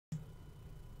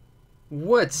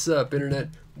What's up, Internet?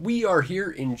 We are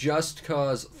here in Just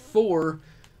Cause 4,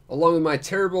 along with my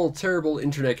terrible, terrible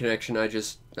internet connection. I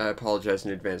apologize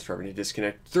in advance for having to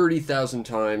disconnect 30,000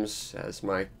 times, as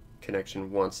my connection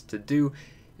wants to do,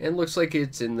 and looks like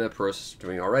it's in the process of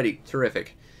doing already.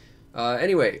 Terrific.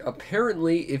 Anyway,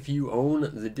 apparently, if you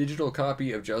own the digital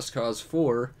copy of Just Cause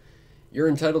 4, you're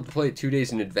entitled to play it 2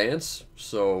 days in advance,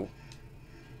 so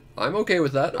I'm okay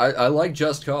with that. I like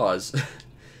Just Cause.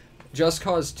 Just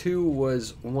Cause 2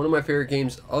 was one of my favorite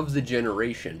games of the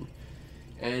generation.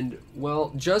 And,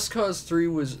 well, Just Cause 3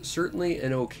 was certainly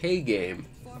an okay game.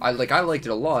 I liked it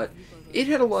a lot. It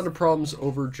had a lot of problems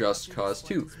over Just Cause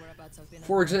 2.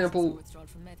 For example,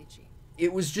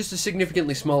 it was just a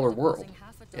significantly smaller world.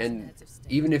 And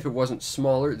even if it wasn't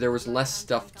smaller, there was less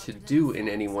stuff to do in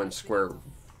any one square,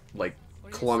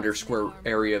 kilometer square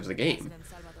area of the game.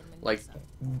 Like,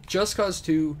 Just Cause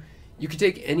 2... you could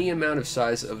take any amount of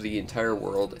size of the entire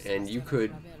world, and you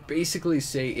could basically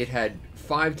say it had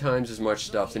 5 times as much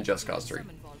stuff than Just Cause 3.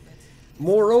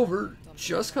 Moreover,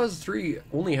 Just Cause 3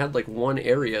 only had one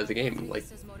area of the game, like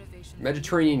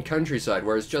Mediterranean countryside,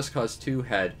 whereas Just Cause 2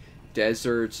 had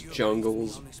deserts,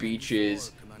 jungles,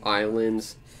 beaches,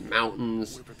 islands,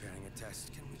 mountains,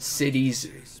 cities.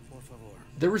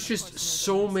 There was just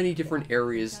so many different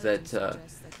areas that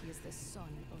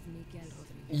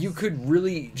you could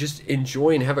really just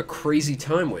enjoy and have a crazy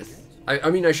time with. I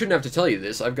mean, I shouldn't have to tell you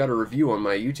this. I've got a review on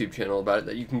my YouTube channel about it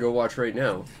that you can go watch right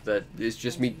now. That is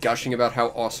just me gushing about how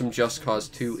awesome Just Cause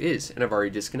 2 is, and I've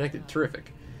already disconnected.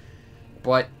 Terrific.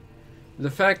 But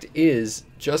the fact is,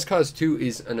 Just Cause 2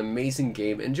 is an amazing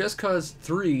game, and Just Cause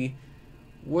 3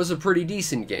 was a pretty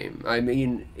decent game. I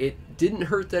mean, it didn't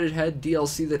hurt that it had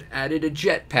DLC that added a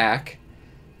jetpack,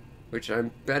 which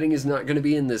I'm betting is not going to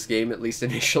be in this game, at least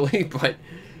initially, but,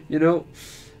 you know,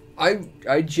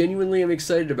 I genuinely am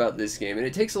excited about this game, and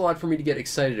it takes a lot for me to get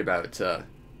excited about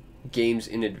games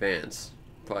in advance,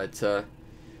 but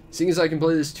seeing as I can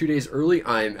play this 2 days early,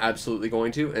 I'm absolutely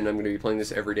going to, and I'm going to be playing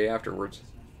this every day afterwards.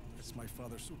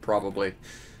 Probably.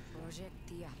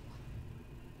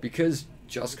 Because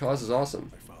Just Cause is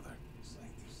awesome.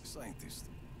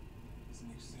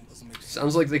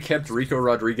 Sounds like they kept Rico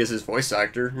Rodriguez's voice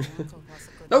actor.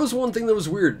 That was one thing that was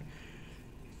weird.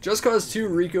 Just Cause 2,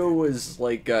 Rico was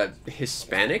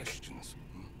Hispanic,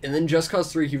 and then Just Cause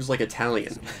 3, he was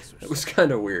Italian. It was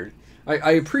kind of weird.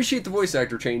 I appreciate the voice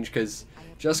actor change, because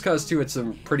Just Cause 2 had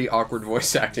some pretty awkward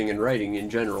voice acting and writing in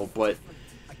general, but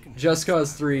Just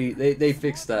Cause 3, they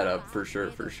fixed that up for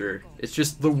sure. It's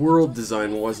just the world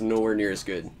design was nowhere near as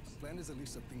good.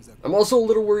 I'm also a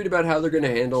little worried about how they're going to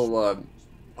handle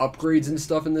upgrades and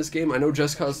stuff in this game. I know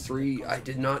Just Cause 3, I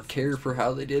did not care for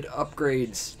how they did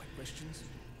upgrades.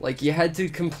 You had to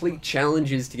complete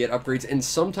challenges to get upgrades, and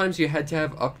sometimes you had to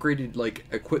have upgraded,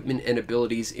 equipment and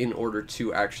abilities in order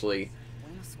to actually,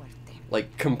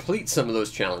 complete some of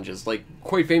those challenges.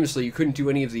 Quite famously, you couldn't do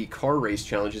any of the car race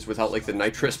challenges without, the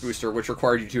nitrous booster, which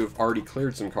required you to have already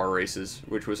cleared some car races,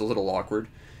 which was a little awkward.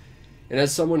 And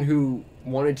as someone who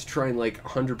wanted to try and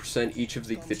 100% each of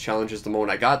the challenges the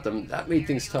moment I got them, that made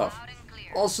things tough.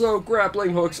 Also, grappling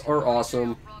hooks are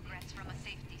awesome.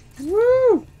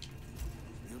 Woo!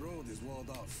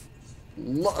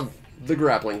 Love the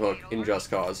grappling hook in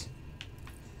Just Cause.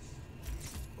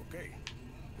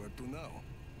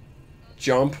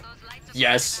 Jump.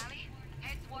 Yes.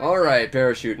 Alright,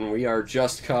 parachuting. We are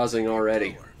just causing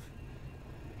already.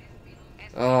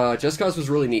 Just Cause was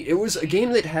really neat. It was a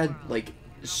game that had,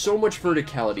 so much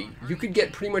verticality. You could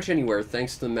get pretty much anywhere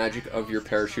thanks to the magic of your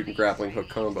parachute and grappling hook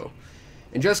combo.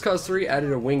 And Just Cause 3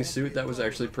 added a wingsuit that was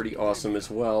actually pretty awesome as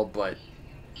well, but,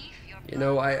 you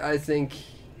know, I think,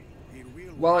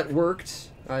 while it worked,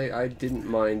 I didn't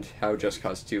mind how Just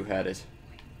Cause 2 had it.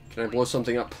 Can I blow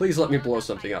something up? Please let me blow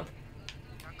something up.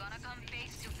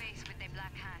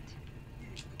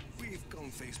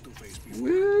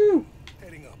 Woo!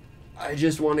 I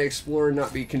just want to explore and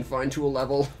not be confined to a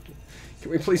level. Can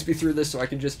we please be through this so I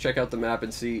can just check out the map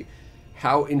and see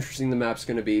how interesting the map's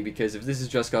going to be? Because if this is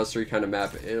Just Cause 3 kind of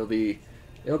map, it'll be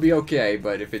okay.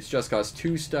 But if it's Just Cause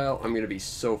 2 style, I'm going to be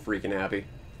so freaking happy.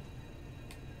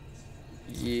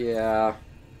 Yeah,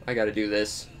 I got to do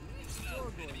this.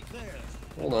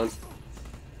 Hold on.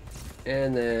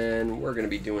 And then we're going to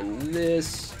be doing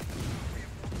this.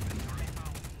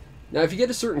 Now, if you get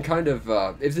a certain kind of,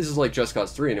 if this is like Just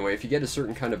Cause 3 anyway, if you get a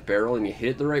certain kind of barrel and you hit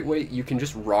it the right way, you can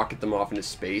just rocket them off into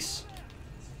space.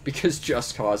 Because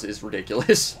Just Cause is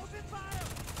ridiculous.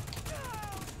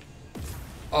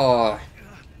 Even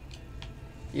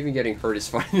getting hurt is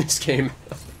fun in this game.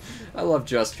 I love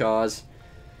Just Cause.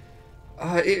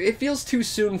 It feels too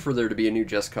soon for there to be a new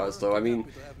Just Cause, though. I mean,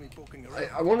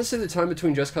 I want to say the time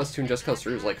between Just Cause 2 and Just Cause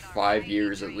 3 was like 5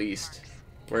 years at least.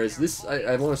 Whereas this,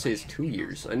 I want to say is 2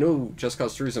 years. I know Just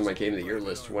Cause 3 is on my Game of the Year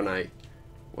list when I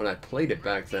played it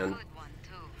back then.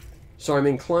 So I'm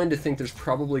inclined to think there's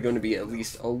probably going to be at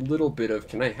least a little bit of...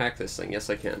 Can I hack this thing? Yes,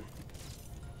 I can.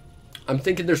 I'm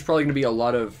thinking there's probably going to be a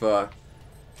lot of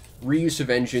reuse of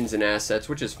engines and assets,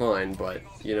 which is fine, but,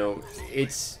 you know,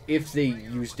 it's if they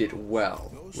used it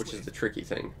well, which is the tricky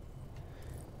thing.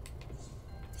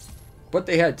 But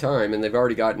they had time, and they've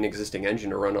already got an existing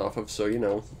engine to run off of, so, you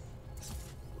know...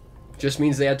 Just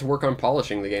means they had to work on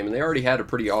polishing the game, and they already had a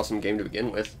pretty awesome game to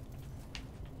begin with.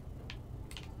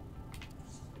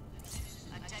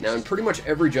 Now, in pretty much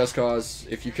every Just Cause,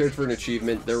 if you cared for an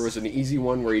achievement, there was an easy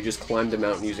one where you just climbed a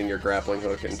mountain using your grappling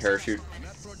hook and parachute.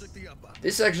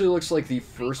 This actually looks like the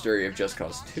first area of Just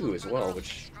Cause 2 as well,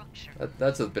 which...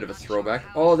 That's a bit of a throwback.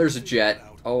 Oh, there's a jet.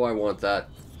 Oh, I want that.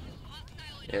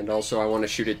 And also, I want to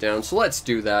shoot it down, so let's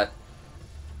do that.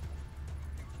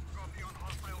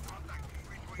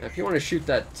 Now, if you want to shoot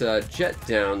that jet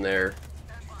down there...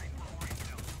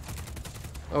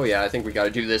 Oh yeah, I think we gotta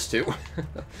do this too.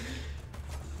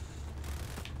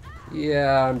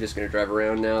 Yeah, I'm just gonna drive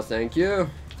around now, thank you.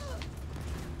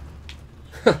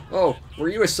 Oh, were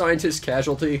you a scientist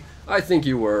casualty? I think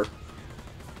you were.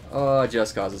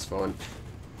 Just Cause is fun.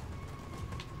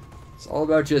 It's all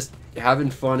about just having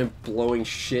fun and blowing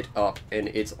shit up, and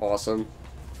it's awesome.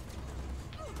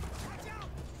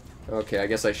 Okay, I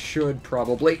guess I should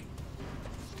probably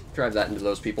drive that into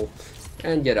those people.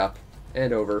 And get up.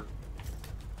 And over.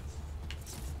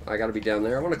 I gotta be down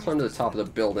there. I want to climb to the top of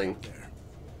the building.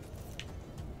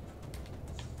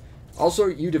 Also,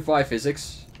 you defy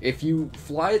physics. If you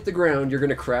fly at the ground, you're going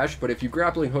to crash, but if you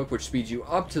grappling hook, which speeds you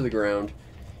up to the ground,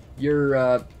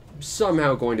 you're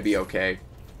somehow going to be okay.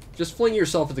 Just fling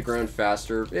yourself at the ground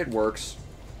faster. It works.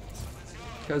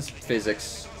 Because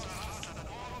physics.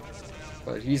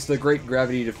 But he's the great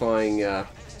gravity-defying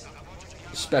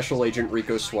special agent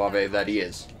Rico Suave that he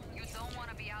is. You don't want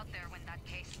to be out there when that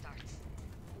case starts.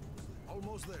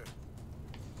 Almost there.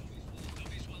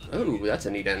 Oh, that's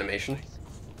a neat animation.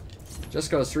 Just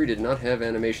Cause 3 did not have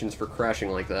animations for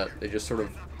crashing like that. They just sort of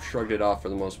shrugged it off for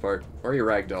the most part. Or you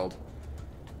ragdolled.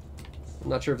 I'm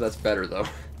not sure if that's better, though.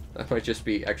 That might just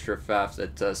be extra faff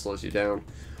that slows you down.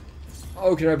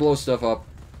 Oh, can I blow stuff up?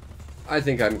 I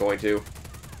think I'm going to.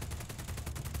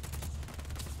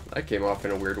 That came off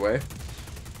in a weird way.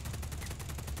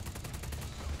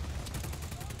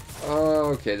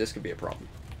 Okay, this could be a problem.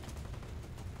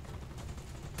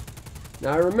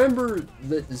 Now, I remember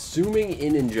that zooming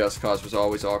in Just Cause was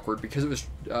always awkward because it was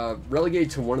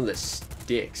relegated to one of the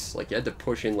sticks. Like, you had to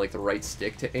push in, like, the right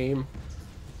stick to aim.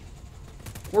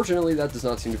 Fortunately, that does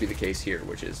not seem to be the case here,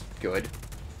 which is good.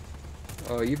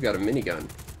 Oh, you've got a minigun.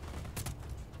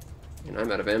 And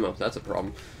I'm out of ammo. That's a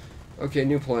problem. Okay,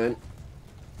 new plan.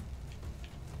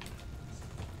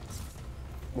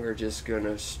 We're just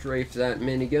gonna strafe that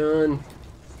minigun.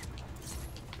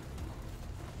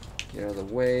 Get out of the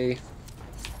way.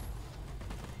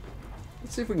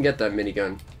 Let's see if we can get that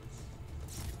minigun.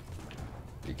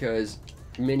 Because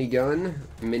minigun,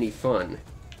 mini fun.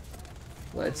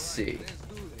 Let's see.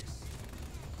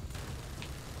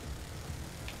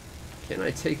 Can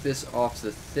I take this off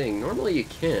the thing? Normally you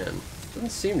can.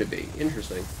 Doesn't seem to be.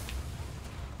 Interesting.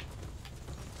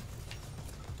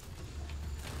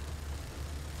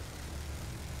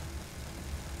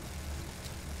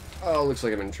 Oh, looks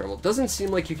like I'm in trouble. Doesn't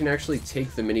seem like you can actually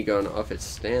take the minigun off its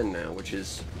stand now, which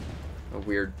is a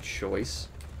weird choice.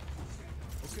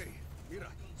 Okay, Mira,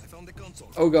 I found the console.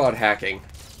 Oh god, hacking.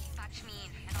 Patch me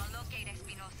in, and I'll locate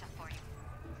Espinosa for you.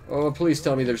 Oh, please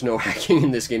tell me there's no hacking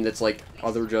in this game that's like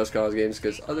other Just Cause games,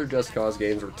 because other Just Cause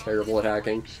games are terrible at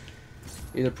hacking.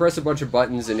 Either press a bunch of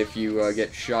buttons, and if you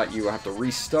get shot, you have to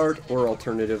restart, or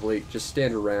alternatively, just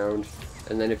stand around,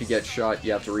 and then if you get shot,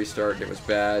 you have to restart, and it was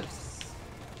bad.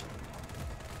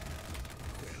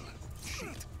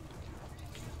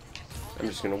 I'm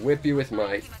just gonna whip you with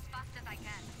my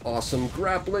awesome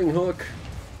grappling hook.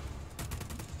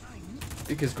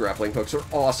 Because grappling hooks are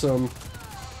awesome.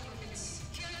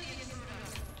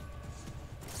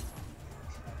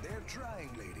 They're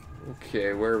trying, lady.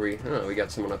 Okay, where are we? Oh, we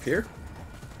got someone up here.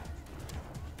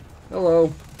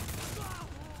 Hello.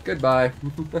 Goodbye.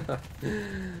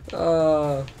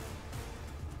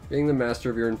 Being the master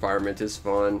of your environment is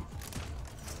fun.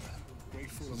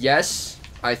 Yes,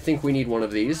 I think we need one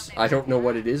of these. I don't know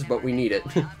what it is, but we need it.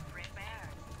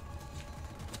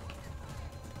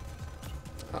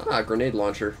 Ah, grenade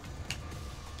launcher.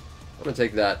 I'm gonna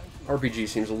take that. RPG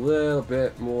seems a little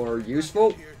bit more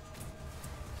useful.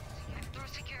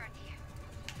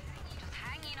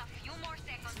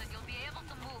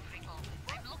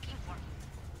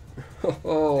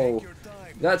 Oh, Take your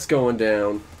time. that's going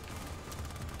down.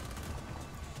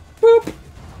 Boop!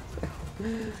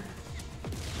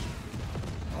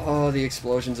 Oh, the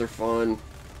explosions are fun.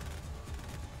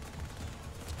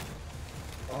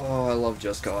 Oh, I love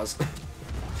Just Cause.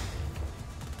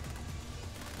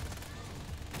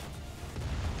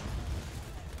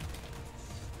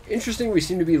 Interesting, we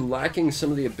seem to be lacking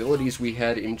some of the abilities we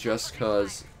had in Just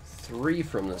Cause 3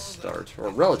 from the start, or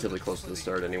relatively close to the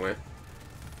start anyway.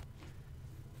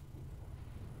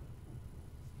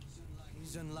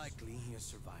 He's unlikely he'll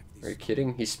survive this. Are you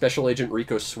kidding? He's Special Agent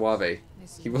Rico Suave.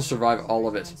 He will survive all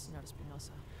of it. See,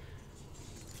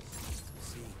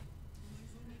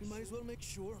 we might as well make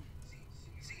sure.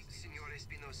 Senor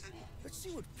Espinosa. Let's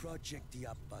see what Project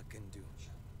Diapa can do,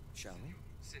 shall we?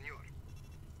 Senor.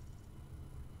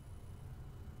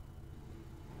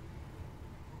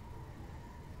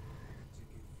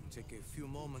 Take a few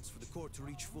moments for the court to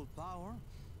reach full power.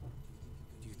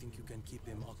 Do you think you can keep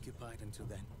him occupied until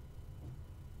then?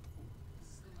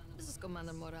 This is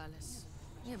Commander Morales.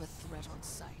 We have a threat on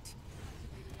sight.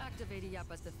 Activate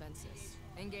Iapa's defenses.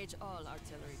 Engage all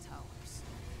artillery towers.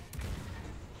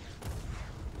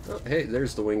 Oh, hey,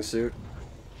 there's the wingsuit.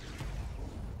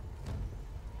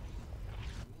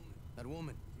 That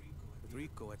woman with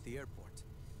Rico at the airport.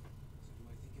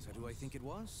 So do I think it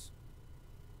was?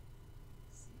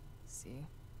 See?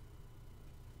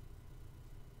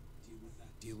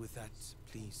 Deal with that,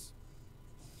 please.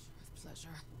 With pleasure.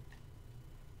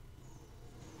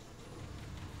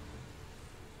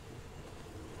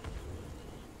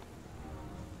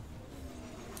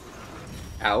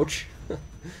 Ouch.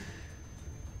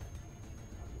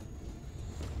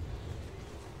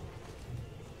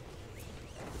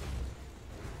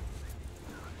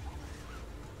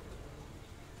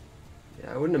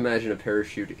 Yeah, I wouldn't imagine a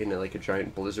parachute in like a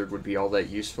giant blizzard would be all that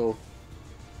useful.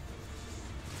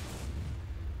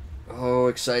 Oh,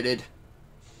 excited.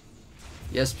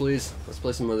 Yes, please. Let's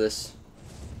play some of this.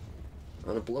 I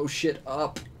want to blow shit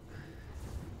up.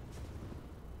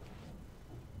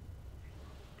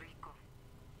 Rico.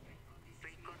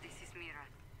 Rico, this is Mira.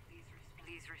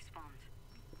 Please respond.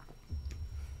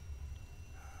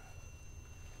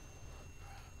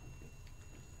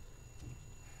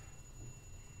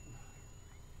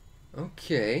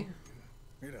 Okay.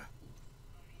 Mira,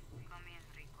 Come in,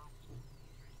 Rico.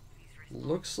 Please respond.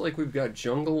 Looks like we've got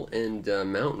jungle and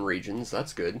mountain regions.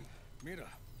 That's good. Mira.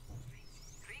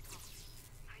 Rico.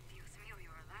 Ay, Dios mío,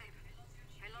 you're alive.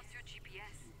 I lost your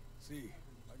GPS. See,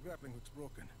 my grappling hook's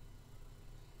broken.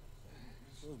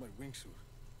 So is my wingsuit.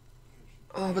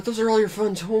 Oh, but those are all your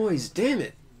fun toys. Damn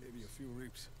it. Maybe a few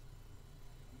rips.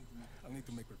 I'll need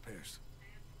to make repairs.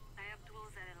 I have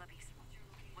tools at El Abismo.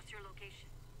 What's your location?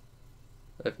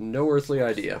 I have no earthly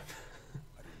idea. I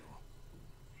don't know.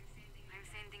 I'm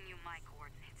sending you my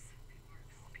coordinates.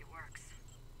 Hope it works.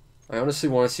 I honestly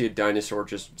want to see a dinosaur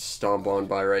just stomp on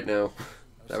by right now.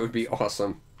 That would be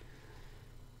awesome.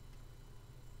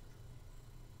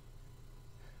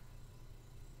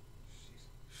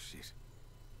 Shit.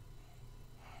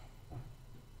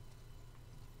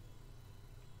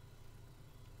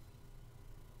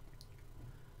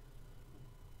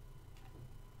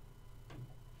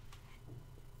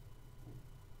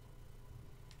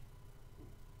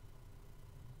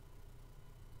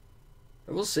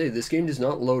 I will say, this game does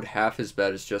not load half as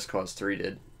bad as Just Cause 3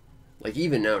 did. Like,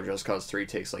 even now, Just Cause 3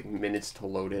 takes, like, minutes to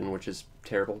load in, which is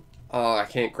terrible. Oh, I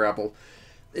can't grapple.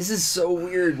 This is so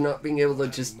weird, not being able to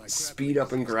just speed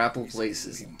up and grapple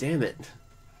places. Damn it.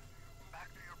 Back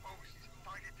to your post.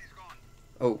 Target is gone.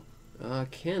 Oh,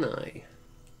 can I?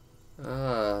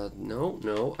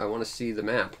 No, I want to see the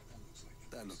map.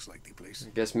 That looks like the place. I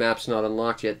guess map's not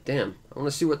unlocked yet. Damn, I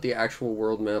want to see what the actual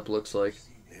world map looks like.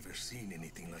 Never seen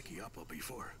anything like Iapa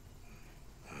before.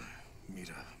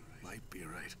 Mira might be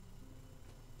right.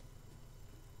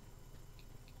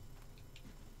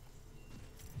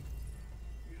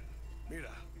 Mira,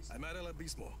 I'm at El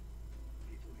Abismo.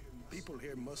 People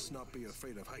here must not be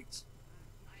afraid of heights.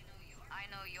 I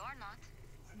know you're not.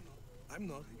 I'm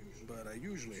not, but I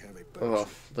usually have a Oh,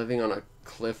 parachute. living on a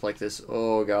cliff like this.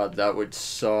 Oh god, that would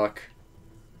suck.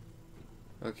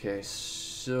 Okay,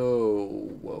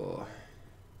 so...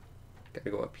 gotta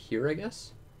go up here, I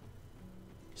guess?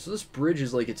 So this bridge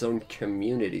is like its own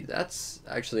community. That's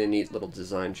actually a neat little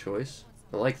design choice.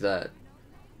 I like that.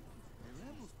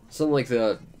 It's unlike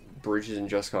the bridges in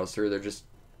Just Cause 3, they're just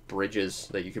bridges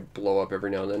that you could blow up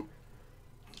every now and then.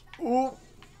 Ooh!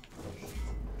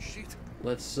 Shit.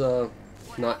 Let's,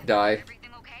 not die. Everything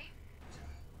okay?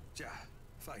 Yeah,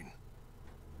 fine.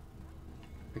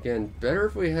 Again, better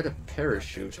if we had a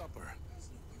parachute. Chopper.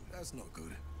 That's no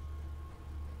good.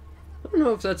 don't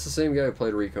know if that's the same guy who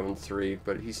played Rico in 3,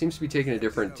 but he seems to be taking a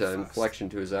different inflection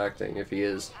to his acting, if he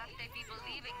is. Half the people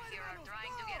leaving here are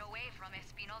trying to get away from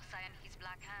Espinosa and his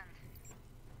Black Hand.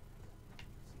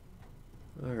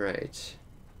 Alright.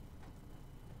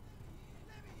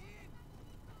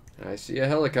 I see a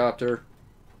helicopter.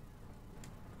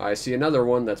 I see another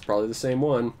one. That's probably the same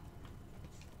one.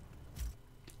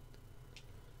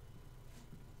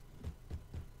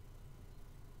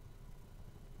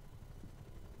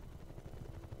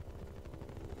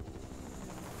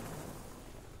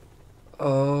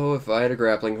 Oh, if I had a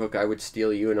grappling hook, I would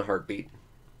steal you in a heartbeat.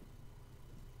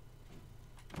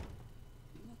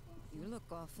 You look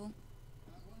awful.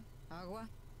 Agua?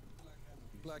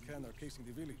 Black Hand are casing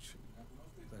the village.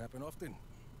 That happen often.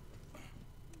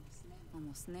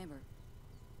 Almost never.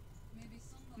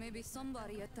 Maybe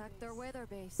somebody attacked their weather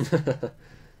base.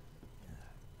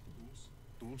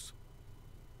 Tools.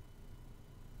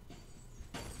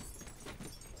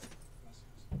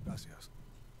 Gracias.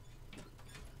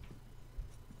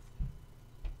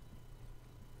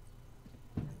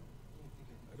 I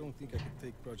don't think I could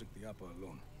take Project Diapa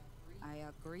alone. I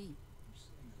agree.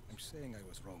 I'm saying I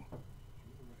was wrong.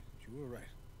 You were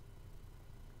right.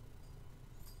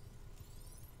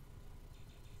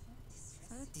 Is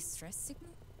that a distress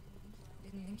signal?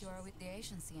 Didn't think you were with the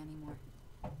agency anymore.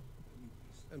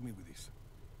 Help me with this.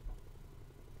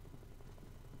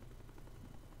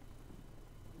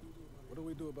 What do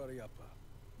we do about Iapa?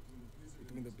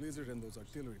 Between the blizzard and those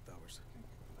artillery towers,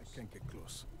 I can't get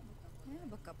close. I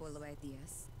have a couple of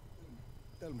ideas.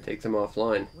 Tell me. Take them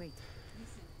offline. Wait.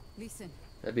 Listen.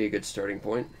 That'd be a good starting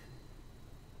point.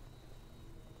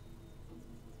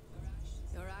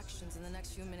 Your actions in the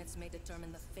next few minutes may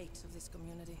determine the fate of this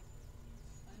community.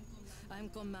 I'm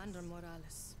Commander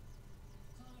Morales.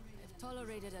 I've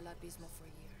tolerated El Abismo for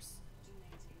years.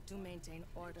 To maintain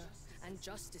order and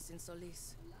justice in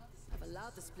Solis. I've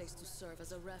allowed this place to serve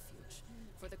as a refuge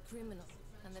for the criminal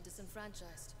and the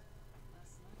disenfranchised.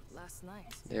 But last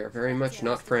night, They are very much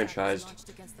not franchised. launched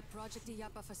against the Project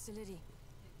Iapa facility.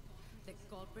 The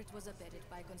culprit was abetted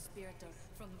by a conspirator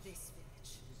from this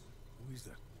village. Who is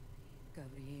that?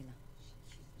 Gabriela.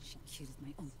 She killed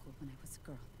my uncle when I was a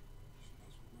girl.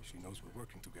 She knows we're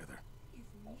working together.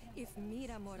 If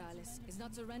Mira Morales is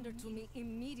not surrendered to me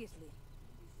immediately,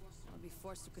 I'll be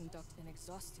forced to conduct an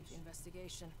exhaustive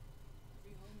investigation.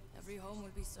 Every home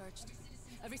will be searched.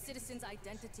 Every citizen's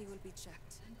identity will be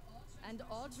checked. And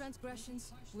all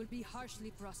transgressions will be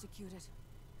harshly prosecuted.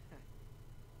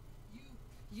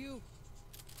 You!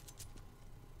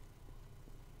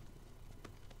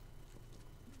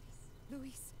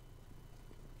 Luis.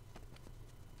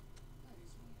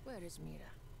 Where is Mira?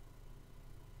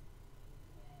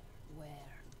 Where?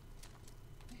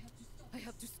 I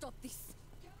have to stop this.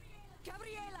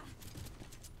 Gabriela!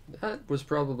 That was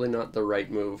probably not the right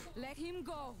move. Let him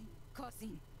go,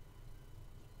 cousin.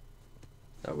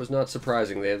 That was not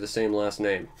surprising. They have the same last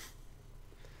name.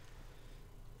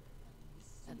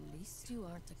 At least you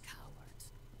aren't a coward.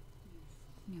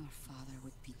 Your father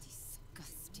would be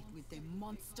disgusted with the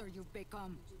monster you've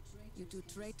become. You two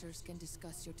traitors can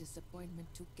discuss your disappointment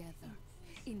together.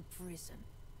 In prison.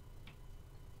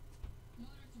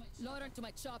 Load her to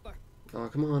my chopper. Oh,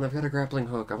 come on. I've got a grappling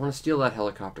hook. I want to steal that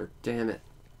helicopter. Damn it.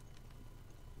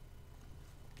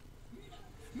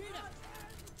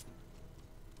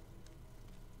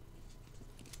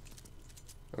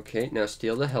 Okay, now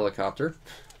steal the helicopter.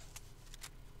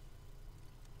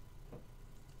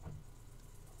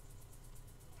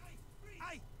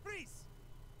 Aye, freeze!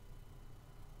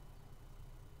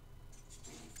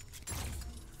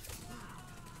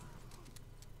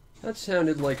 That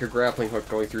sounded like a grappling hook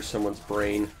going through someone's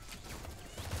brain.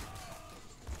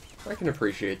 I can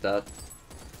appreciate that.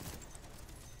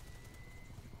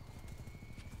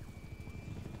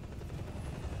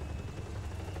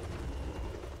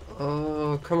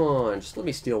 Oh, come on. Just let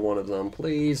me steal one of them,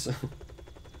 please.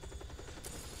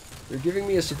 They're giving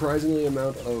me a surprisingly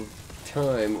amount of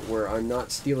time where I'm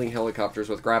not stealing helicopters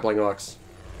with grappling hooks.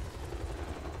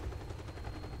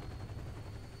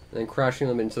 And then crashing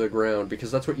them into the ground,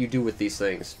 because that's what you do with these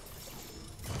things.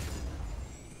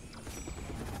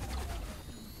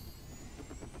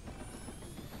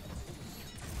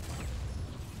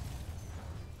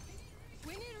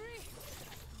 We need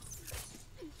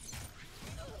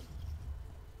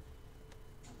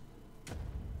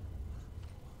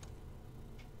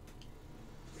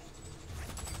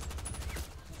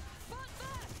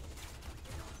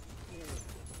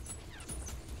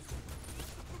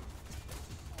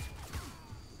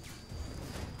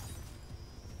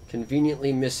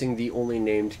Conveniently missing the only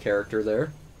named character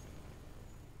there.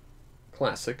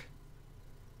 Classic.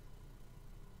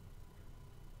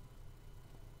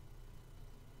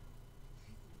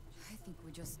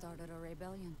 just started a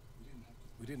rebellion.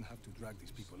 We didn't have to drag these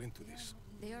people into this.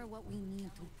 They are what we need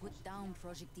to put down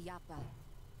Project Iapa.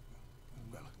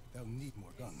 Well, they'll need more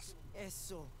guns.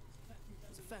 Eso.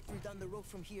 There's a factory down the road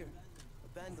from here.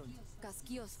 Abandoned.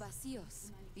 Casquillos Vacios.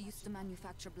 We used to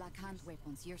manufacture Black Hand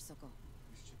weapons years ago.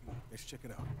 Let's check it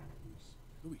out.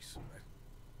 Luis, right?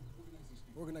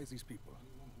 Organize these people.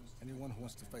 Anyone who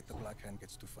wants to fight the Black Hand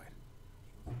gets to fight.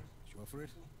 You up for it,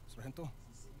 Sargento?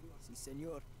 Si,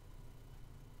 senor.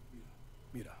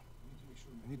 Mira,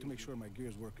 I need to make sure my gear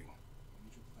is working.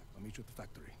 I'll meet you at the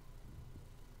factory.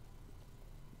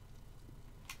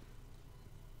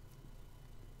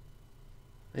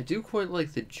 I do quite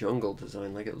like the jungle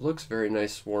design. Like, it looks very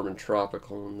nice, warm, and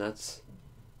tropical, and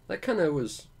that kind of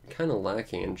was kind of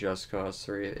lacking in Just Cause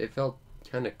 3. It felt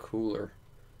kind of cooler.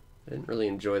 I didn't really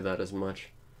enjoy that as much.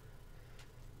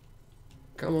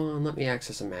 Come on, let me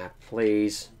access a map,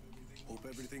 please. Hope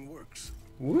everything works.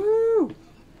 Woo!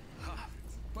 Ha!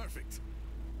 Perfect.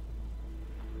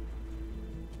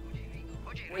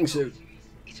 Wingsuit.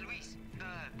 It's Luis.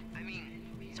 I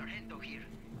mean, Sargento here.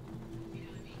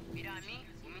 Mira a mí,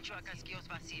 un mincho a Casquillos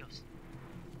Vacios.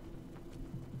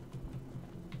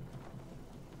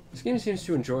 This game seems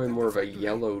to enjoy more of a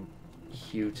yellow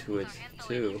hue to it,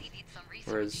 too.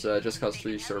 Whereas Just Cause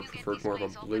 3 sort of preferred more of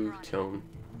a blue tone.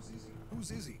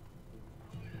 Who's Izzy?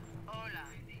 Hola,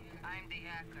 I'm the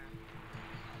hacker.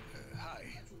 Hi.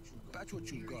 Patch what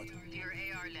you got. Your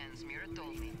AR lens, Mira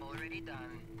told me. Already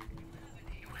done.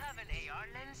 You have an AR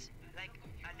lens? Like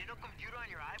a little computer on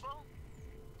your eyeball?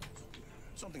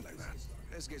 Something like that.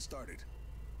 Let's get started.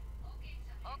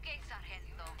 Okay,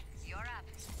 Sargento. You're up.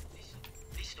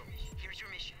 Listo. Here's your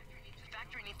mission. The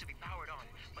factory needs to be powered on,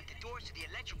 but the doors to the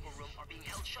electrical room are being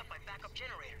held shut by backup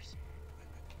generators.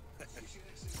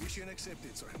 Mission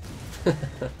accepted, sir.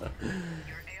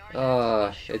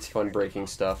 It's fun breaking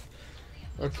stuff.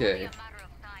 Okay.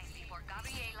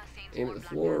 Aim at the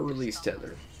floor, release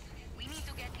tether. We need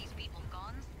to get these people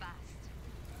gone fast.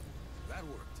 That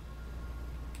worked.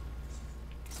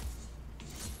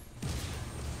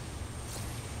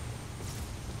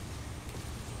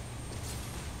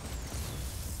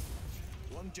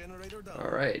 One generator down.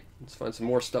 Alright, let's find some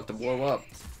more stuff to blow up.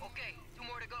 Okay, 2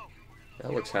 more to go.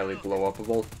 That looks highly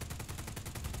blow-upable.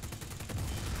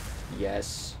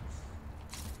 Yes.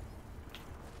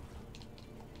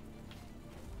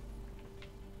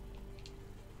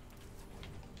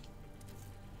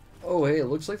 Oh, hey, it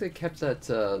looks like they kept that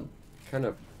kind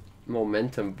of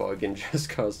momentum bug in Just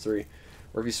Cause 3,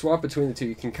 where if you swap between the two,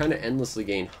 you can kind of endlessly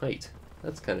gain height.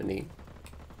 That's kind of neat.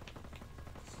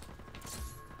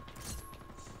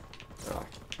 Ah,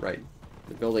 right.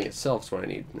 The building itself is what I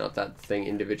need, not that thing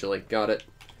individually. Got it.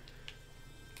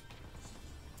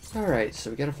 Alright, so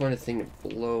we gotta find a thing to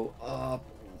blow up.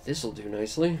 This'll do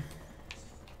nicely.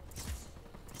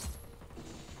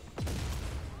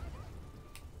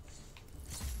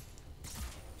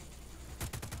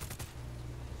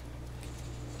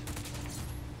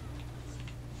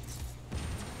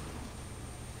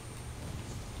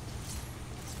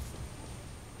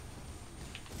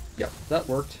 Yep, that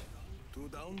worked. 2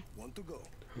 down, 1 to go.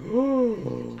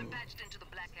 I'm patched into the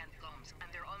Black Hand comms, and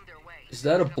they're on their way. Is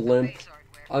that a blimp?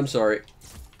 I'm sorry.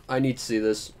 I need to see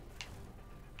this.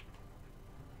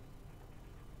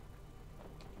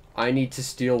 I need to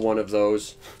steal one of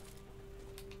those.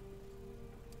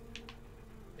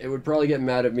 It would probably get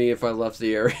mad at me if I left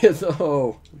the area,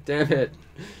 though. Damn it.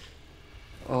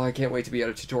 Oh, I can't wait to be out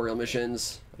of tutorial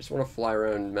missions. I just want to fly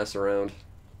around and mess around.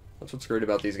 That's what's great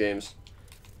about these games.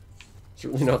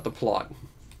 Certainly not the plot.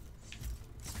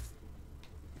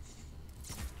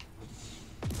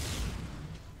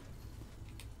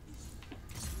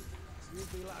 Here's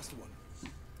the last one.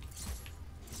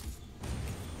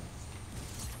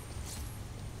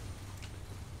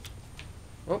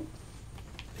 Oh.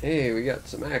 Hey, we got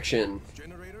some action.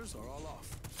 Generators are all off.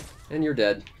 And you're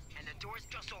dead. And the doors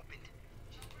just opened.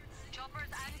 Choppers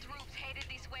and troops headed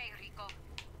this way, Rico.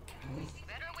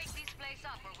 Better wake this place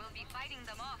up or we'll be fighting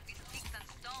them off with sticks and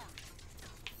stones.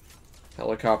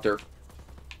 Helicopter.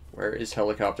 Where is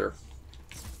helicopter?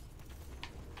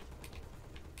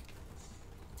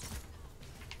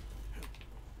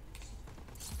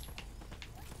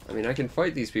 I mean, I can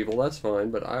fight these people, that's fine,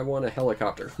 but I want a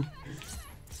helicopter.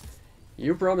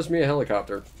 You promised me a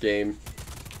helicopter, game.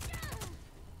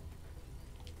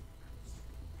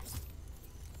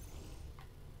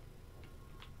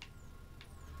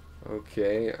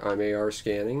 Okay, I'm AR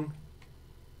scanning.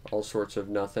 All sorts of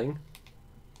nothing.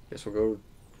 Guess we'll go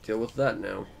deal with that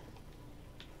now.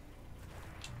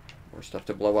 More stuff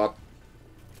to blow up.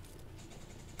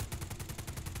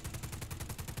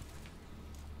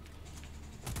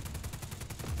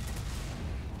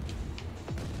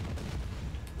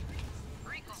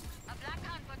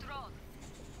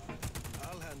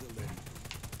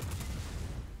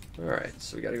 Alright,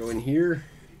 so we gotta go in here.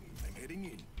 I'm heading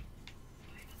in.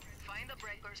 Find the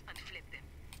breakers and flip them.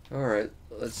 Alright,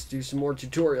 let's do some more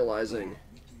tutorializing.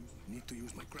 Need to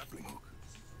use my grappling hook.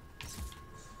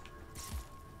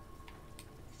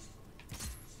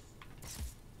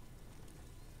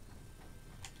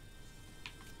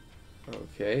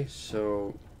 Okay,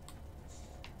 so...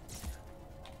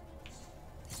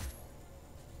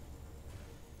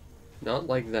 Not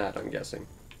like that, I'm guessing.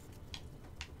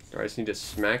 Do I just need to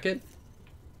smack it?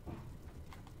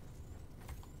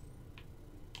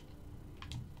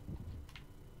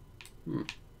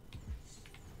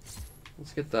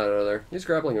 Let's get that out of there. These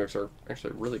grappling hooks are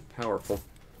actually really powerful.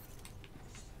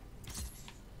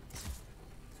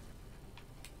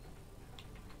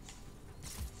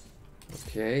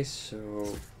 Okay,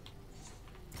 so...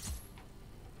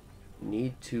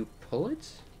 Need to pull it?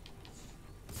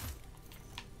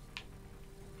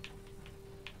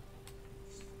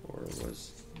 Or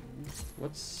was...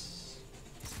 What's...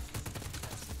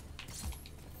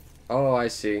 Oh, I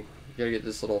see. You gotta get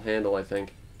this little handle, I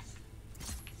think.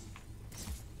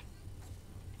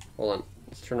 Hold on.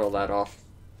 Let's turn all that off.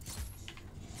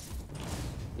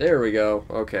 There we go.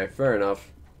 Okay, fair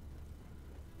enough.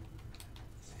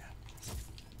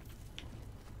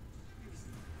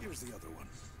 Here's the other one.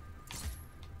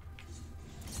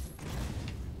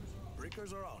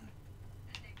 Breakers are on.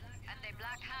 And the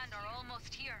Black Hand are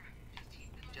almost here.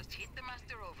 Just hit the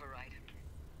master override.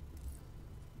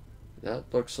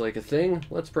 That looks like a thing.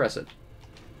 Let's press it.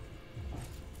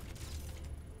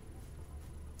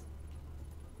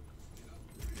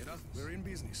 Mira, we're in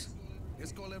business.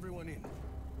 Let's call everyone in.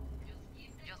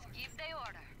 Just give the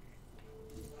order.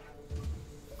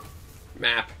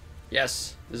 Map.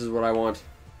 Yes, this is what I want.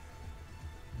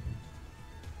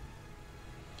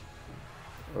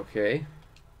 Okay.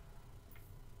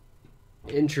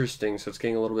 Interesting, so it's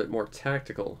getting a little bit more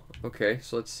tactical. Okay,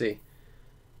 so let's see.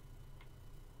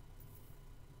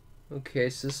 Okay,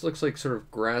 so this looks like sort of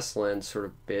grassland sort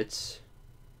of bits.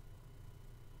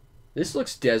 This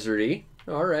looks deserty.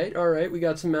 Alright, we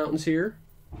got some mountains here.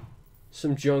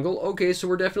 Some jungle. Okay, so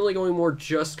we're definitely going more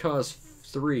Just Cause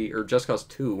 3, or Just Cause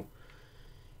 2.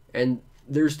 And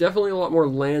there's definitely a lot more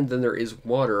land than there is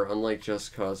water, unlike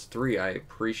Just Cause 3. I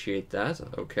appreciate that.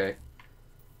 Okay.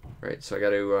 Right, so I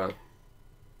gotta,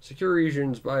 secure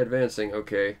regions by advancing.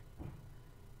 Okay.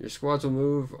 Your squads will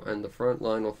move, and the front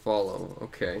line will follow.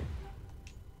 Okay.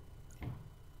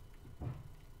 Dale,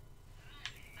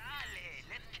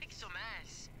 let's kick some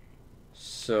ass.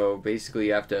 So basically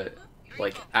you have to,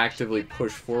 like, actively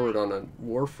push forward on a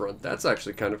war front. That's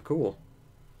actually kind of cool.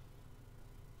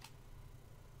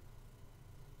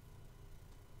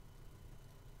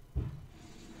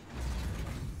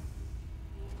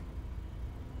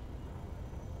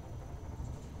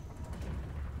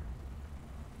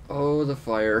 Oh, the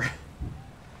fire.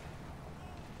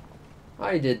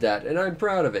 I did that, and I'm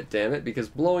proud of it, damn it, because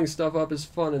blowing stuff up is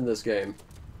fun in this game.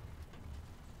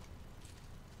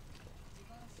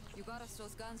 You got us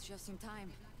those guns just in time.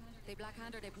 The Black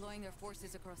Hand are deploying their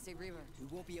forces across the river. We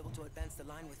won't be able to advance the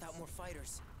line without more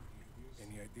fighters.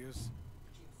 Any ideas?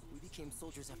 We became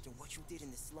soldiers after what you did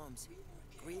in the slums.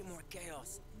 Create more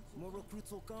chaos. More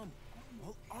recruits will come. A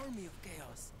whole army of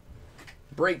chaos.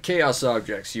 Break chaos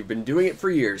objects. You've been doing it for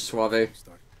years, Suave.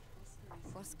 Start.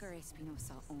 Oscar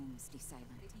Espinosa owns this island.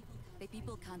 The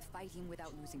people can't fight him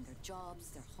without losing their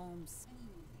jobs, their homes.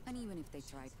 And even if they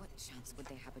tried, what chance would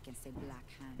they have against a Black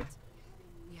Hand?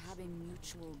 We have a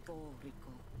mutual goal,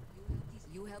 Rico.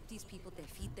 You help these people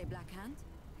defeat the Black Hand,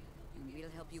 and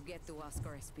we'll help you get to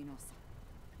Oscar Espinosa.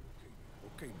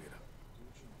 Okay, Mira.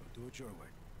 I'll do it your way.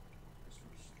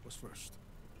 What's first?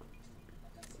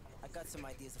 I got some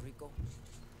ideas, Rico.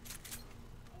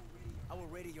 I will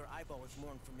radio your eyeball with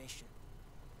more information.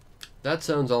 That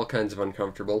sounds all kinds of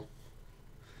uncomfortable.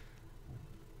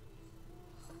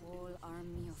 Whole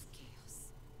army of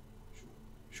chaos.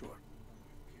 Sure.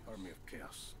 Army of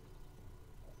Chaos.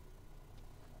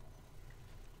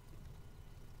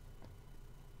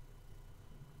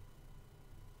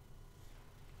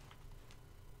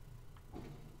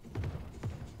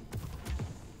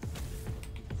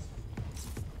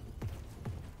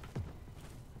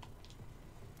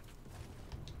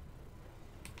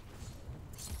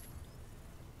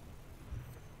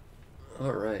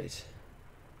 Alright.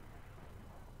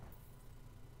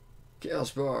 Chaos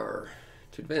Bar.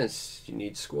 To advance, you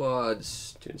need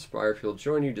squads. To inspire people to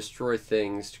join you, destroy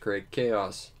things to create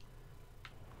chaos.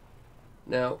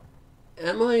 Now,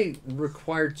 am I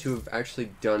required to have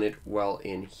actually done it while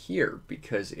in here?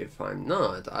 Because if I'm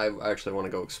not, I actually want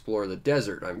to go explore the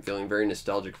desert. I'm feeling very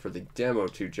nostalgic for the demo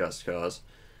to Just Cause.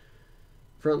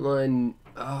 Frontline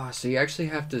Ah, so you actually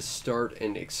have to start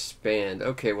and expand.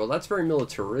 Okay, well that's very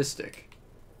militaristic.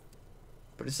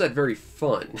 But is that very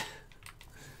fun?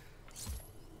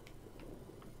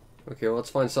 Okay, well let's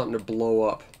find something to blow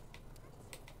up.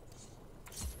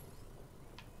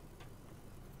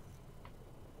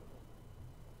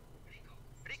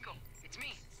 Rico, it's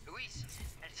me, Luis,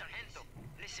 and Sargento.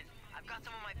 Listen, I've got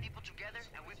some of my people together,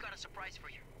 and we've got a surprise for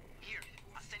you. Here,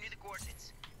 I'll send you the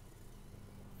coordinates.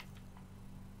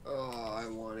 Oh, I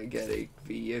want to get a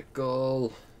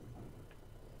vehicle.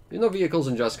 Even though vehicles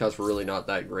in Just Cause were really not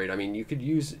that great. I mean, you could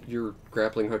use your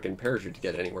grappling hook and parachute to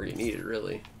get anywhere you needed,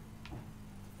 really.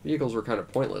 Vehicles were kind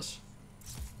of pointless.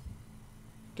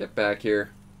 Get back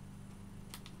here.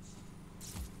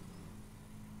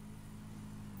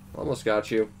 Almost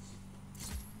got you.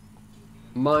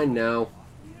 Mine now.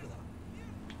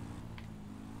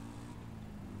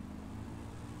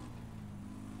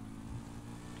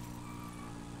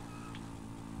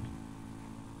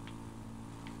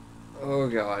 Oh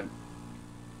god.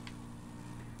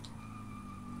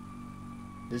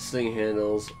 This thing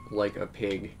handles like a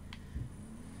pig.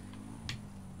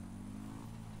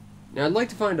 Now I'd like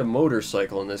to find a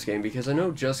motorcycle in this game because I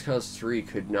know Just Cause 3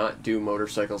 could not do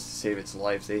motorcycles to save its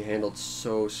life. They handled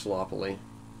so sloppily.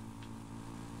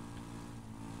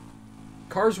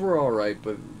 Cars were alright,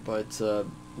 but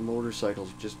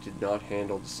motorcycles just did not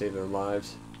handle to save their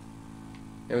lives.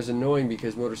 It was annoying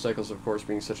because motorcycles, of course,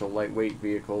 being such a lightweight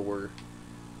vehicle, were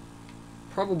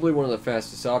probably one of the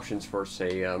fastest options for,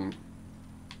 say,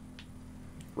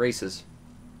 races,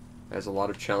 as a lot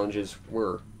of challenges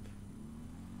were.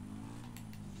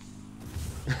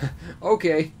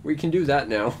 Okay, we can do that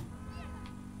now.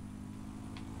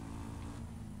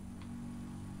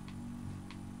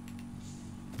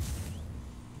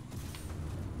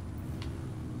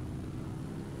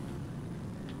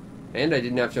 And I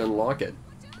didn't have to unlock it.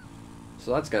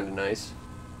 So that's kind of nice.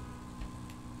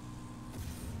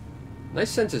 Nice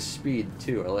sense of speed,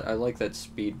 too. I like that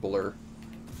speed blur.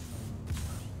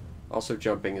 Also,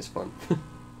 jumping is fun.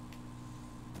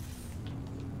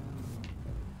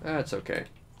 That's okay.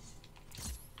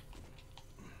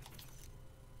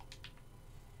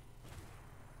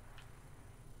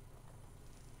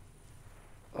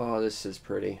 Oh, this is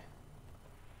pretty.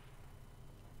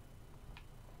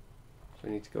 So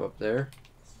I need to go up there.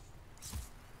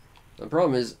 The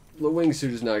problem is, the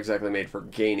wingsuit is not exactly made for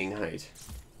gaining height.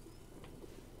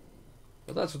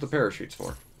 But that's what the parachute's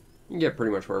for. You can get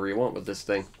pretty much wherever you want with this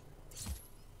thing.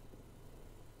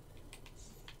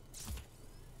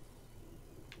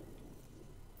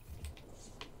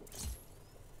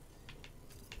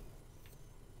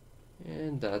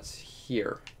 And that's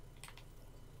here.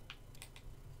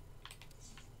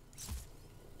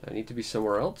 Do I need to be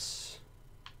somewhere else?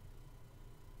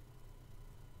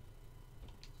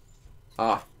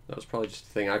 Ah, that was probably just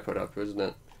the thing I put up, wasn't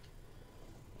it?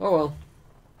 Oh well.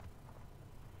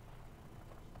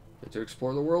 Get to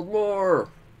explore the world more!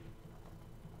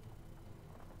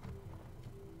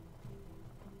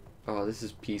 Oh, this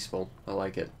is peaceful. I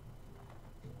like it.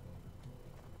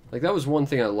 Like, that was one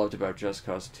thing I loved about Just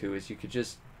Cause 2, is you could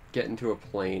just get into a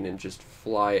plane and just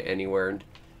fly anywhere, and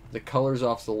the colors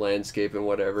off the landscape and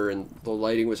whatever, and the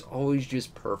lighting was always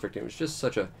just perfect. It was just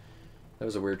such a... That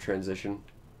was a weird transition.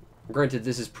 Granted,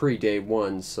 this is pre-Day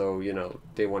 1, so, you know,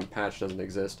 Day 1 patch doesn't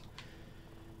exist.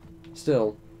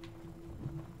 Still.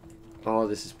 Oh,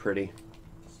 this is pretty.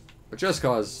 But Just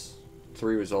Cause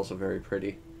 3 was also very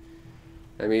pretty.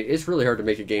 I mean, it's really hard to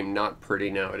make a game not pretty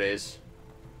nowadays,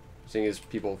 seeing as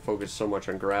people focus so much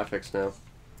on graphics now.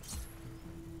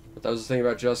 But that was the thing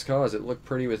about Just Cause. It looked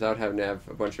pretty without having to have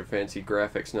a bunch of fancy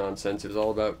graphics nonsense. It was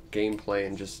all about gameplay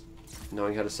and just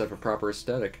knowing how to set up a proper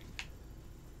aesthetic.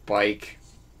 Bike.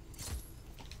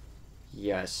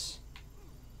 Yes.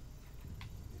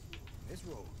 This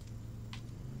road.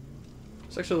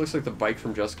 This actually looks like the bike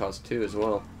from Just Cause 2 as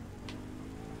well.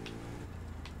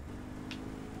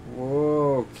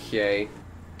 Okay.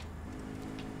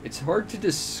 It's hard to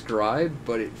describe,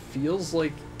 but it feels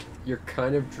like you're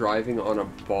kind of driving on a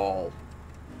ball.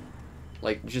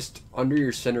 Like, just under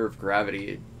your center of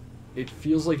gravity. It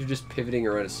feels like you're just pivoting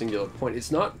around a singular point.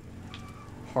 It's not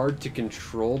hard to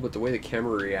control, but the way the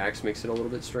camera reacts makes it a little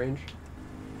bit strange.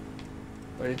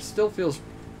 But it still feels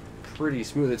pretty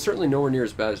smooth. It's certainly nowhere near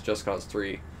as bad as Just Cause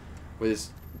 3, with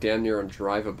its damn near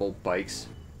undrivable bikes.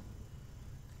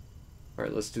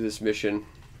 Alright, let's do this mission,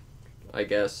 I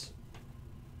guess.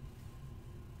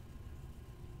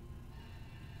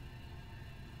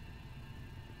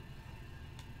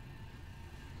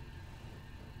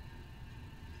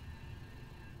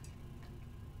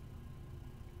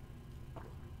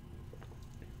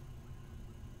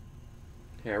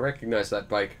 Hey, I recognize that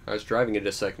bike. I was driving it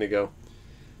a second ago.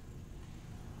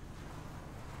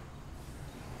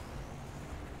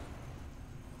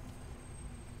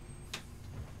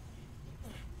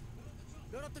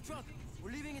 Load up the truck.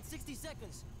 We're leaving in 60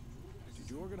 seconds. Did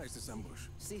you organize this ambush?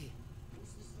 See,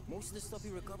 most of the stuff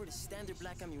we recovered is standard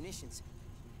black ammunitions.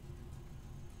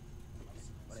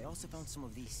 But I also found some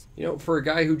of these. You know, for a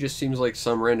guy who just seems like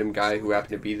some random guy who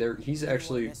happened to be there, he's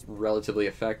actually relatively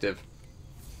effective.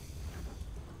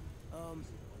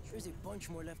 There's a bunch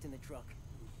more left in the truck.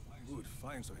 Good,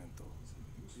 fine, Sargento.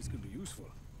 This could be useful.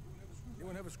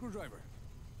 Anyone have a screwdriver?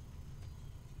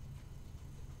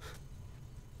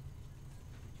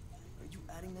 Are you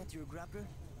adding that to your grappler?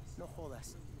 No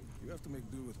jodas. You have to make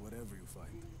do with whatever you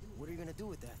find. What are you gonna do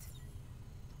with that?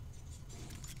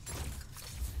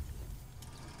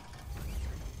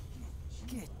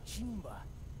 Get chimba.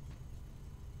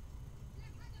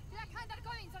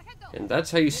 And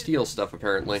that's how you steal stuff,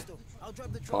 apparently. I'll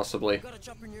drive the truck. Possibly. Got a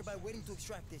chopper nearby waiting to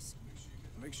extract this.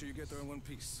 Make sure you get there in one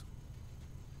piece.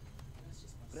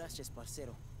 Gracias,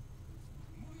 parcero.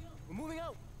 We're moving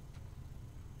out.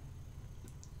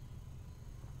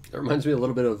 That reminds me a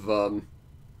little bit of,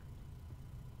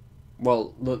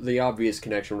 well, the obvious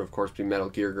connection would, of course, be Metal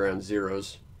Gear Ground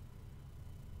Zeroes.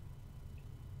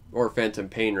 Or Phantom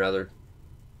Pain, rather.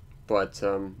 But,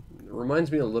 it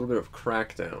reminds me a little bit of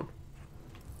Crackdown.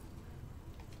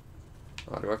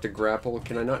 Oh, do I have to grapple?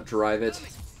 Can I not drive it?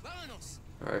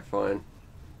 Alright, fine.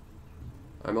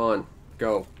 I'm on.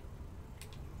 Go.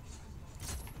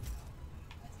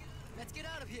 Let's get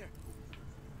out of here.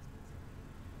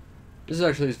 This is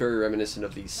actually very reminiscent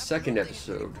of the second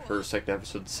episode, or second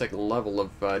level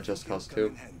of Just Cause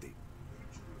 2.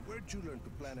 Where'd you learn to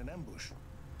plan an ambush?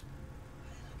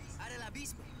 Out of El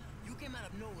Abismo. You came out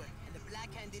of nowhere, and the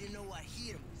Black Hand didn't know what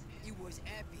hit him. It was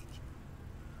epic.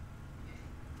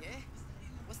 Yeah?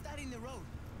 What's that in the road?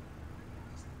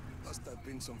 Must have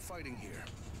been some fighting here.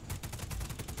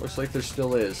 Looks like there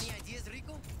still is. Any ideas,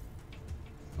 Rico?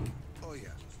 Oh yeah,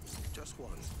 just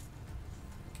one.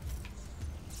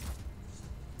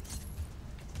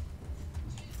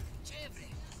 Chévere.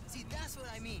 See, that's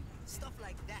what I mean. Stuff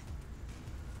like that.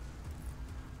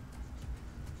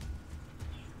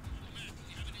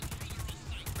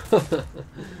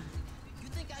 You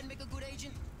think I'd make a good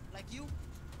agent? Like you?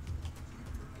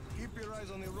 Keep your eyes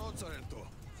on the road, Sargento.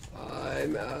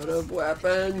 I'm out of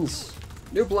weapons.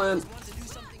 New plan. Want to do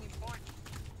something important?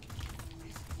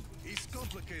 He's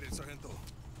complicated, Sargento.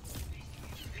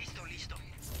 Listo, listo.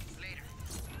 Later.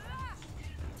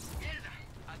 Mierda.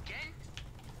 Again?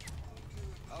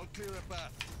 I'll clear a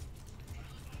path.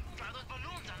 Try those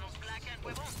balloons on those Black Hand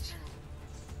huevons.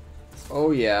 Oh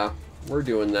yeah, we're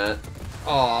doing that.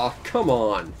 Aw, come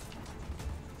on.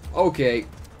 Okay.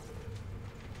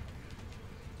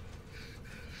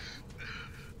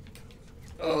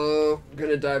 Oh, I'm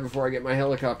gonna die before I get my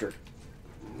helicopter.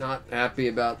 Not happy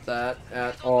about that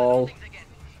at all. Things again,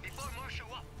 before more show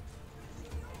up.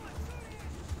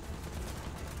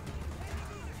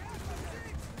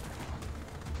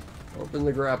 Open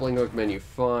the grappling hook menu.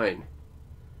 Fine.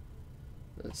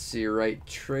 Let's see, right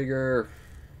trigger.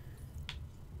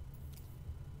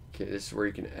 Okay, this is where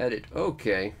you can edit.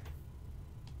 Okay.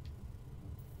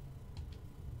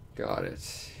 Got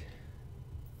it.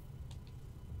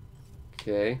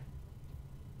 Okay.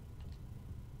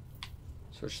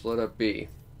 Switch load up B.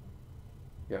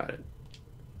 Got it.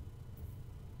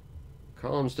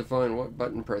 Columns define what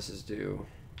button presses do.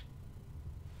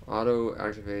 Auto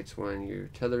activates when your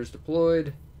tether is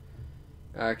deployed.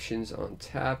 Actions on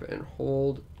tap and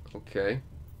hold. Okay.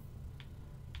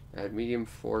 Add medium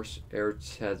force air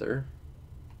tether.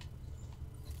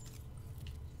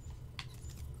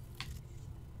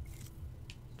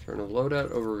 Turn a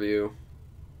loadout overview.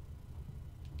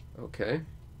 Okay.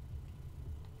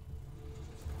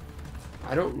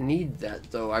 I don't need that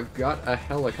though. I've got a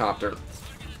helicopter.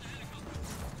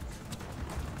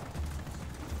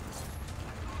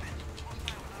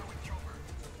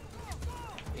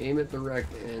 Aim at the wreck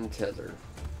and tether.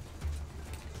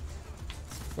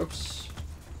 Oops.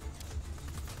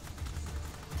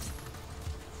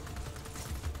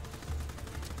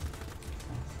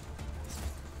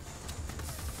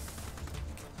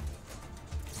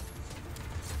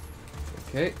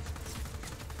 Okay.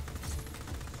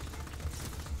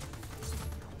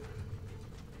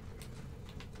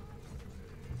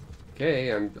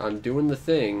 Okay, I'm doing the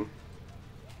thing.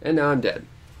 And now I'm dead.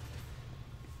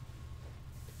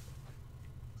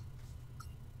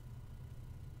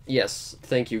 Yes,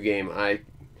 thank you, game. I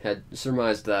had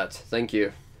surmised that. Thank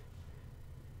you.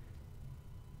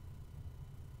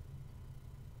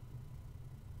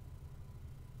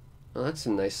 Oh, that's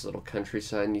a nice little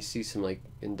countryside, and you see some, like,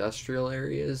 industrial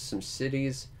areas, some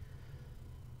cities.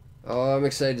 Oh, I'm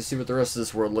excited to see what the rest of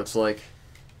this world looks like.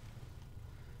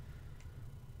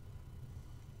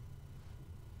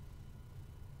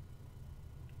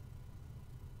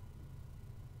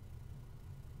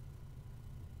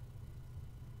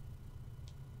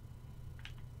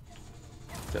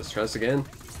 Just try this again.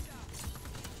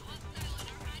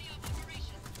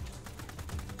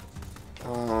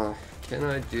 Can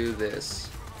I do this?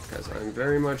 Because I'm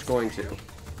very much going to. Anyway,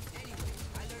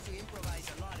 I learned to improvise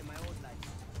a lot in my old life.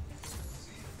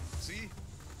 See?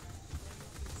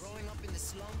 Growing up in the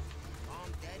slum,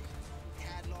 mom dead,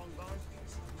 dad long gone,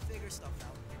 figure stuff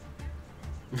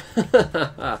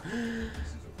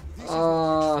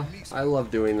out. I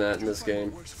love doing that in this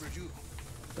game. Works for you.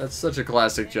 That's such a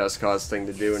classic Just Cause thing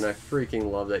to do, and I freaking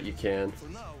love that you can. For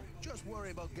now, just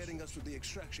worry about getting us to the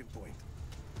extraction point.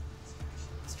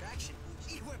 Extraction.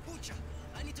 Where Pucha?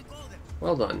 I need to call them.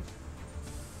 Well done.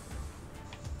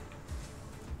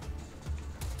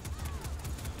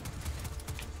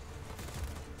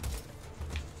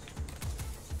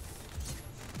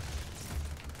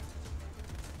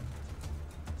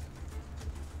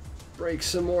 Break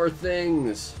some more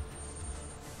things.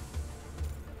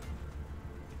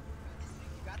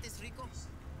 You got this, Rico?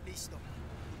 Listo.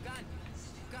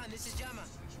 Gun, this is Jama.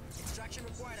 Extraction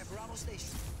required at Bravo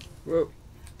Station. Whoa.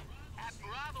 At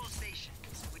Bravo Station.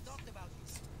 We talked about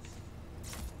this.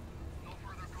 No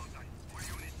further contact. All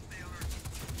units, stay alert.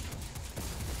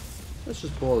 Let's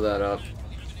just blow that up.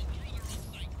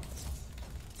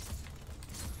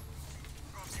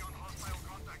 Copy on hostile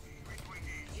contact. Reach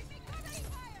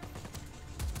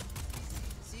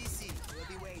CC, we'll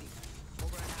be waiting.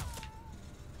 Over and out.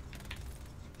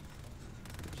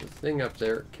 There's a thing up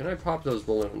there. Can I pop those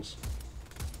balloons?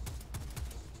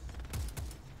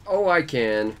 Oh, I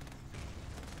can.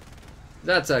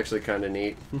 That's actually kind of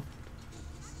neat.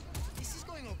 This is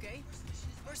going okay.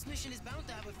 First mission is bound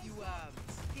to have a few,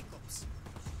 hiccups.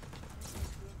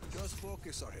 Just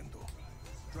focus, Sargento.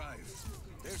 Drive.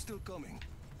 They're still coming.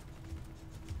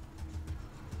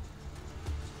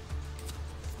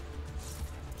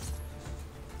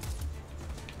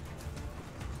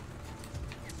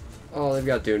 Oh, they've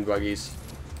got dune buggies.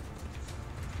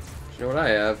 You know what I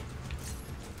have?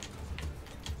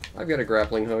 I've got a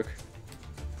grappling hook.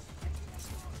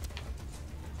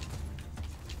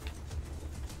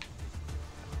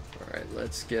 Alright,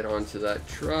 let's get onto that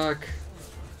truck.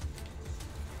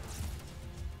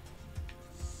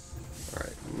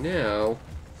 Alright, now...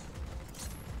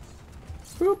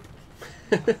 Boop!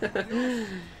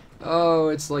 Oh,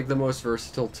 it's like the most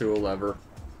versatile tool ever.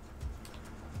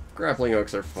 Grappling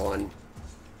hooks are fun.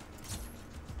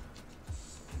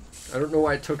 I don't know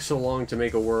why it took so long to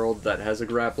make a world that has a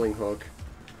grappling hook.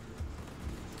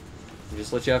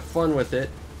 Just let you have fun with it,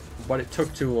 but it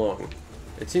took too long.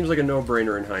 It seems like a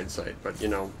no-brainer in hindsight, but you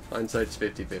know, hindsight's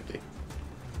 50-50.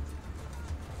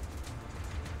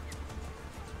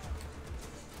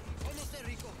 Almost there,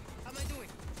 Rico. How am I doing?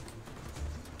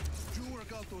 You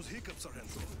work out those hiccups,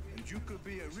 Sargento, and you could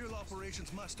be a real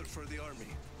operations master for the army.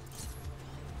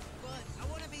 But I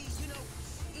want to be, you know,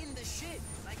 in the shit,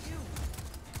 like you.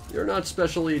 You're not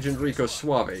Special Agent Rico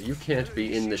Suave. You can't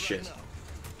be in the shit.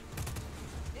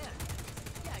 Yeah,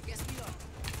 I guess we are.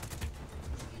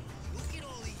 Look at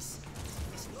all these.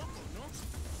 It's loco,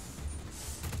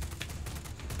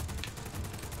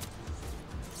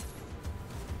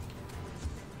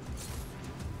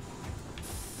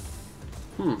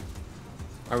 no?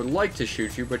 I would like to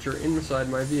shoot you, but you're inside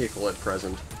my vehicle at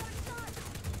present.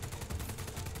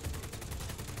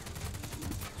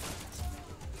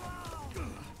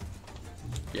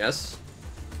 Yes.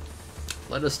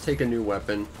 Let us take a new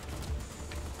weapon.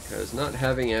 Because not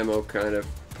having ammo kind of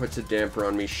puts a damper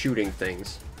on me shooting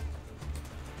things.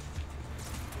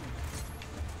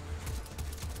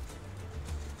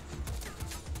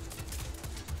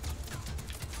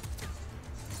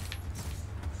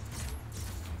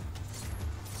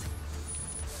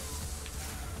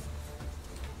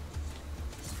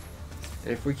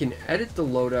 And if we can edit the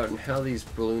loadout and how these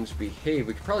balloons behave,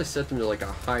 we could probably set them to like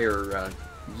a higher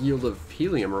yield of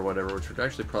helium or whatever, which would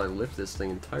actually probably lift this thing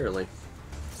entirely.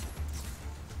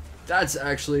 That's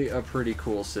actually a pretty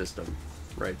cool system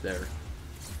right there.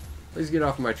 Please get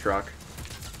off my truck.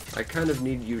 I kind of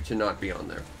need you to not be on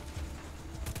there.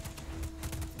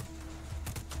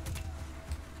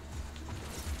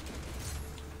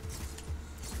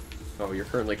 Oh, you're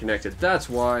currently connected. That's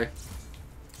why.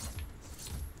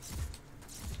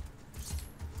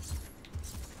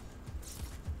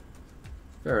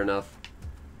 Fair enough.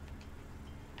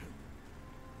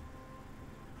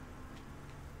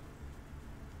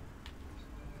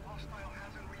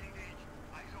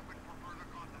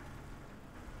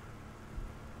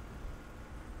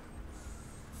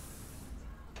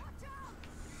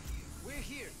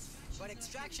 but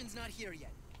extraction's not here yet.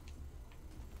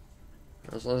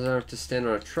 As long as I don't have to stand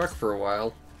on a truck for a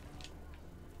while.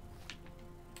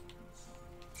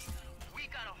 We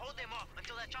gotta hold them off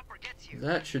until that chopper gets here.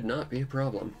 That should not be a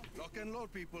problem. Lock and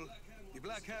load, people. The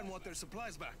Black Hand want their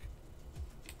supplies back.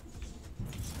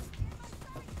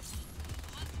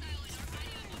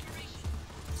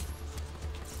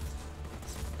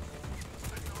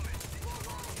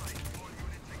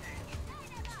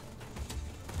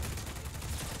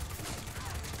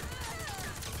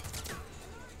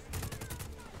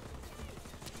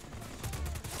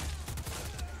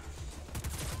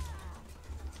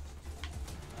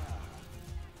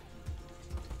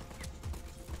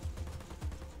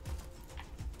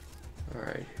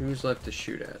 Alright, who's left to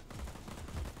shoot at?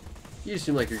 You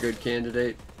seem like a good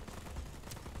candidate.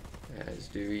 As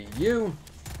do you.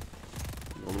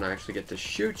 I'm gonna actually get to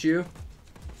shoot you.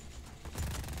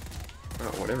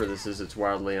 Oh, whatever this is, it's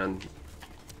wildly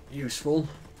unuseful.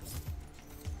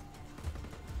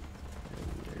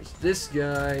 And there's this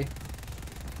guy.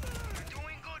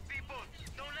 Doing good, people.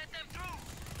 Don't let them through.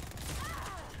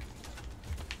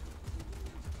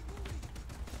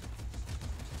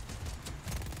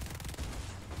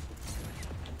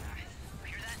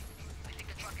 Hear that? I think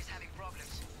the truck is having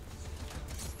problems.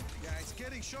 Yeah, it's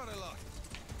getting shot a lot.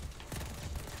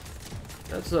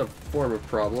 That's a form of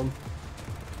problem.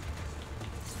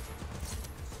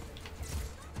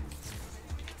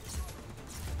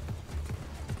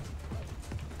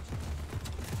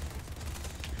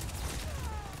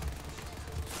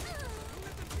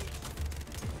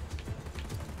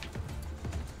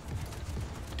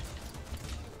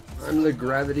 I'm the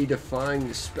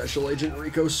gravity-defying Special Agent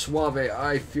Rico Suave.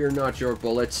 I fear not your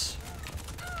bullets.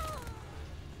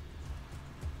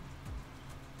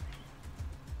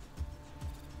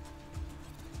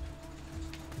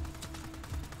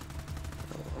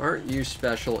 Aren't you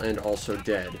special and also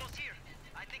dead? Almost here.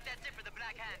 I think that's it for the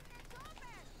Black Hand.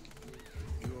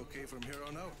 You okay from here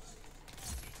on out?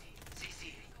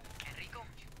 CC, Enrico,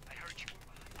 I heard you.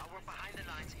 I'll work behind the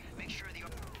lines, make sure the...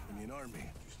 In the army,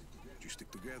 you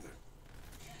stick together.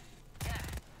 Yeah.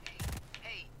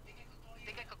 Hey,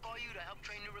 think I could call you to help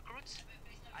train new recruits?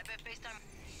 I bet FaceTime...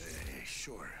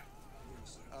 Sure.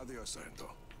 Adios,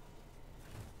 Sargento.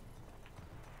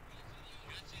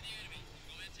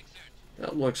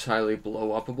 That looks highly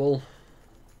blow-upable.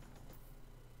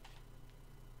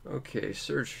 Okay,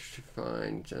 search to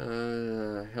find.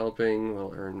 Helping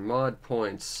will earn mod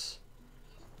points.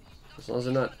 As long as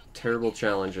they're not terrible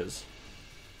challenges.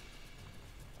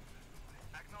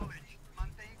 Acknowledge.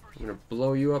 Maintain I'm gonna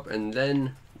blow you up and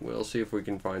then we'll see if we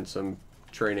can find some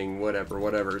training,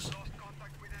 whatever's. lost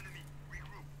contact with enemy.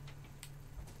 Regroup.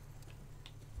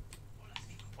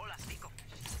 Hola, Nico.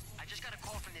 I just got a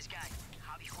call from this guy,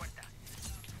 Javi Huerta.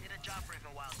 Did a job for him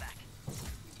a while back.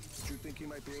 Do you think he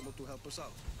might be able to help us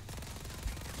out?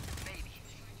 Maybe.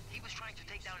 He was trying to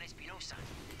take down Espinosa.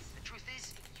 The truth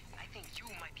is, I think you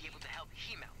might be able to help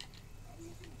him out.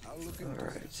 I'll look into it.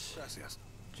 Alright. Gracias.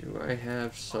 Do I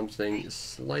have something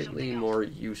slightly more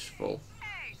useful?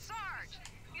 Hey, Sarge!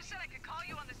 You said I could call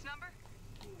you on this number?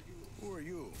 Who are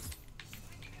you?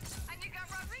 And you got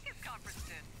Rodriguez conferenced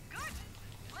in. Good.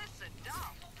 Listen,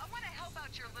 Dom, I want to help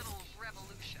out your little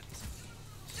revolution.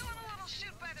 Doing a little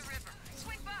shoot by the river.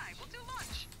 Swing by. We'll do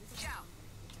lunch. Ciao.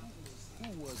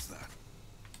 Who was that?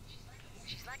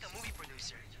 She's like a movie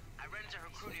producer. I ran into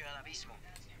her crew near El Abismo.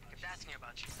 Kept asking her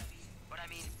about you. But I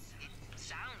mean, it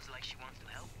sounds like she wants to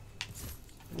help.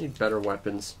 I need better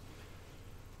weapons.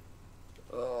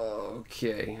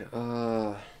 Okay,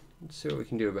 let's see what we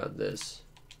can do about this.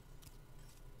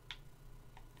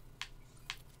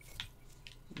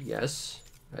 Yes,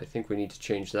 I think we need to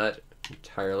change that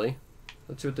entirely.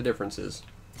 Let's see what the difference is.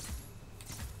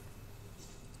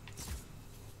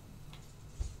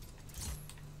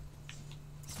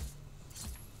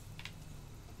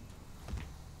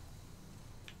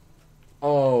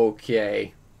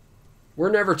 Okay. We're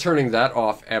never turning that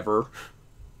off, ever.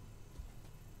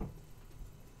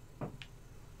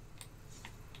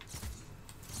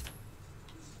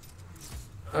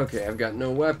 Okay, I've got no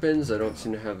weapons. I don't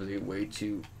seem to have the way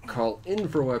to call in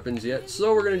for weapons yet,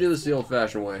 so we're going to do this the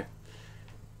old-fashioned way.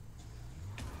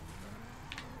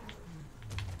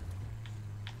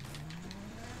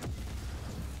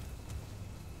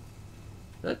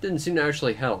 That didn't seem to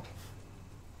actually help.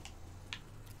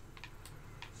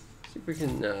 See if we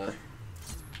can,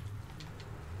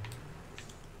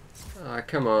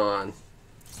 come on.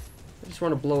 I just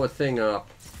want to blow a thing up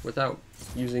without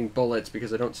using bullets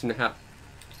because I don't seem to have...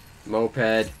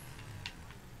 Moped.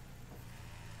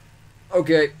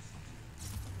 Okay.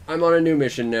 I'm on a new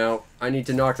mission now. I need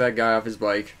to knock that guy off his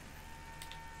bike.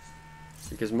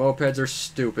 Because mopeds are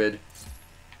stupid.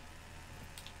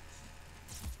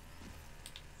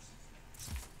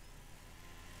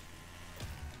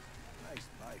 Nice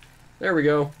bike. There we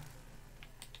go.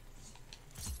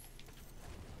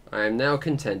 I am now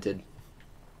contented.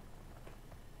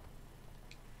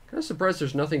 Kind of surprised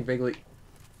there's nothing vaguely...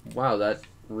 Wow, that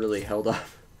really held up.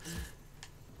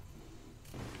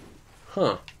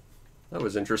 Huh. That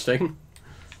was interesting.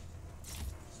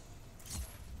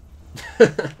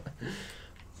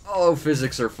 Oh,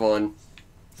 physics are fun.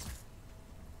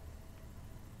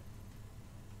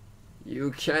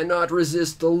 You cannot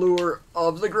resist the lure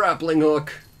of the grappling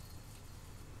hook.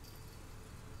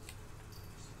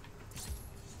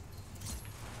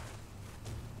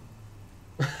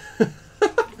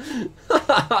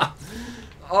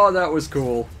 Oh, that was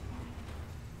cool.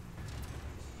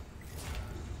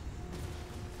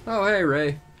 Oh, hey,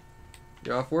 Ray.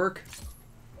 You off work?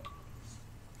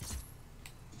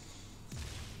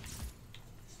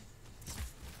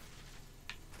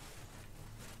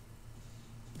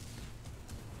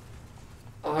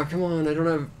 Oh, come on, I don't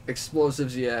have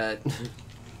explosives yet.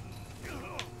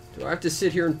 Do I have to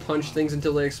sit here and punch things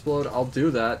until they explode? I'll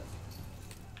do that.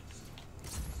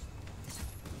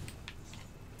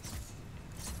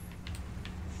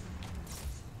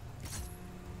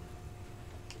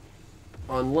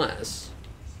 Unless,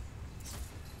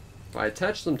 if I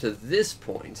attach them to this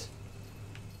point,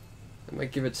 I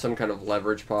might give it some kind of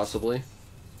leverage, possibly.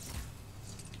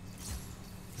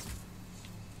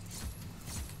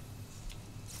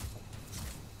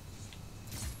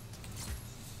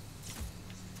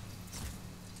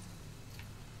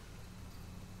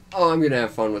 Oh, I'm gonna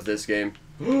have fun with this game.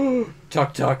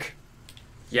 Tuk Tuk.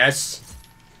 Yes.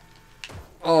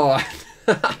 Oh,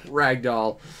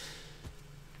 ragdoll.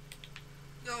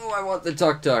 No, I want the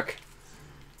Tuk Tuk.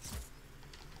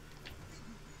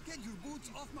 Get your boots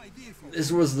off my vehicle.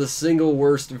 This was the single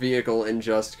worst vehicle in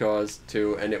Just Cause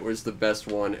 2, and it was the best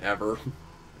one ever.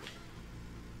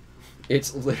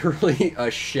 It's literally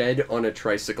a shed on a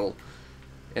tricycle,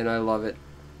 and I love it.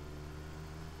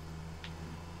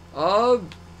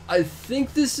 I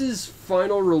think this is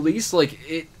final release.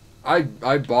 Like,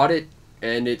 I bought it,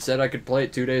 and it said I could play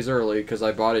it 2 days early, because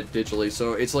I bought it digitally,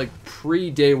 so it's like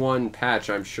pre-day one patch,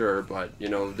 I'm sure, but, you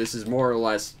know, this is more or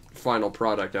less final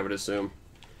product, I would assume.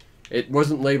 It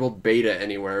wasn't labeled beta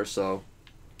anywhere, so...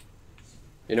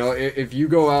 You know, if you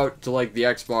go out to, like, the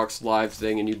Xbox Live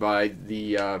thing and you buy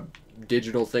the,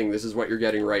 digital thing, this is what you're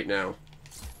getting right now.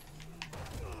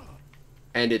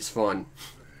 And it's fun.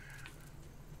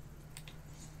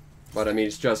 But, I mean,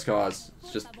 it's Just Cause.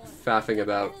 It's just faffing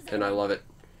about, and I love it.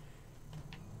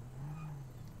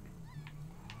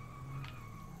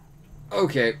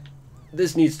 Okay.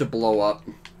 This needs to blow up.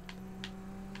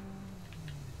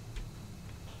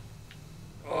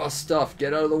 Oh, stuff.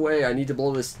 Get out of the way. I need to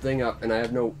blow this thing up, and I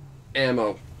have no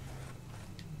ammo.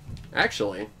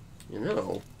 Actually, you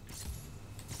know,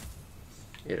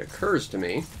 it occurs to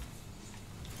me,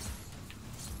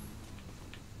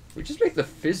 we just make the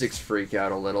physics freak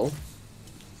out a little.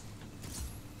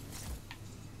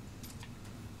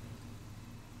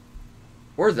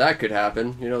 Or that could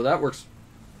happen. You know, that works.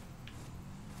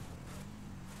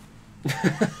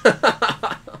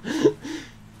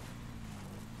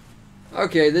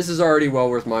 Okay, this is already well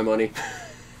worth my money.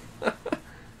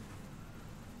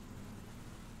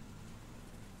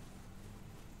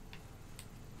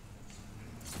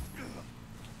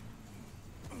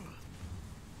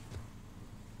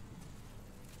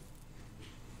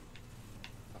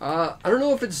 I don't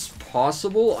know if it's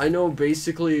possible. I know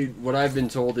basically what I've been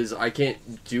told is I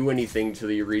can't do anything to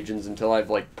the regions until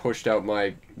I've, like, pushed out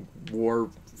my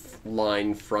war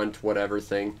line front whatever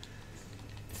thing.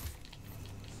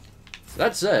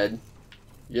 That said,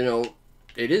 you know,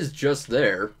 it is just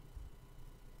there.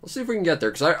 Let's see if we can get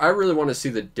there, because I really want to see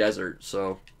the desert,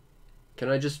 so... Can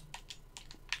I just...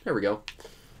 There we go.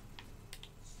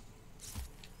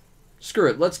 Screw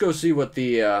it, let's go see what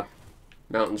the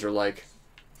mountains are like.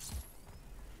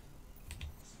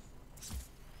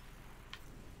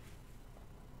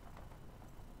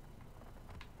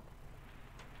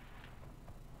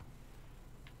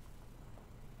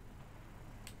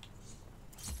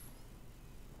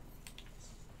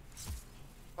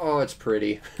 Oh, it's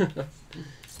pretty.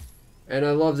 And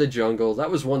I love the jungle. That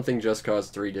was one thing Just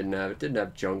Cause 3 didn't have. It didn't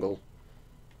have jungle.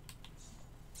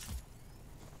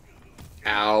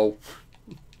 Ow.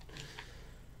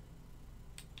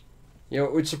 You know,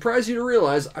 it would surprise you to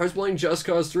realize I was playing Just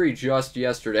Cause 3 just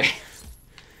yesterday.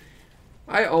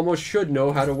 I almost should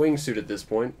know how to wingsuit at this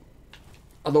point.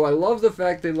 Although I love the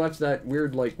fact they left that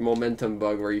weird, like, momentum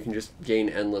bug where you can just gain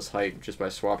endless height just by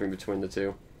swapping between the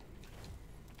two.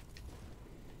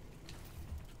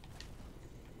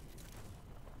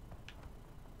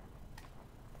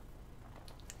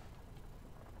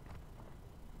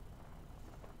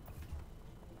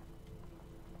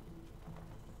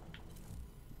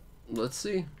 let's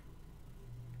see.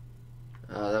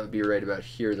 That would be right about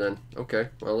here then. Okay,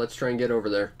 well, let's try and get over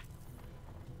there.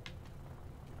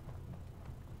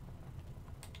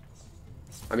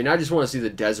 I mean, I just want to see the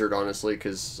desert, honestly,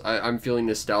 because I'm feeling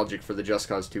nostalgic for the Just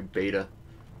Cause 2 beta.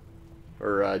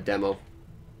 Or demo.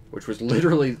 Which was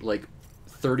literally, like,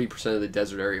 30% of the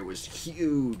desert area was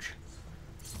huge.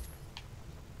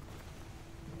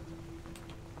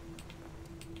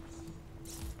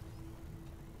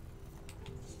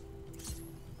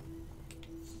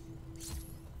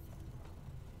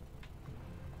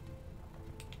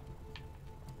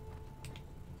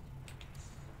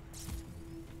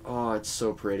 Oh, it's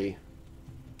so pretty.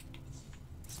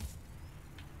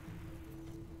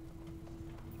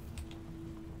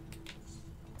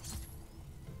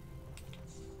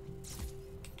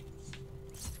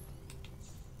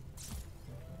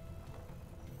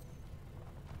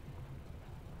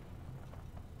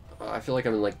 I feel like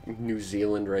I'm in, like, New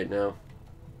Zealand right now.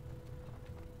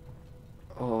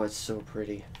 Oh, it's so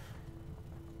pretty.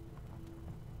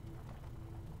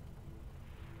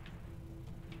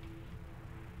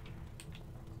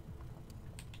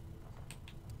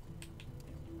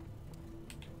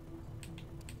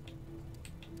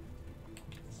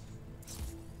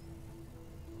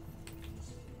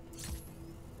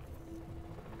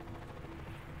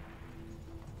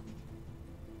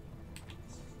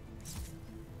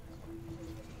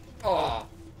 Oh.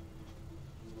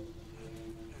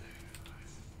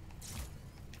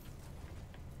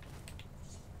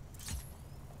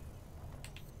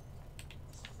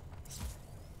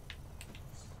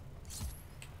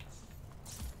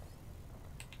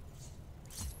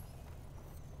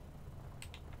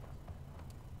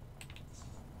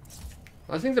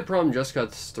 I think the problem Just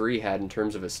Cause 3 had in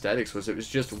terms of aesthetics was it was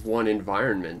just one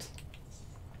environment.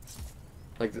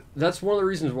 Like, that's one of the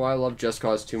reasons why I love Just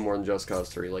Cause 2 more than Just Cause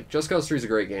 3. Like, Just Cause 3 is a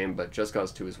great game, but Just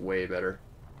Cause 2 is way better.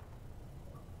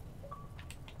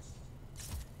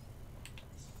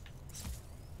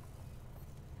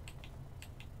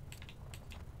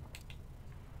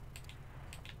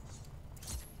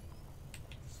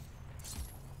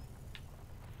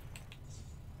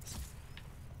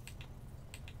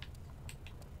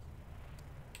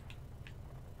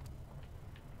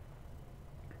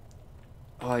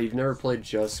 Oh, you've never played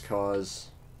Just Cause.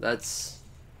 That's...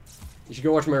 You should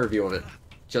go watch my review of it.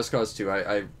 Just Cause 2.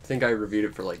 I think I reviewed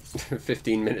it for like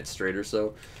 15 minutes straight or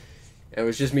so. And it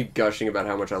was just me gushing about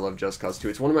how much I love Just Cause 2.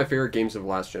 It's one of my favorite games of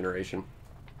last generation.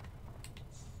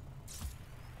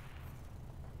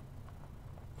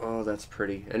 Oh, that's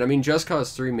pretty. And I mean, Just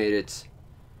Cause 3 made it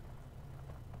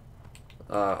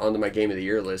onto my Game of the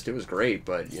Year list. It was great,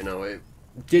 but, you know, it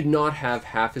did not have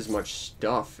half as much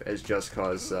stuff as Just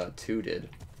Cause 2 did.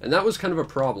 And that was kind of a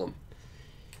problem.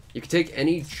 You could take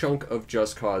any chunk of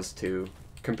Just Cause 2,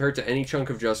 compared to any chunk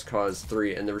of Just Cause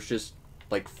 3, and there was just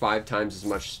like 5 times as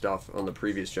much stuff on the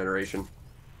previous generation.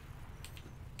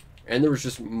 And there was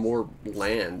just more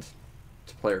land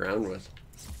to play around with.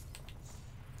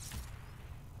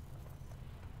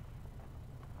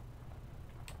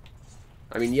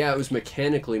 I mean, yeah, it was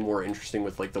mechanically more interesting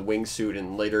with, like, the wingsuit,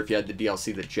 and later if you had the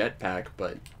DLC, the jetpack,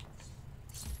 but...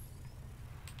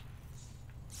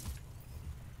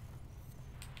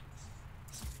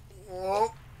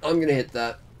 Oh, I'm gonna hit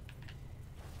that.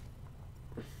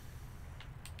 Is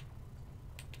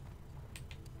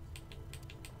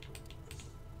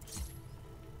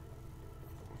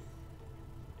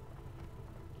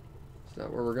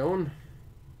that where we're going?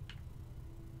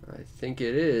 I think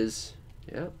it is.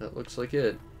 Yeah, that looks like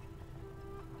it.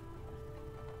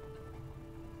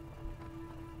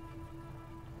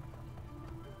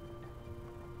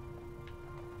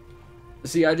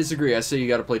 See, I disagree. I say you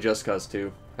gotta play Just Cause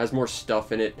 2. Has more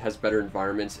stuff in it, has better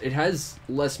environments. It has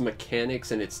less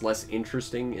mechanics and it's less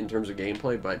interesting in terms of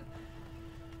gameplay, but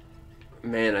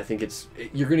man, I think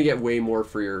you're gonna get way more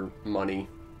for your money.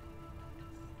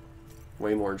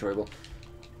 Way more enjoyable.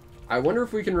 I wonder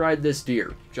if we can ride this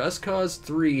deer. Just Cause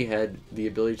 3 had the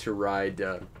ability to ride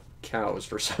cows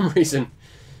for some reason.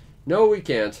 No, we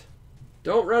can't.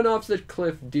 Don't run off the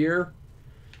cliff, deer.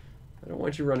 I don't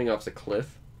want you running off the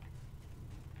cliff.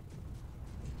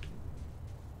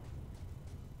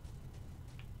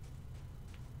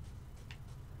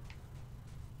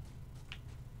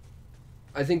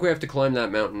 I think we have to climb that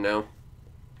mountain now.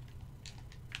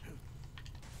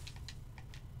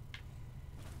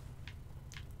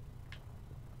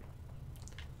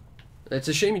 It's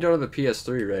a shame you don't have a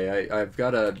PS3, Ray. I've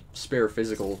got a spare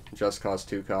physical Just Cause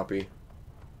 2 copy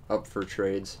up for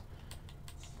trades.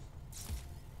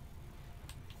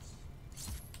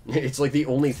 It's like the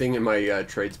only thing in my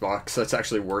trades box that's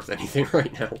actually worth anything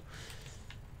right now.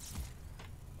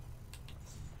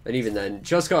 And even then,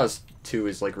 Just Cause 2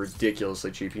 is like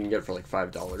ridiculously cheap. You can get it for like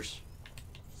 $5.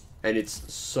 And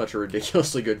it's such a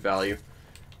ridiculously good value.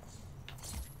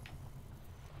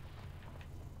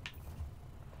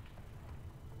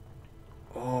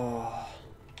 Oh,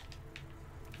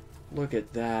 look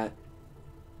at that.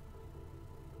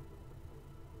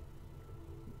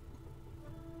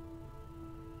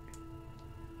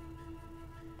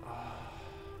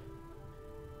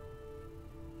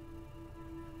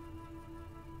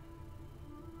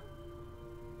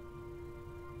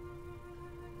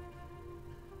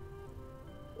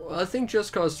 Well, I think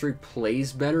Just Cause 3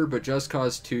 plays better, but Just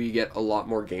Cause 2 you get a lot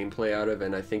more gameplay out of,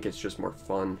 and I think it's just more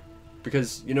fun.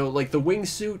 Because, you know, like the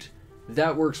wingsuit,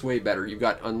 that works way better. You've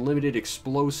got unlimited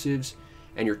explosives,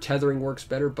 and your tethering works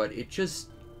better, but it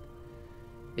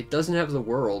doesn't have the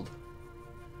world.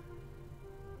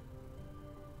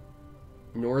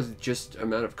 Nor just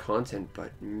amount of content,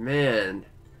 but man,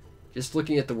 just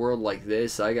looking at the world like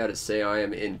this, I gotta say I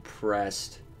am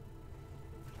impressed.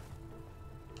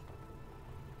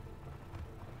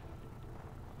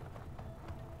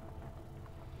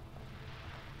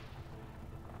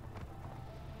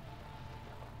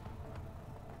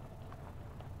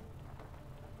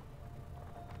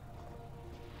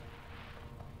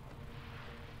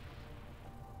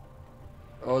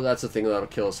 Oh, that's the thing that'll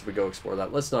kill us if we go explore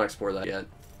that. Let's not explore that yet.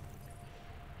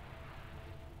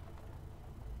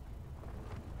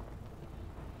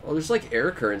 Oh, there's like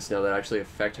air currents now that actually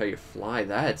affect how you fly.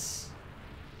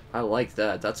 I like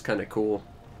that. That's kind of cool.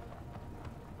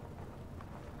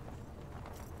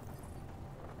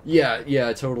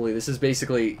 Yeah, totally. This is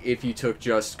basically if you took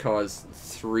Just Cause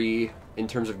 3 in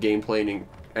terms of gameplay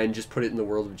and just put it in the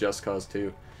world of Just Cause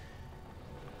 2.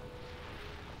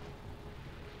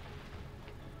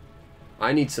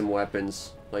 I need some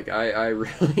weapons. Like, I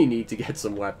really need to get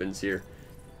some weapons here.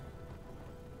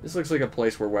 This looks like a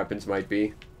place where weapons might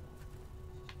be.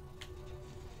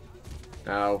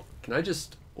 Ow. Can I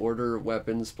just order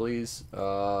weapons, please?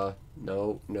 No.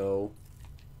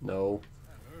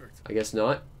 I guess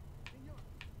not.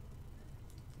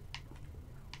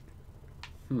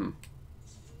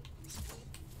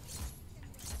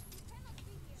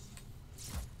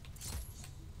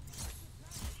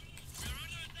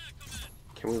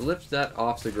 Can we lift that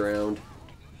off the ground?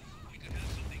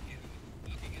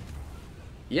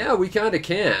 Yeah, we kinda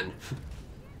can.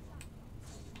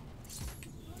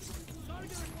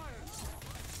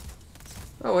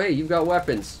 Oh, hey, you've got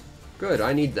weapons. Good,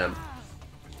 I need them.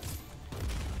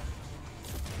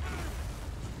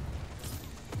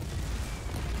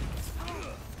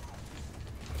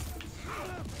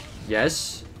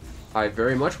 Yes, I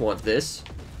very much want this.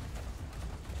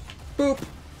 Boop.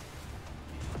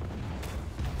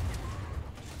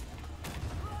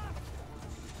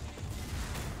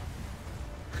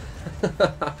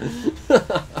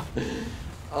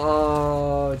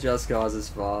 Oh, Just Cause is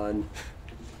fun.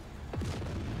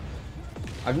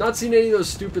 I've not seen any of those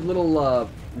stupid little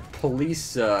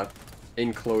police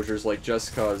enclosures like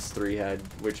Just Cause 3 had,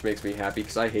 which makes me happy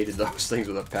because I hated those things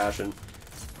with a passion.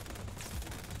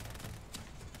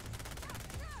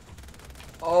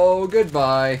 Oh,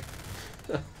 goodbye.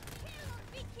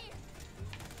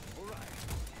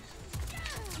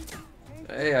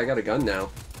 Hey, I got a gun now.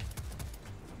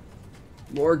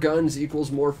 More guns equals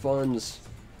more funds.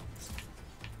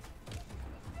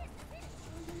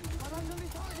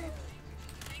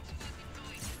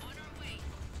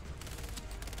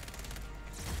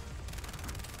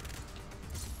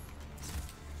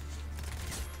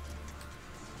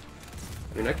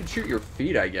 I mean, I could shoot your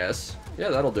feet, I guess. Yeah,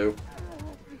 that'll do.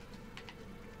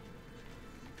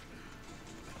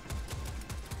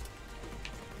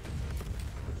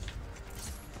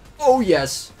 Oh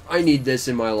yes, I need this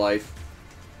in my life.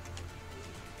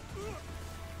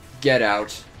 Get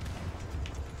out.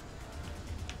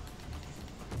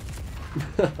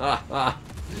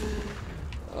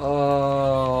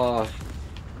 Oh,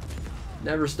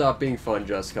 never stop being fun,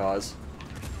 Just Cause.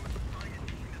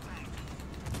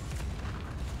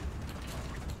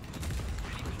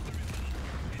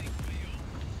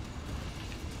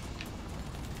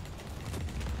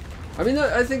 I mean,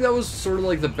 I think that was sort of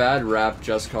like the bad rap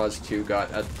Just Cause 2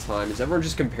 got at the time, is everyone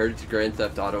just compared it to Grand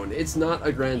Theft Auto, and it's not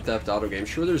a Grand Theft Auto game.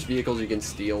 Sure, there's vehicles you can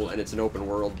steal, and it's an open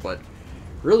world, but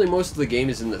really most of the game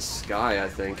is in the sky, I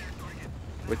think.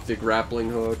 With the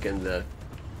grappling hook and the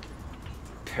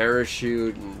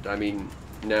parachute, and I mean,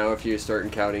 now if you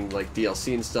start counting like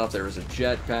DLC and stuff, there was a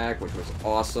jetpack, which was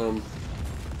awesome.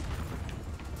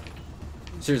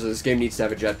 Seriously, this game needs to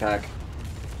have a jetpack.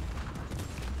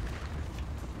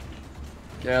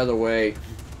 Get out of the way.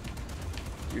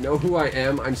 You know who I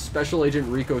am? I'm Special Agent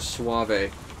Rico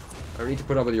Suave. I don't need to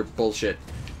put up with your bullshit.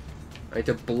 I need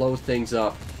to blow things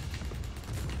up.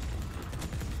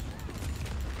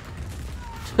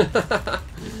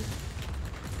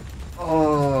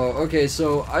 Oh, okay,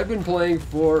 so I've been playing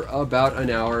for about an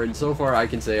hour, and so far I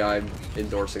can say I'm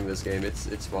endorsing this game.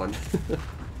 It's fun.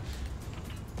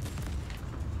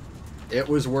 It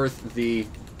was worth the,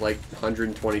 like,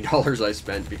 $120 I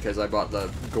spent because I bought the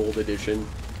gold edition.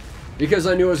 Because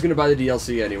I knew I was going to buy the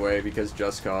DLC anyway, because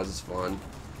Just Cause is fun.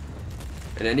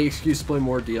 And any excuse to play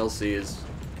more DLC is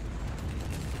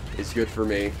good for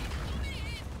me.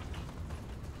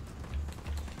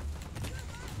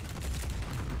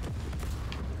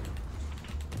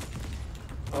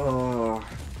 Oh,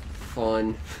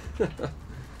 fun.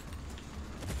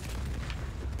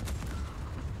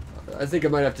 I think I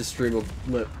might have to stream a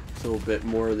little bit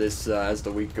more of this as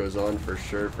the week goes on, for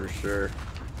sure, for sure.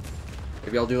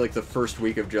 Maybe I'll do like the first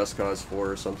week of Just Cause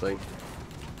 4 or something.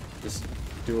 Just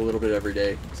do a little bit every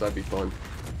day, because that'd be fun.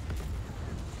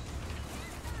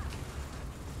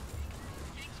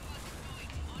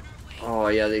 Oh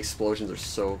yeah, the explosions are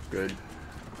so good.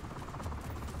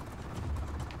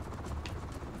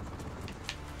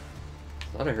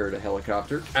 Thought I heard a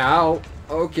helicopter. Ow!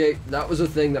 Okay, that was a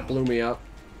thing that blew me up.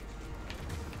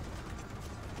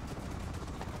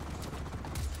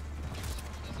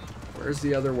 Where's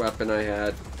the other weapon I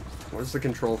had? What's the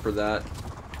control for that?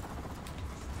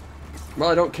 Well,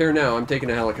 I don't care now. I'm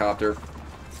taking a helicopter.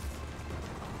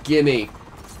 Gimme!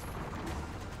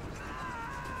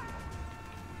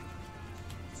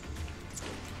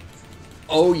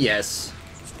 Oh, yes.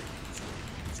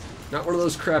 Not one of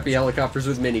those crappy helicopters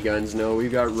with miniguns. No,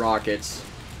 we've got rockets.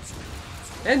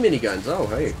 And miniguns. Oh,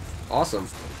 hey. Awesome.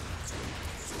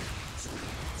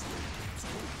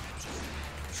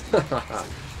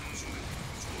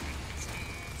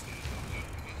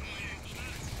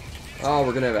 Oh,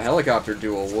 we're gonna have a helicopter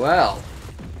duel. Well.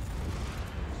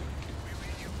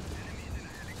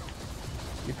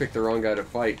 You picked the wrong guy to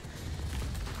fight.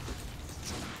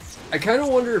 I kind of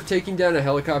wonder if taking down a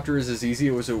helicopter is as easy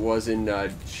as it was in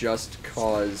Just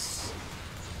Cause.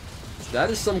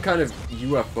 That is some kind of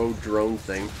UFO drone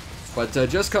thing. But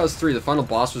Just Cause 3, the final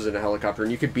boss was in a helicopter,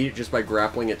 and you could beat it just by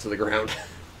grappling it to the ground.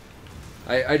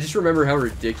 I just remember how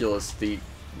ridiculous the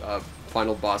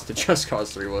final boss to Just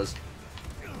Cause 3 was.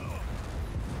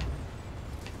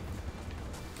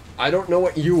 I don't know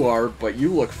what you are, but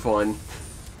you look fun.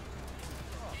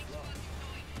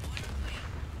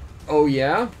 Oh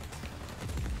yeah?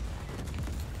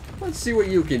 Let's see what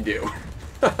you can do.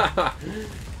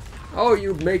 Oh,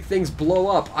 you make things blow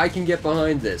up. I can get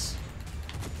behind this.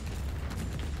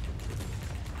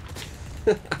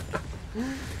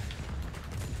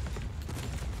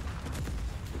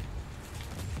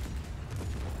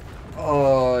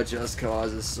 Oh, Just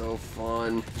Cause is so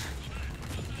fun.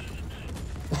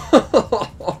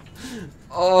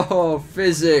 Oh,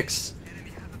 physics.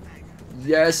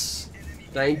 Yes.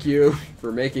 Thank you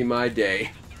for making my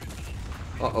day.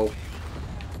 Uh-oh.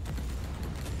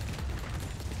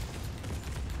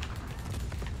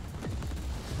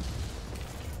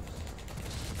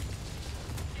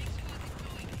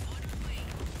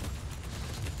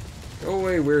 Go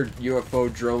away, weird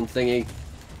UFO drone thingy.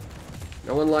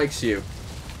 No one likes you.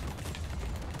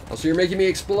 Also, you're making me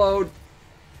explode.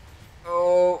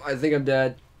 Oh, I think I'm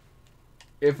dead.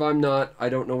 If I'm not, I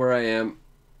don't know where I am.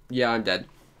 Yeah, I'm dead.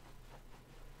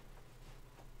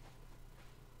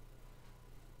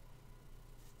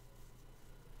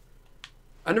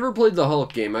 I never played the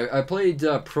Hulk game. I played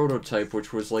Prototype,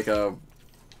 which was like a...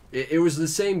 It was the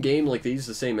same game, like they used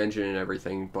the same engine and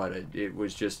everything, but it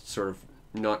was just sort of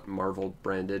not Marvel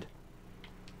branded.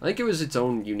 I think it was its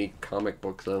own unique comic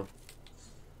book, though.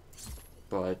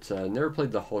 But never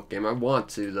played the Hulk game. I want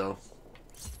to, though.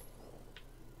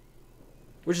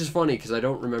 Which is funny, because I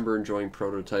don't remember enjoying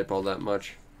Prototype all that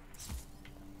much.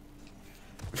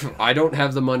 I don't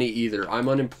have the money either. I'm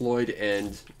unemployed,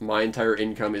 and my entire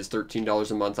income is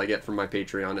 $13 a month I get from my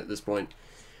Patreon at this point.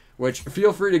 Which,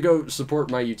 feel free to go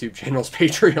support my YouTube channel's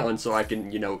Patreon so I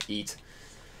can, you know, eat.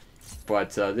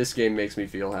 But this game makes me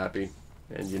feel happy.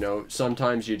 And, you know,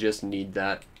 sometimes you just need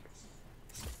that.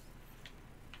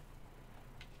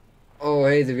 Oh,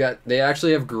 hey, they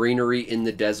actually have greenery in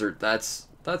the desert. That's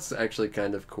actually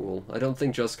kind of cool. I don't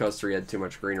think Just Cause 3 had too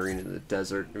much greenery in the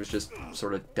desert. It was just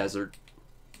sort of desert.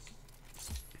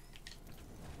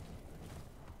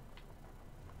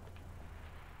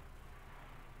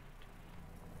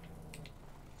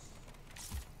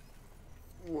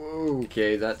 Whoa,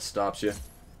 okay, that stops you.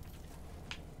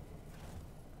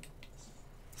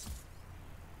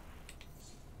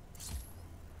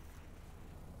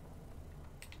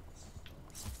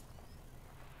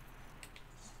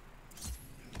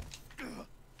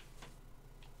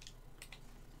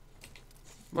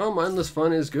 Well, mindless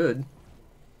fun is good.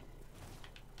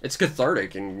 It's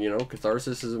cathartic, and, you know,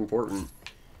 catharsis is important.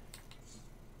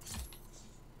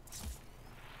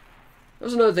 That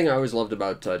was another thing I always loved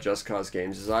about Just Cause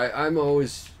games, is I'm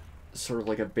always sort of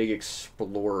like a big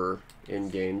explorer in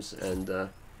games, and,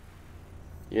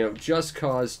 you know, Just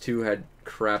Cause 2 had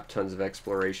crap tons of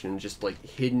exploration and just, like,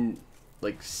 hidden,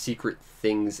 like, secret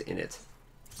things in it.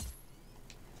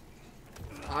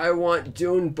 I want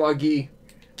Dune Buggy.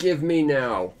 Give me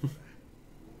now.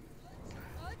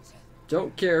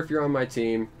 Don't care if you're on my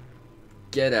team.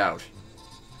 Get out.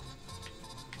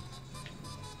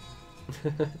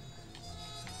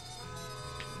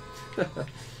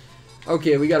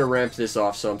 Okay, we gotta ramp this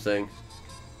off something.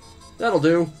 That'll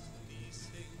do.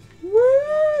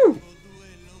 Woo!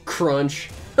 Crunch.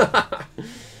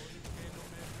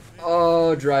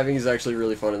 Oh, driving is actually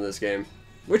really fun in this game.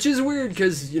 Which is weird,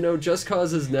 because, you know, Just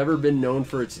Cause has never been known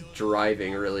for its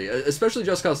driving, really. Especially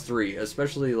Just Cause 3.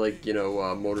 Especially, like, you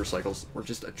know, motorcycles were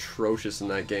just atrocious in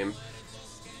that game.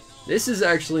 This is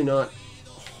actually not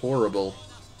horrible.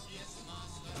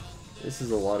 This is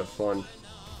a lot of fun.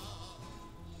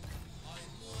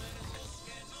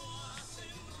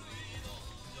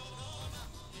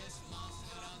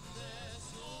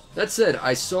 That said,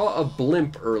 I saw a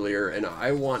blimp earlier, and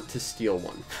I want to steal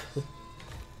one.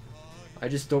 I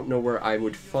just don't know where I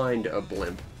would find a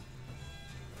blimp.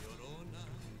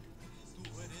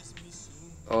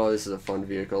 Oh, this is a fun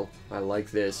vehicle. I like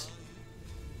this.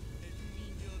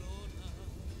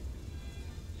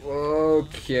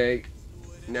 Okay.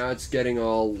 Now it's getting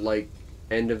all, like,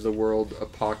 end of the world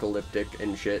apocalyptic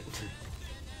and shit.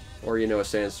 Or, you know, a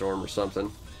sandstorm or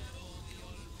something.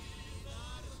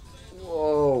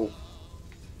 Whoa.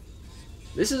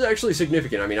 This is actually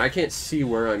significant. I mean, I can't see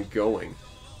where I'm going.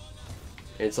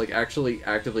 And it's, like, actually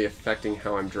actively affecting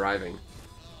how I'm driving.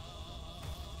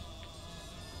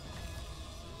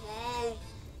 Whoa.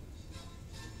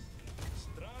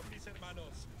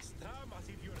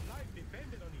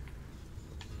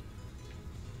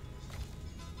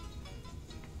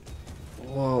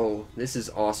 Whoa, this is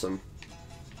awesome.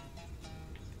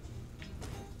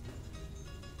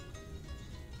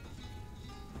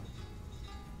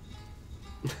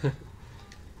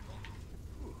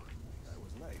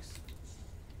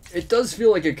 It does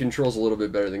feel like it controls a little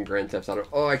bit better than Grand Theft Auto.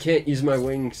 Oh, I can't use my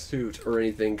wingsuit or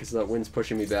anything because that wind's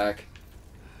pushing me back.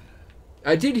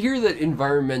 I did hear that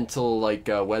environmental, like,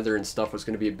 weather and stuff was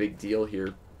going to be a big deal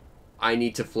here. I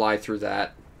need to fly through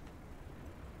that.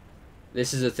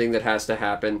 This is a thing that has to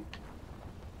happen.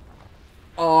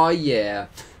 Oh yeah.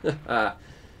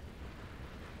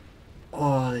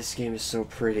 Oh, this game is so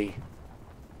pretty.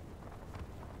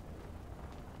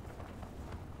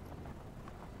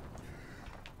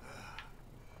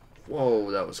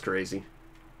 Whoa, that was crazy.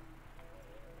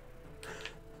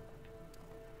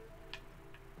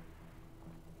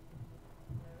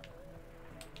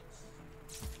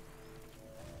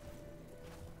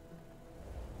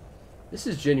 This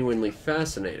is genuinely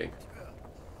fascinating.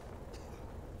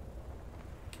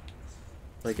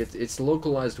 Like, it's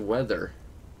localized weather.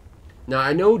 Now,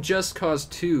 I know Just Cause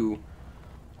 2,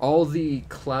 all the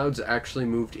clouds actually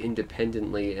moved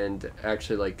independently and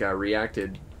actually, like,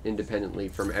 reacted independently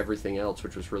from everything else,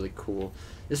 which was really cool.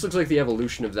 This looks like the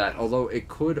evolution of that, although it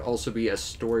could also be a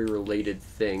story-related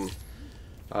thing.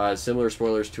 Similar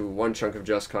spoilers to one chunk of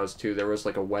Just Cause 2, there was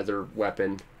like a weather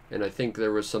weapon, and I think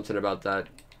there was something about that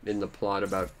in the plot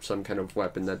about some kind of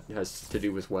weapon that has to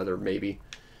do with weather, maybe.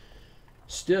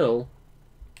 Still,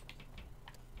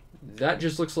 that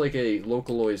just looks like a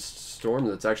localized storm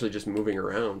that's actually just moving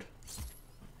around.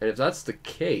 And if that's the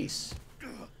case,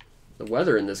 the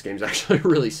weather in this game is actually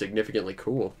really significantly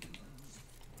cool.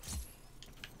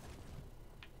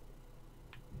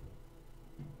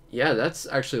 Yeah, that's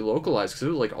actually localized, because it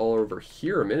was like all over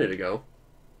here a minute ago.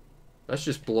 That's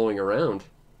just blowing around.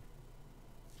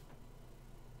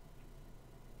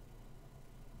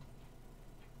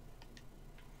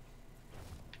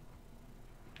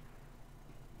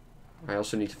 I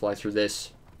also need to fly through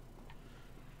this.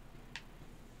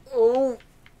 Oh!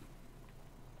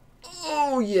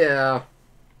 Oh, yeah!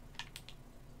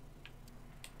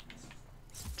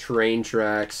 Train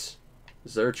tracks.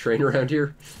 Is there a train around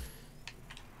here?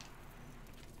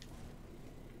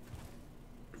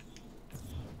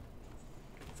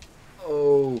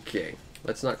 Okay.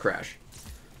 Let's not crash.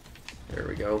 There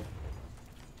we go.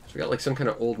 So we got like some kind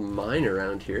of old mine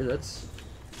around here. That's...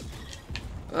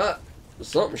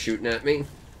 something shooting at me.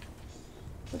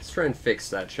 Let's try and fix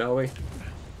that, shall we?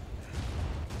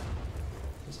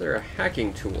 Is there a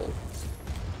hacking tool?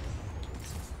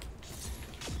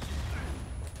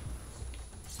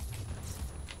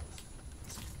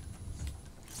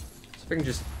 If I can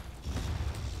just...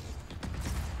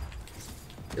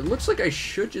 It looks like I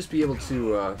should just be able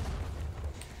to,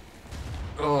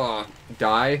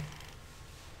 die.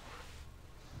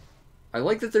 I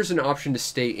like that there's an option to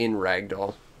stay in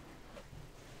Ragdoll.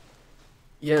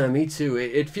 Yeah, me too.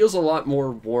 It feels a lot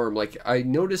more warm. Like, I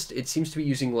noticed it seems to be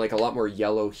using, like, a lot more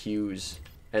yellow hues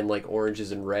and, like,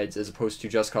 oranges and reds, as opposed to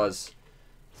Just Cause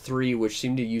 3, which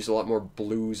seemed to use a lot more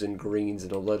blues and greens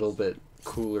and a little bit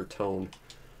cooler tone.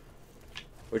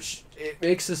 Which, it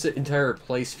makes this entire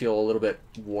place feel a little bit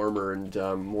warmer and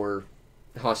more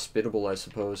hospitable, I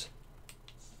suppose.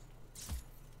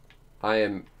 I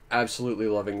am absolutely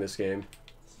loving this game.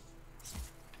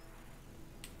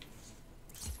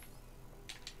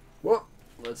 Whoa,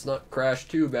 let's not crash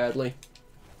too badly.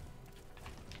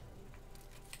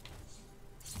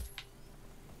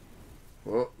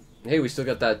 Whoa. Hey, we still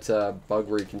got that bug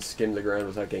where you can skim the ground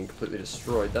without getting completely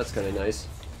destroyed. That's kind of nice.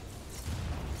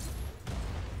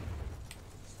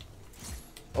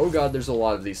 Oh god, there's a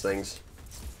lot of these things.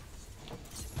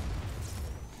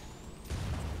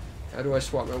 How do I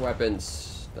swap my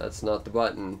weapons? That's not the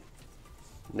button.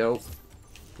 Nope.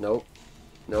 Nope.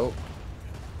 Nope.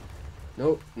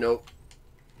 Nope. Nope.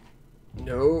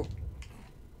 Nope.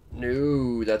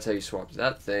 No, that's how you swap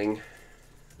that thing.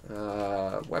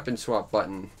 Weapon swap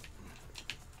button.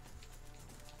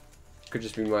 Could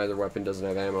just be my other weapon doesn't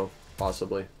have ammo,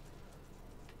 possibly.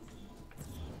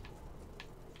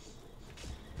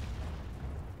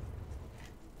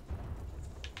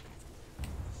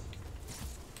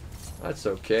 That's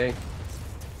okay.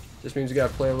 Just means we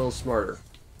gotta play a little smarter.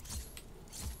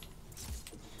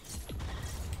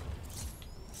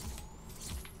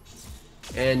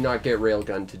 And not get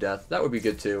railgunned to death. That would be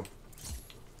good too.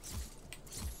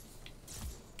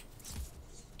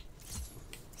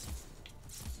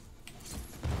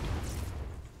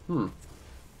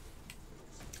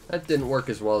 That didn't work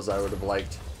as well as I would have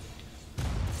liked.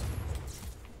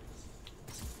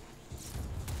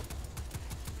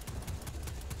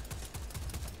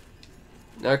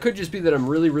 Now, it could just be that I'm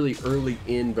really, really early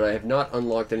in, but I have not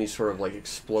unlocked any sort of, like,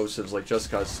 explosives, like Just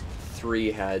Cause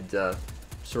 3 had,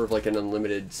 sort of like an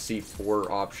unlimited C4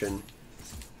 option.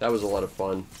 That was a lot of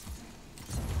fun.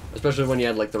 Especially when you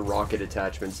had, like, the rocket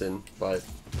attachments in, but...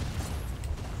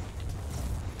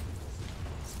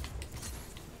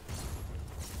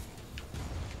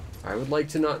 I would like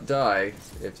to not die,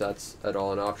 if that's at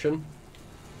all an option.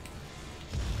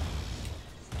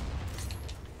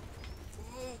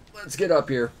 Let's get up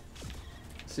here.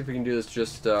 See if we can do this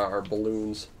just our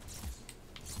balloons.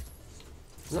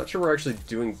 I'm not sure we're actually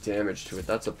doing damage to it.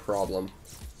 That's a problem.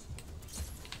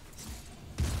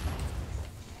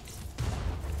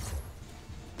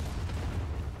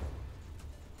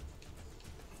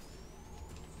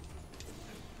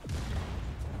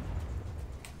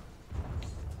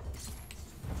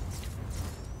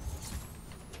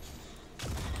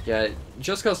 Yeah,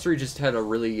 Just Cause 3 just had a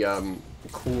really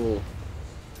cool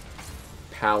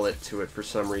palette to it for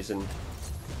some reason.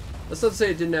 Let's not say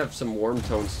it didn't have some warm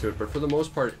tones to it, but for the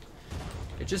most part,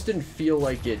 it just didn't feel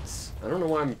like it's... I don't know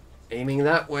why I'm aiming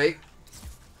that way. It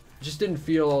just didn't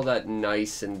feel all that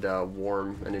nice and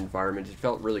warm an environment. It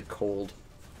felt really cold.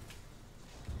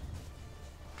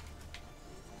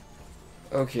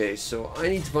 Okay, so I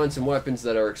need to find some weapons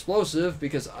that are explosive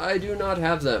because I do not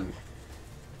have them.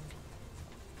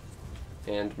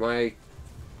 And my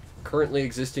currently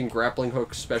existing grappling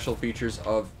hook special features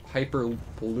of hyper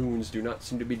balloons do not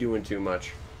seem to be doing too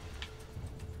much.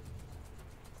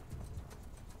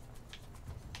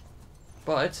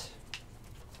 But,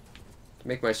 to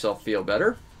make myself feel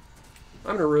better,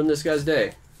 I'm gonna ruin this guy's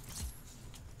day.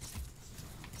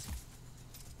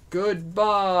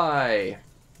 Goodbye!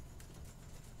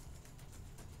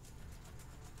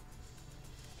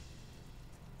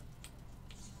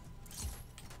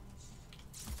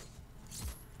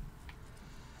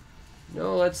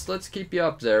 No, let's keep you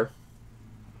up there.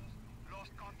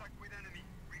 Lost contact with enemy.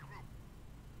 Regroup.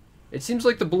 It seems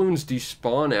like the balloons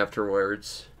despawn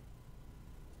afterwards.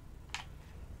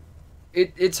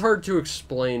 It's hard to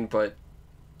explain, but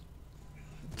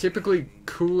typically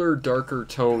cooler, darker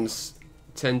tones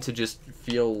tend to just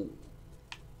feel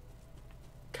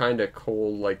kind of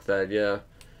cold like that, yeah.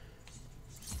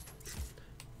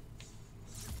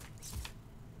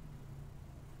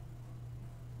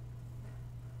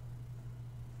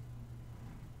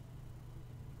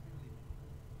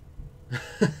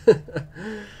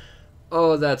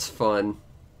 Oh, that's fun.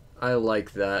 I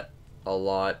like that a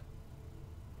lot.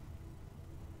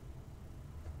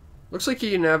 Looks like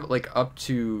you can have like up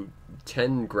to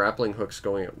 10 grappling hooks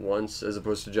going at once, as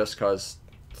opposed to Just Cause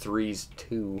 3's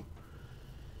 2.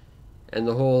 And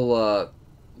the whole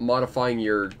modifying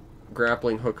your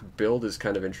grappling hook build is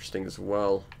kind of interesting as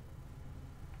well.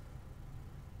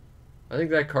 I think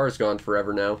that car's gone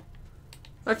forever now.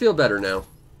 I feel better now.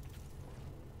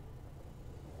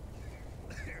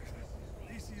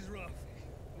 This is rough.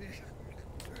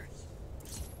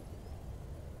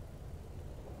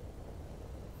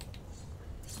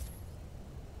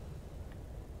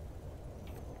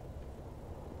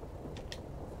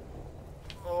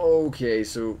 Okay,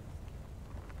 so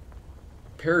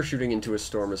parachuting into a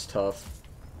storm is tough.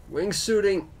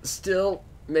 Wingsuiting still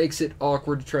makes it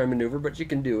awkward to try and maneuver, but you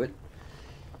can do it.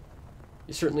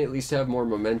 You certainly at least have more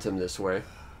momentum this way.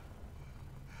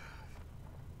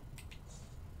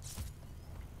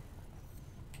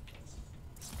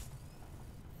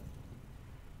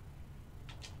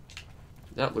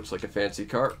 That looks like a fancy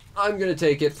car. I'm gonna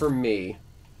take it for me.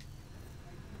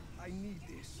 I need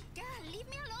this. God, leave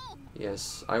me alone.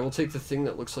 Yes, I will take the thing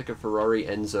that looks like a Ferrari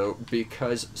Enzo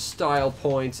because style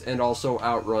points and also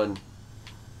outrun.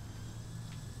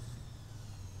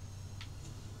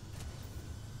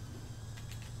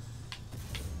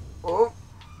 Oh!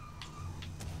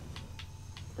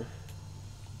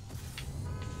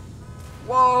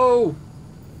 Whoa!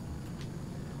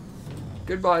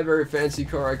 Goodbye, very fancy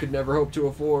car I could never hope to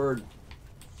afford.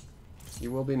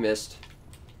 You will be missed.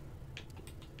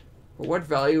 But what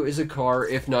value is a car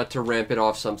if not to ramp it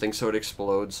off something so it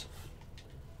explodes?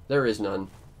 There is none.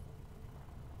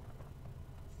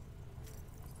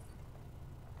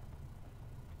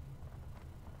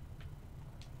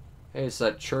 Hey, it's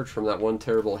that church from that one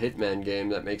terrible Hitman game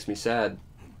that makes me sad.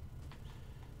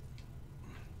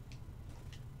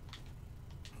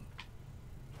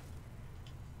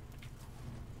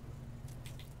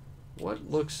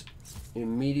 What looks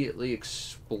immediately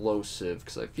explosive?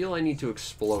 Because I feel I need to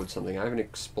explode something. I haven't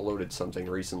exploded something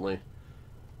recently.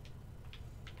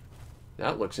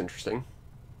 That looks interesting.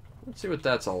 Let's see what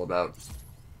that's all about.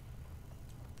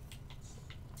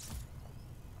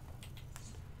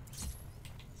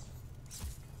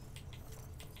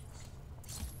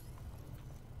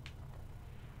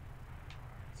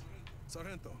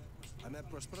 Sargento, I'm at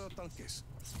Prospero Tanques.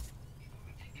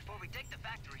 Before we take the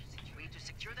factory, we need to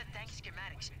secure the tank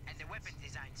schematics and the weapon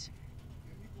designs.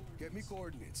 Get me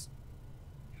coordinates.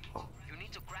 You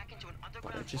need to crack into an But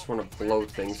underground. I just vault want to and blow grab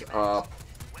the tank things schematics. up.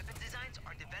 Weapon designs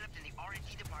are developed in the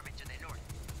R&D department to the north.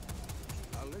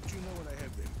 I'll let you know when I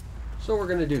have them. So we're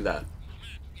going to do that.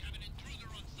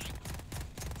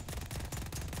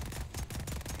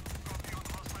 Copy on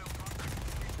hostile contact.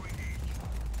 Need to engage.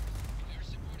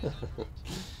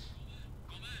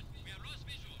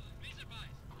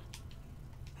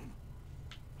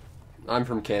 I'm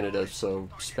from Canada, so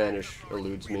Spanish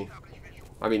eludes me.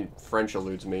 I mean, French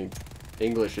eludes me.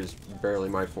 English is barely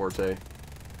my forte.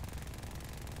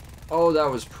 Oh, that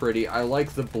was pretty. I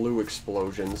like the blue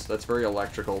explosions. That's very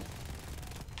electrical.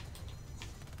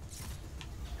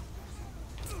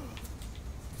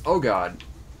 Oh god.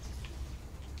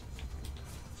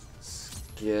 Let's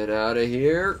get out of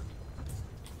here.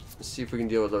 Let's see if we can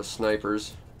deal with those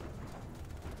snipers.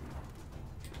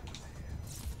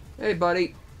 Hey,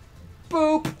 buddy.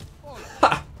 Boop!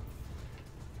 Ha!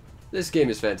 This game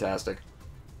is fantastic.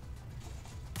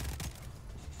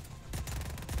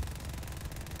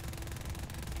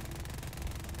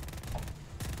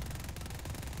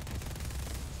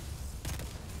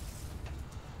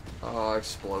 Oh,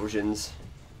 explosions.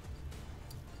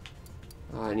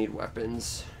 Oh, I need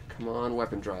weapons. Come on,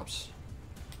 weapon drops.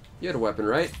 You had a weapon,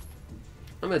 right?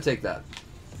 I'm gonna take that.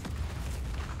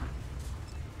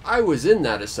 I was in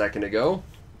that a second ago.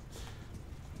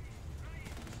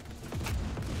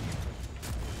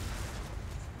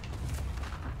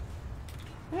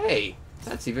 Hey,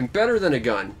 that's even better than a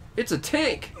gun. It's a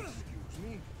tank.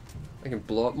 I can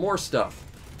blow up more stuff.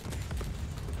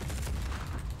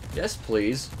 Yes,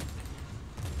 please.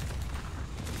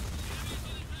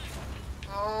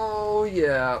 Oh,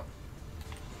 yeah.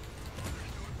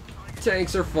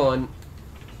 Tanks are fun.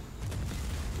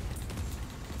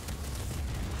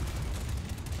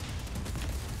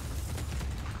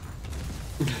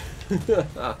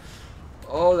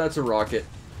 Oh, that's a rocket.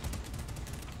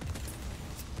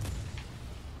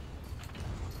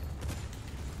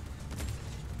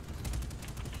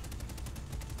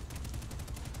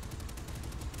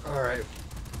 Alright.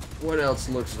 What else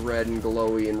looks red and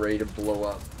glowy and ready to blow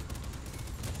up?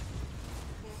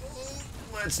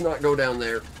 Let's not go down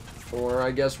there. Or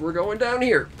I guess we're going down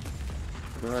here.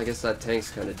 Well, I guess that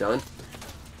tank's kind of done.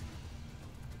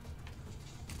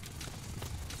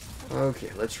 Okay,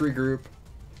 let's regroup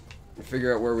and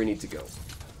figure out where we need to go.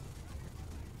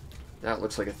 That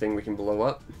looks like a thing we can blow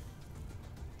up.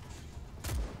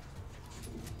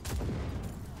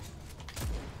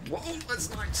 Whoa, let's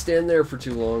not stand there for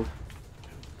too long.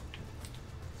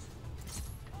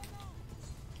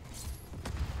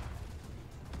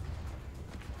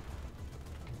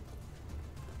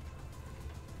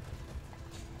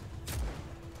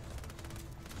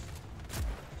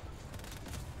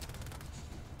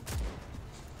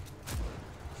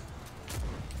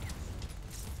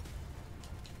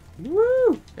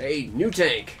 Woo! Hey, new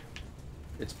tank!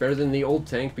 It's better than the old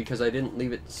tank because I didn't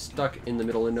leave it stuck in the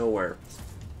middle of nowhere.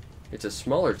 It's a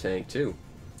smaller tank, too.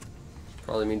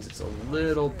 Probably means it's a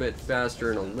little bit faster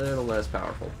and a little less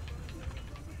powerful.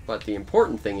 But the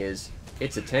important thing is,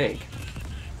 it's a tank.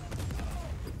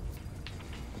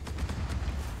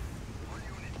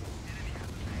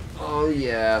 Oh,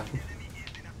 yeah.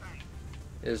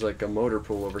 There's like a motor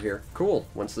pool over here. Cool.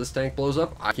 Once this tank blows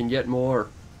up, I can get more.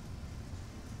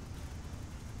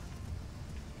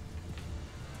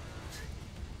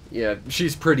 Yeah,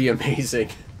 she's pretty amazing.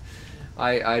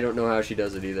 I don't know how she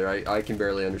does it either. I can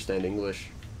barely understand English.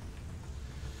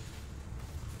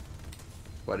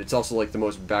 But it's also like the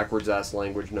most backwards ass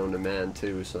language known to man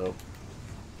too, so.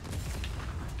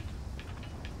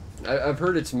 I've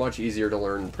heard it's much easier to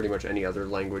learn pretty much any other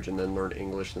language and then learn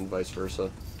English than vice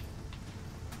versa.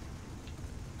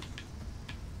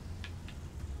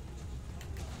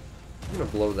 I'm gonna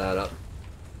blow that up.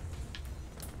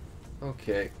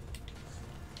 Okay.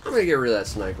 I'm gonna get rid of that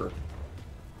sniper.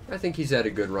 I think he's had a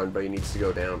good run, but he needs to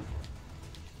go down.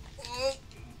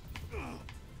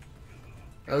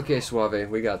 Okay, Suave,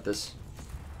 we got this.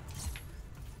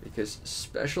 Because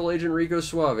Special Agent Rico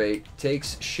Suave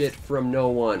takes shit from no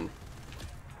one.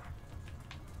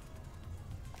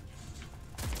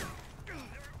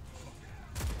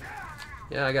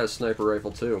 Yeah, I got a sniper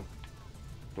rifle too.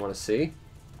 Want to see?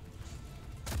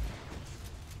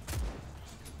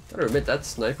 Gotta admit, that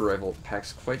sniper rifle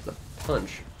packs quite the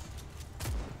punch.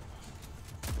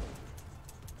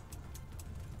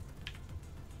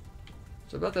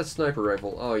 So about that sniper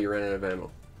rifle, oh, you ran out of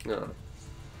ammo. No,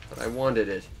 but I wanted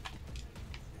it.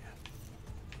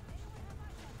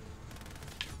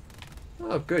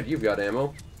 Oh, good, you've got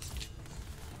ammo.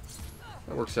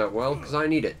 That works out well, because I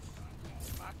need it.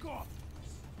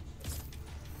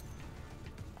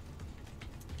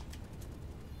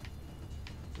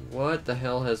 What the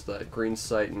hell has that green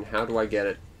sight, and how do I get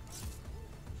it?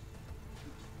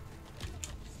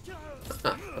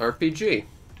 Ah, RPG.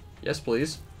 Yes,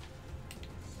 please.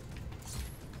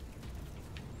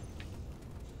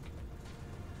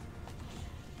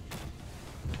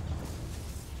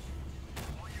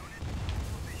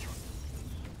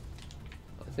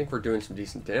 I think we're doing some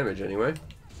decent damage anyway.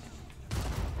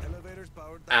 Elevators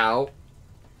powered. Ow.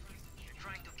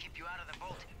 Trying to keep you out of the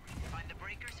vault. Find the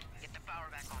breakers, get the power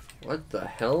back on. What the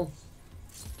hell?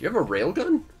 Do you have a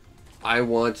railgun? I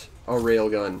want a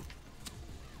railgun.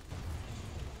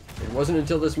 It wasn't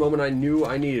until this moment I knew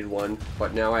I needed one,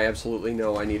 but now I absolutely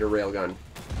know I need a railgun.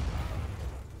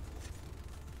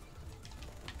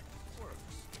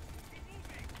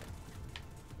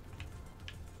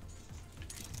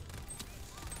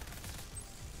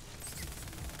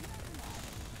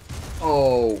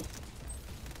 Oh.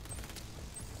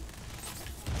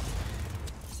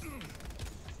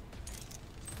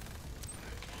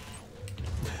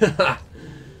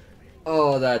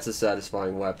 Oh, that's a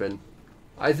satisfying weapon.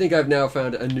 I think I've now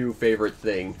found a new favorite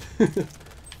thing.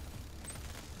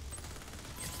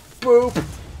 Boop!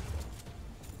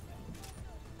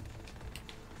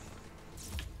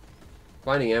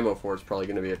 Finding ammo for it's probably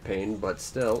going to be a pain, but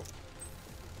still.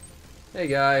 Hey,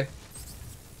 guy.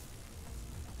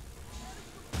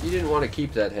 You didn't want to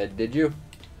keep that head, did you?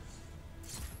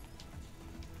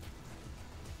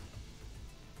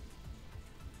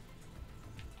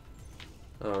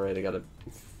 Alright, I gotta...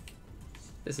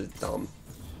 This is dumb.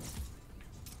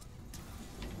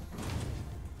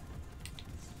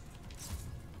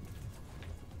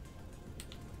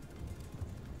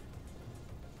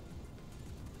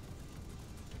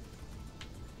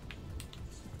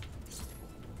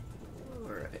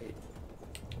 Alright.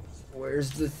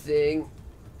 Where's the thing?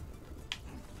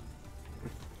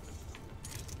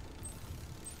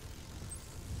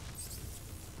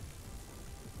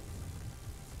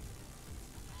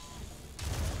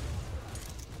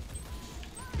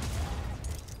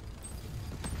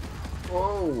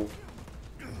 Whoa.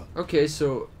 Okay,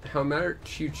 so how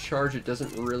much you charge it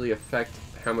doesn't really affect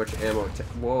how much ammo.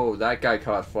 Whoa, that guy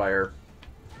caught fire.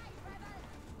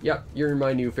 Yep, you're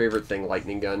my new favorite thing,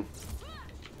 lightning gun.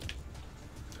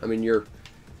 I mean, you're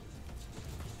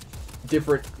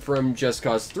different from Just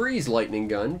Cause 3's lightning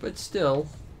gun, but still.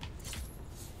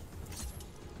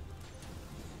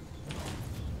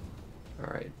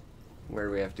 Alright, where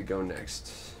do we have to go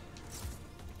next?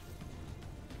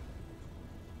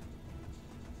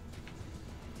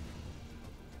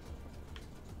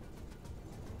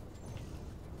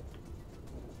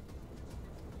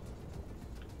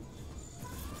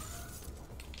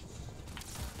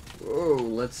 Whoa,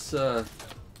 let's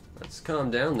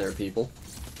calm down there, people.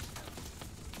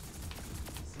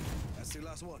 That's the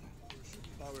last one.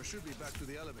 Power should be back to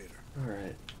the elevator.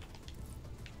 Alright.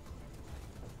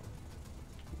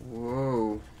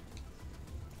 Whoa.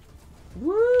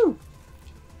 Woo!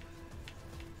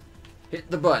 Hit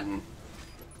the button.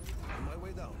 On my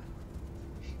way down.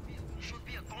 Should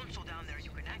be a console down there you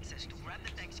can access to grab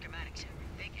the tank schematics.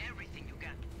 Take everything you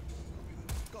can.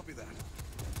 Copy that.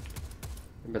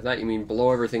 By that you mean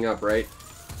blow everything up, right?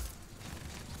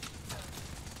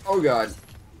 Oh god.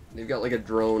 They've got like a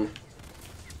drone.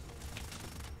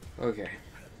 Okay.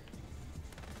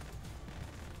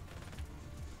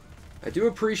 I do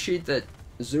appreciate that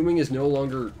zooming is no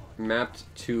longer mapped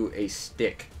to a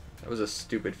stick. That was a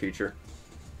stupid feature.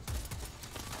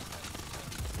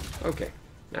 Okay,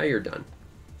 now you're done.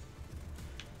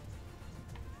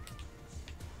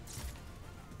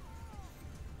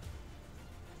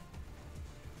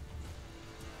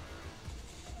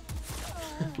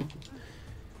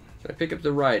 Can I pick up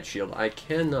the riot shield? I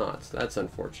cannot. That's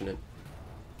unfortunate.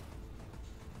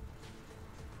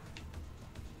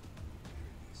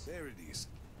 There it is.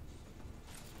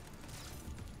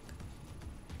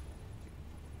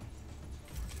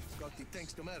 Got the tank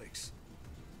schematics.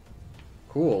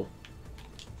 Cool.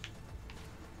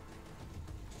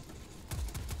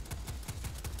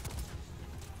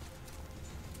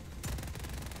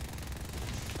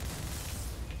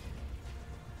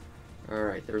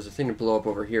 Alright, there's a thing to blow up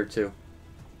over here too.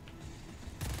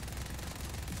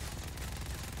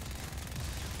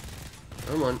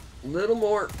 Come on, a little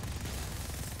more.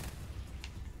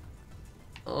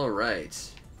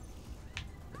 Alright.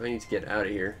 I need to get out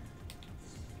of here.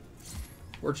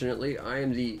 Fortunately, I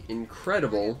am the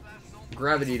incredible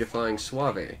gravity-defying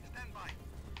Suave.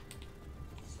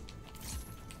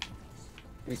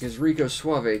 Because Rico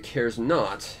Suave cares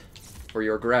not for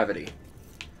your gravity.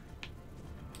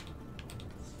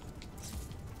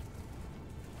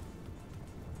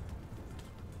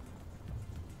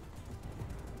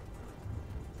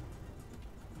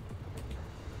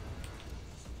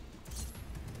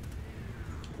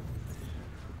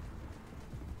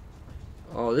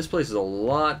 Oh, this place is a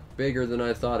lot bigger than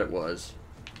I thought it was.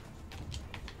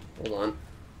 Hold on.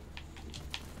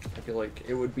 I feel like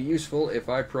it would be useful if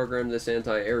I programmed this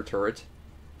anti-air turret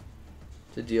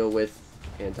to deal with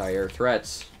anti-air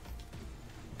threats.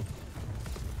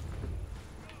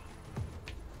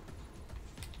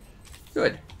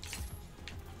 Good.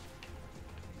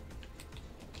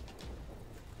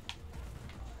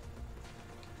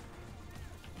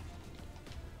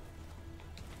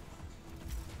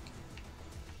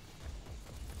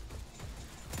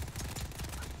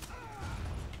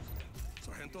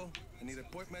 Sargento, I need a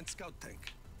point-man scout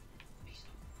tank.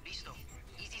 Listo.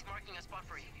 Easy's marking a spot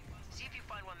for you. See if you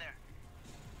find one there.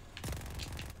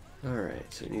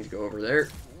 Alright, so we need to go over there.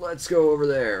 Let's go over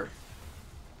there.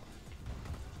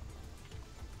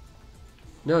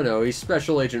 No, he's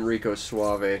Special Agent Rico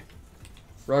Suave.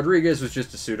 Rodriguez was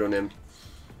just a pseudonym.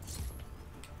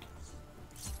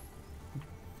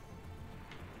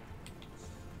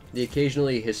 The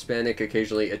occasionally Hispanic,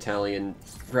 occasionally Italian,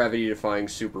 gravity-defying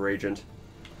super agent.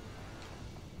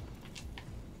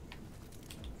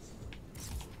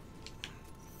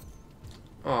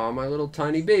 Aw, my little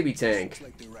tiny baby tank. Looks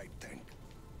like the right tank.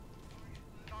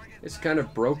 It's kind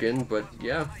of broken, but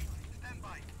yeah.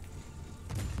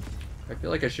 I feel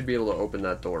like I should be able to open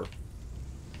that door.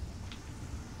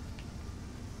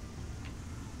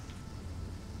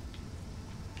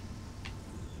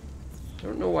 I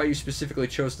don't know why you specifically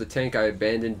chose the tank I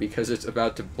abandoned because it's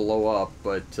about to blow up,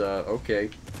 but okay.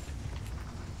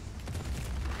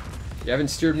 You haven't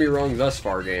steered me wrong thus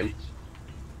far, game.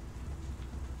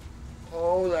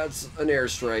 Oh, that's an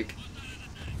airstrike.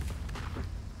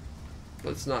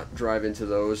 Let's not drive into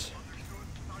those.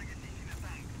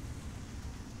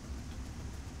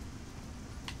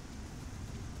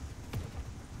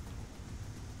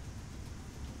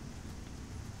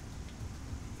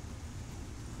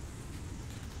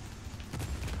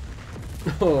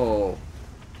 Oh.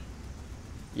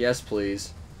 Yes,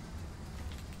 please.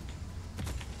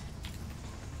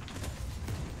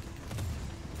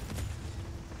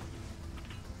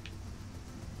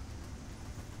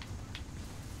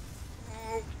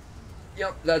 Oh.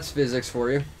 Yep, that's physics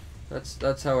for you.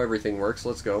 That's how everything works.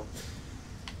 Let's go.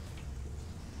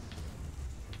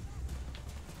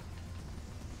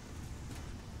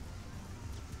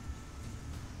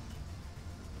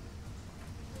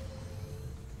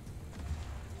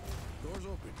 Doors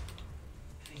open.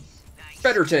 Nice.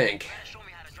 Better tank. You gotta show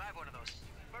me how to drive one of those.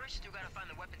 First, you gotta find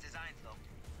the weapon designs, though.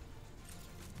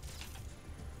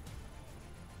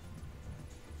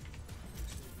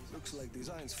 Looks like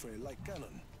designs for a light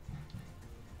cannon.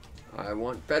 I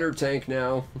want better tank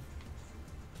now.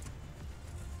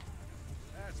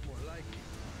 That's more like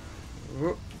it.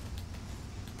 Whoop.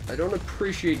 I don't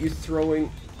appreciate you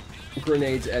throwing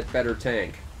grenades at better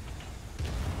tank.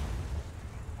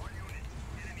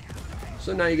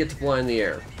 So now you get to fly in the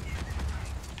air.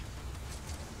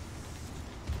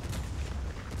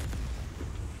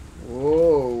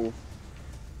 Whoa.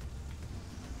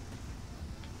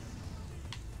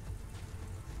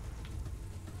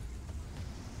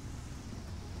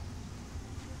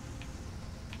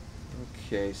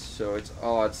 Okay, so it's,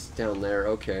 oh, it's down there.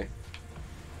 Okay.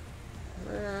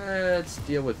 Let's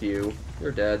deal with you.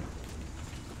 You're dead.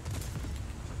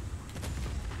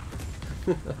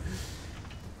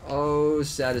 Oh,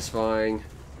 satisfying.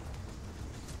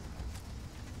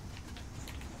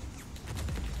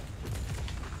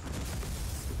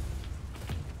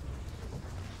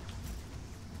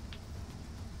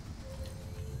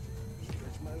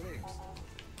 Stretch my legs.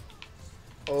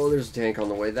 Oh, there's a tank on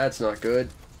the way. That's not good.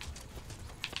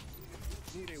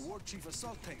 Need a war chief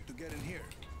assault tank to get in here.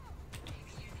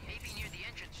 Maybe near the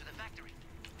entrance to the factory.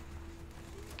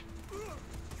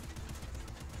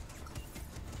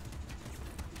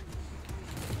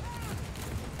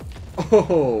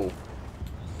 Oh!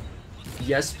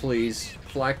 Yes, please.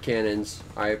 Flak cannons.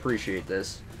 I appreciate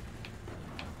this.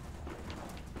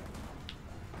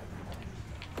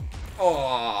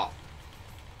 Oh!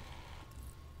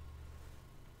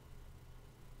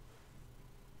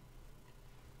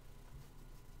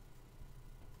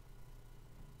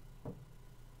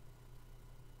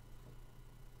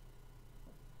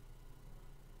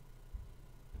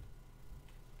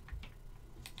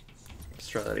 Let's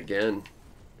try that again.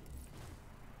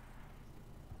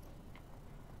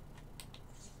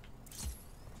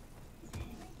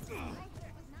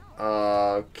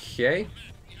 Okay.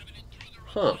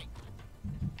 Huh.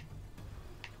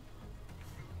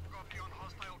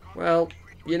 Well,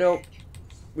 you know,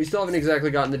 we still haven't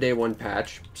exactly gotten the day one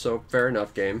patch, so fair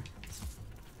enough, game.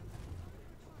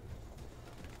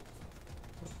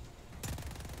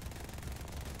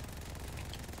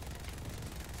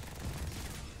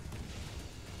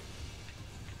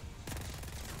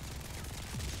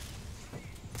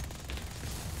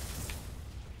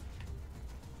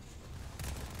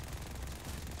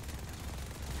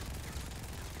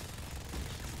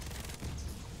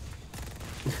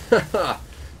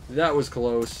 That was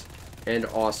close and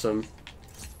awesome.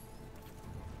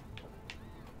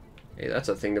 Hey, that's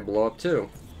a thing to blow up too.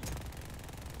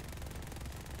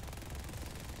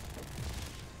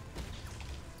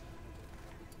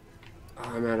 Oh,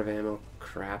 I'm out of ammo.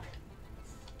 Crap.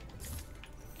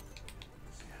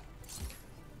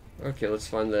 Okay, let's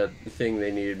find the thing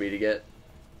they needed me to get.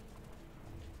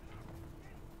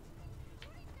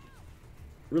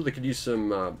 Really could use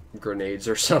some grenades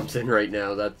or something right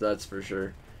now, that's for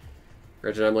sure.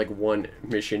 Granted, I'm like one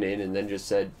mission in and then just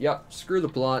said, yep, screw the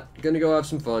plot, gonna go have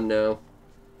some fun now.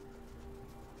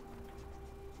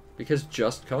 Because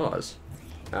just cause.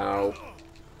 Ow.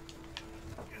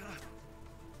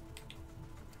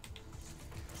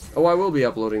 Oh, I will be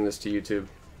uploading this to YouTube.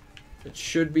 It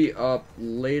should be up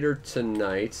later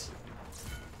tonight,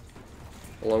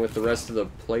 along with the rest of the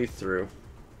playthrough.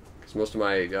 Most of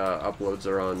my uploads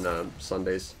are on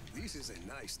Sundays. This is a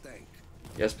nice tank.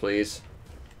 Yes, please.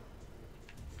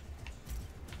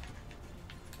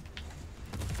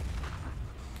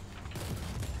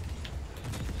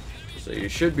 So you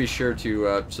should be sure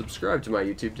to subscribe to my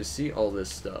YouTube to see all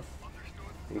this stuff,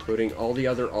 including all the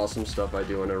other awesome stuff I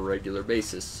do on a regular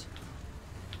basis,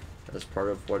 as part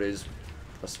of what is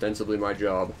ostensibly my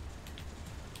job,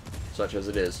 such as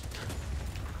it is.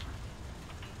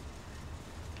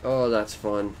 Oh, that's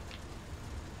fun.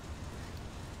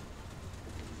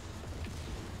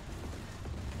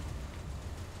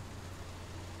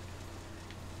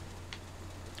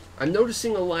 I'm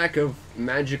noticing a lack of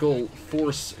magical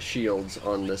force shields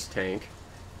on this tank.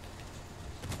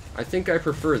 I think I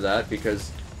prefer that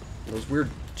because those weird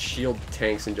shield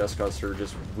tanks in Just Cause are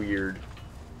just weird.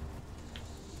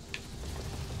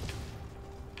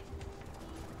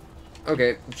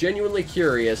 Okay, genuinely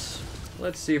curious.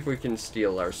 Let's see if we can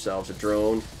steal ourselves a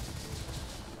drone.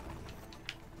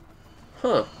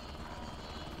 Huh.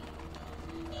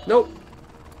 Nope.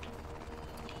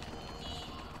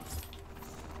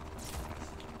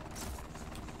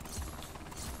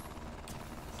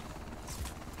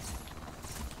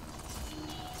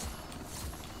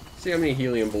 See how many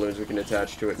helium balloons we can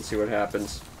attach to it and see what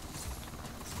happens.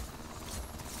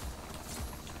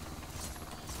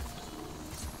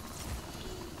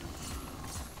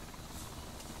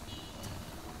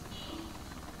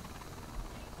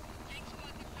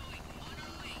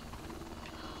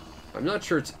 I'm not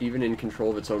sure it's even in control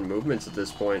of its own movements at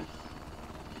this point.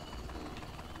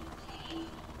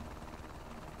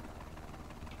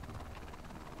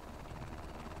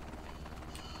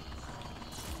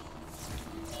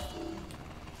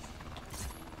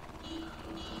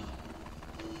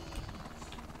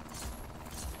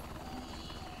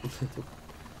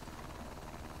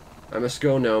 I must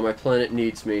go now. My planet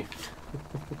needs me.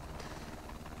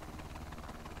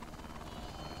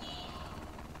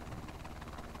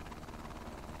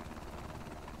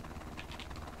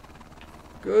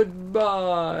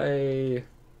 Goodbye.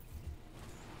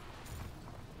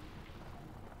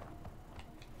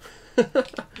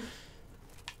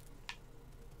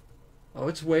 Oh,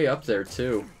 it's way up there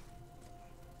too.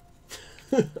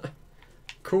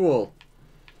 Cool.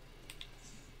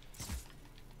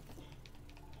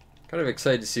 Kind of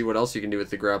excited to see what else you can do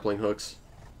with the grappling hooks.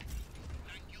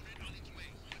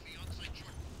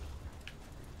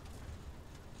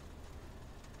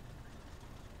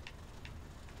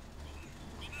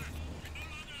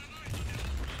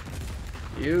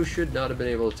 You should not have been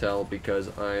able to tell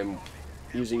because I'm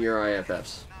using your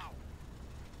IFFs.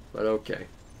 But okay.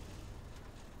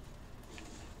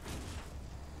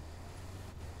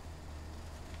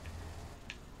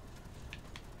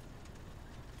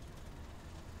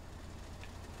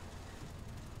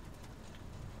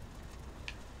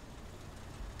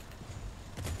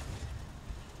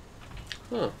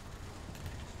 Huh.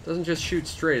 Doesn't just shoot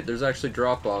straight. There's actually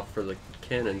drop off for the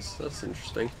cannons. That's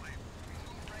interesting.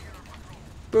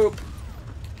 Boop.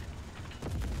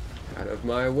 Out of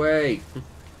my way.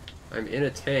 I'm in a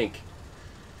tank.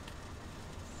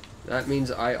 That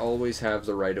means I always have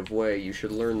the right of way. You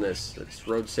should learn this. It's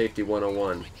Road Safety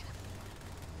 101.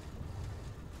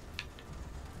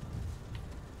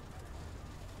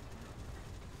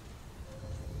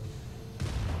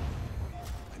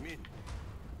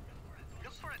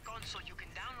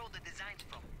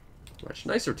 Much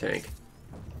nicer tank.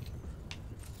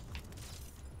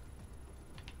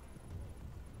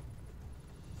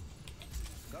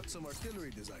 Got some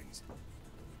artillery designs.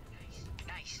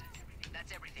 Nice.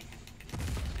 That's everything.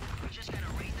 We just gotta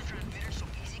raise the transmitter so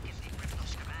Easy can decrypt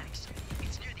those schematics.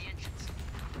 It's near the entrance.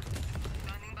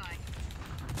 Running by.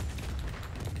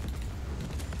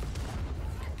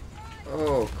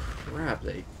 Oh crap,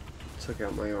 they took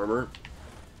out my armor.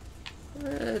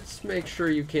 Let's make sure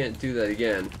you can't do that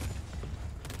again.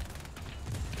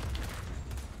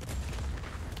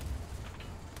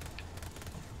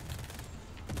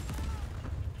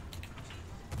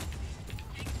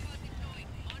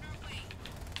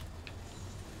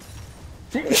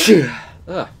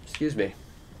 Excuse me.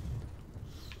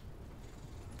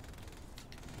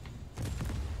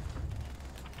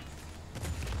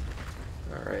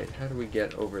 Alright, how do we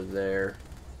get over there?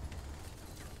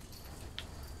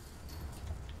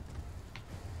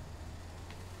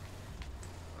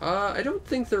 I don't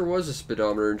think there was a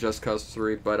speedometer in Just Cause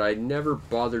 3, but I never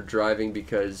bothered driving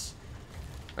because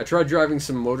I tried driving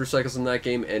some motorcycles in that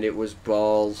game and it was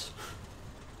balls.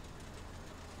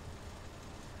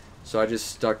 So I just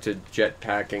stuck to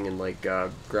jetpacking and like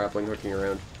grappling hooking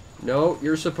around. No,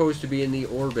 you're supposed to be in the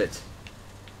orbit.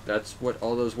 That's what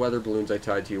all those weather balloons I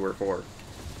tied to you were for.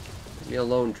 Leave me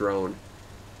alone, drone.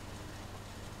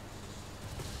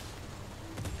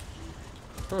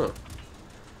 Huh.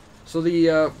 So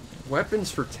the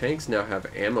weapons for tanks now have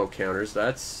ammo counters.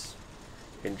 That's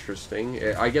interesting.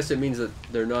 I guess it means that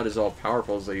they're not as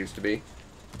all-powerful as they used to be.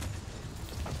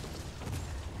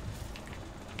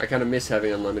 I kind of miss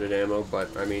having unlimited ammo,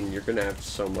 but I mean, you're going to have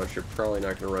so much, you're probably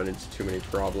not going to run into too many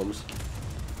problems.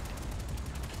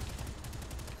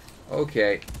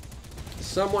 Okay.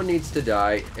 Someone needs to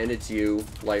die, and it's you,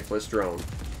 lifeless drone.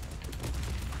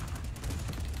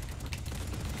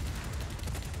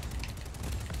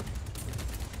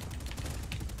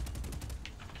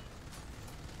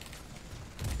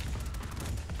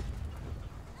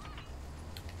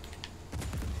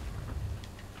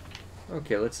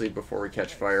 Okay, let's leave before we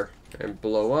catch fire and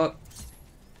blow up,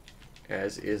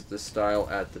 as is the style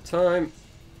at the time.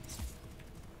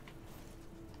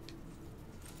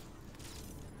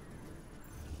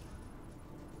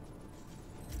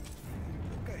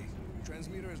 Okay,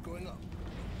 transmitter is going up.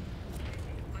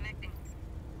 Connecting.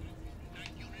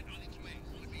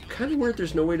 Kind of weird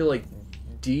there's no way to, like,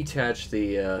 detach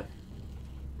the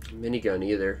minigun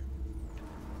either.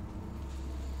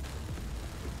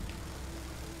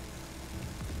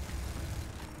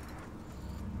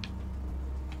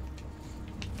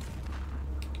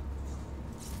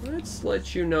 Let's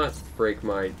let you not break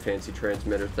my fancy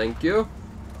transmitter, thank you.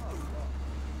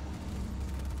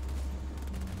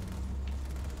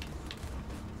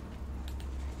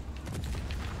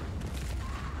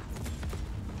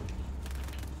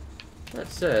 That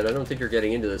said, I don't think you're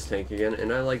getting into this tank again,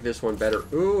 and I like this one better.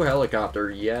 Ooh, helicopter,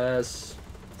 yes.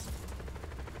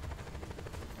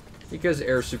 Because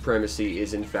air supremacy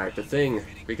is in fact a thing.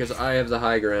 Because I have the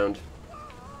high ground.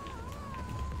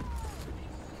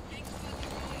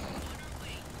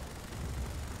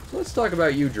 So let's talk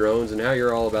about you drones and how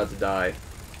you're all about to die.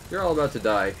 You're all about to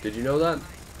die. Did you know that?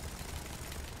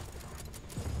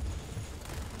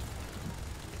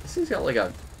 This thing's got like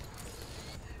a...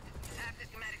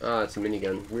 Ah, it's a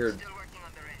minigun. Weird.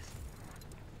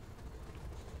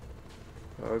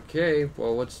 Okay,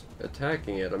 well, what's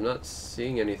attacking it? I'm not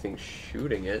seeing anything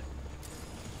shooting it.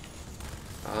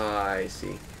 Ah, I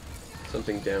see.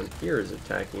 Something down here is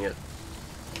attacking it.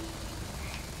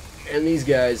 And these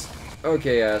guys.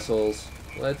 Okay, assholes.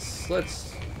 Let's...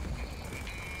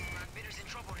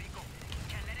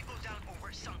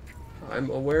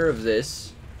 I'm aware of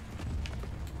this.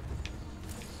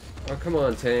 Oh, come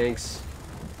on, tanks.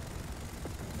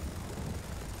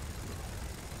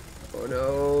 Oh,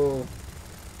 no.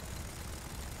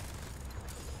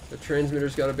 The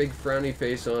transmitter's got a big frowny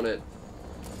face on it.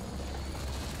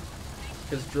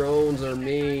 Because drones are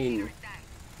mean.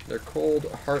 They're cold,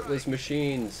 heartless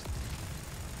machines.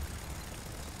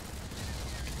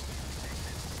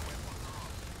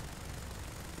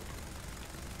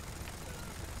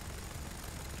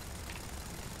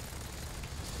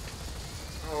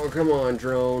 Oh, come on,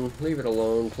 drone. Leave it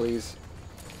alone, please.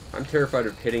 I'm terrified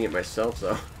of hitting it myself,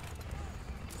 though.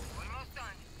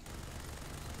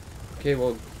 Okay,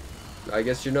 well, I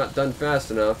guess you're not done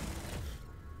fast enough.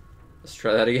 Let's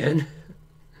try that again.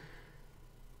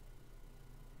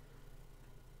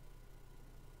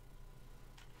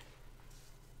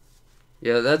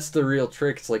 Yeah, that's the real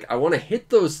trick. It's like, I want to hit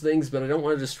those things, but I don't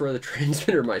want to destroy the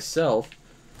transmitter myself.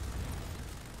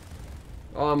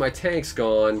 Oh, my tank's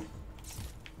gone.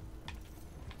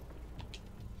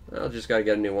 I'll just gotta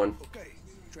get a new one.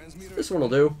 This one will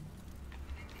do.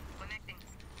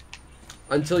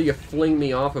 Until you fling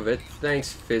me off of it.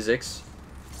 Thanks, physics.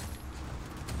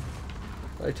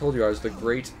 I told you I was the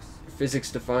great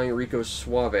physics-defying Rico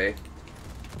Suave.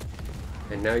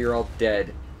 And now you're all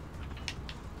dead.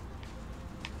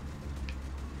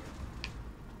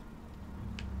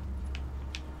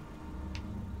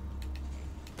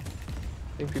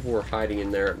 I think people were hiding in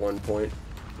there at one point.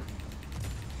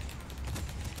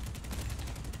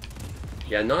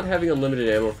 Yeah, not having unlimited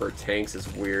ammo for tanks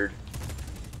is weird.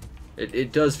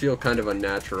 It does feel kind of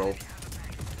unnatural.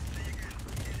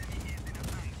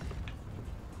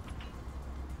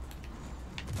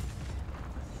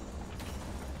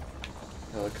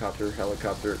 Helicopter,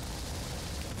 helicopter.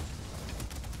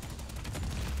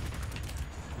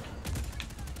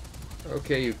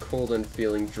 Okay, you cold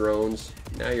unfeeling drones.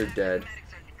 Now you're dead.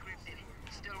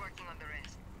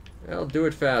 I'll do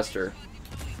it faster.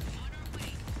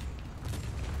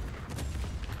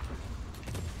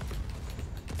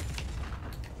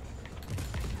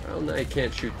 Well, now you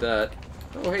can't shoot that.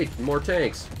 Oh, hey, more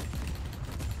tanks.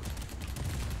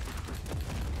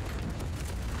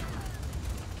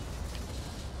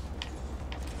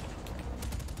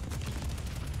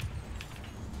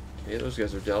 Okay, those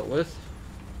guys are dealt with.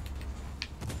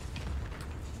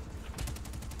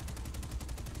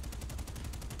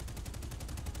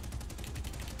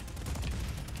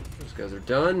 Those guys are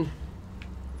done.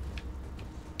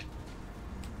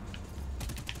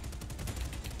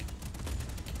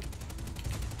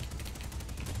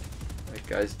 That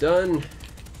guy's done.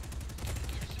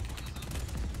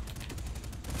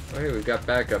 Okay, we've got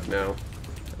backup now.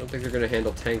 I don't think they're going to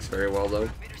handle tanks very well, though.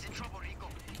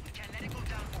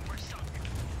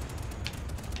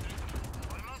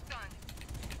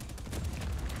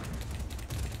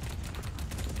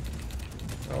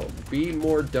 I'll be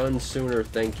more done sooner,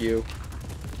 thank you.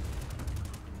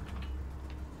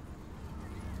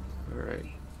 Alright.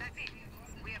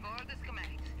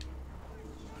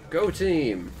 Go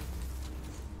team!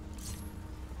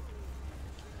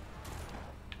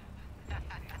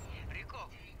 Rico,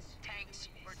 tanks,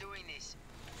 we're doing this.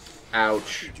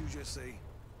 Ouch. What did you just say?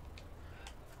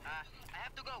 I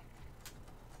have to go.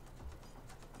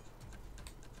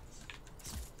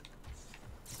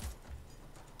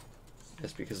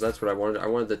 That's because that's what I wanted. I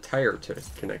wanted the tire to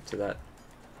connect to that.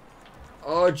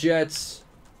 Oh, jets.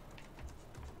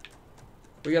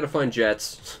 We gotta find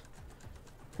jets.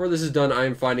 Before this is done, I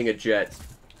am finding a jet.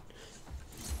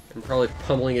 I'm probably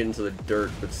pummeling it into the dirt,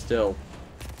 but still.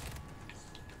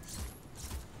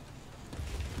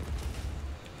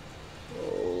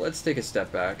 Oh, let's take a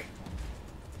step back.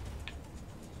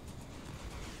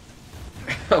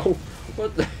 Ow!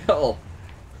 What the hell?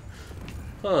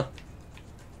 Huh.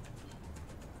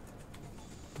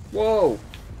 Whoa!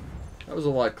 That was a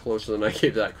lot closer than I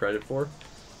gave that credit for.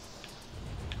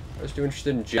 I was too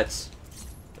interested in jets.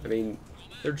 I mean,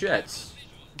 they're jets.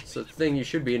 It's a thing you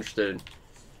should be interested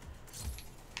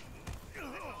in.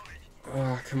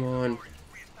 Oh, come on.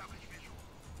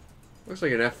 Looks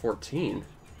like an F-14.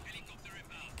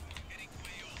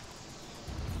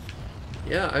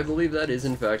 Yeah, I believe that is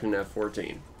in fact an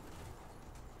F-14.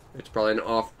 It's probably an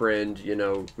off-brand, you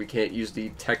know, we can't use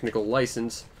the technical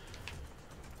license.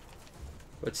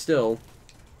 But still,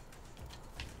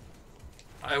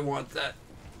 I want that.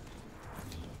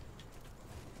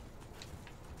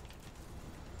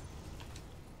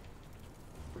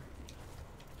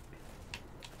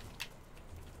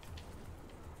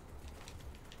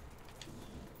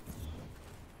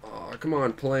 Oh, come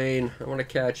on, plane. I want to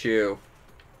catch you.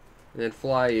 And then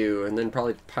fly you, and then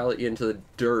probably pilot you into the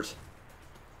dirt.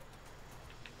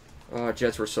 Oh,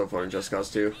 jets were so fun in Just Cause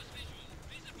 2.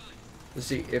 Let's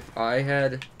see, if I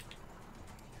had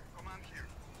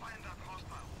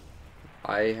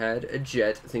a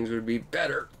jet, things would be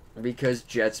better. Because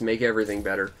jets make everything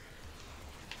better.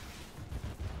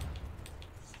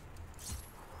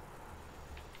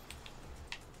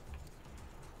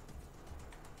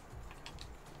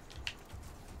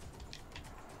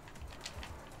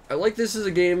 I like this as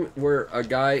a game where a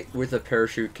guy with a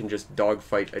parachute can just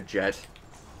dogfight a jet.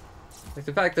 Like,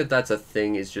 the fact that that's a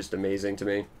thing is just amazing to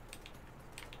me.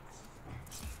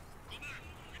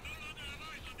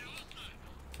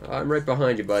 I'm right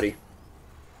behind you, buddy.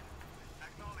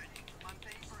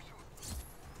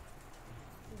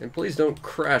 And please don't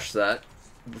crash that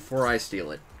before I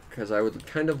steal it, because I would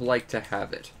kind of like to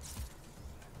have it.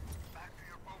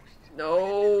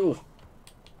 No!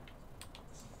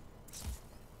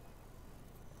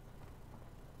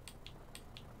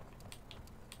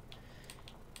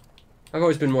 I've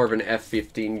always been more of an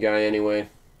F-15 guy anyway.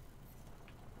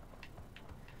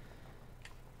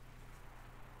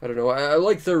 I don't know, I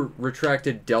like the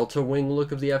retracted delta wing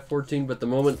look of the F-14, but the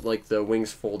moment like the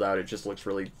wings fold out, it just looks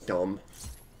really dumb.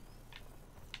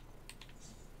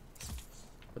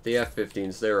 But the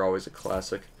F-15s, they're always a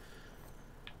classic.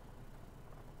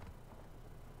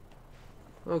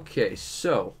 Okay,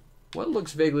 so, what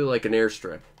looks vaguely like an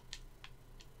airstrip?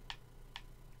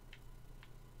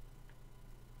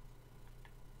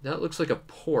 That looks like a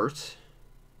port.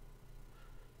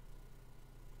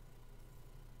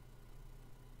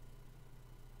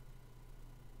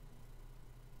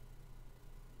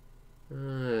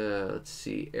 Let's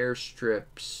see,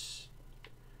 airstrips.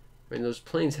 I mean, those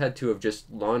planes had to have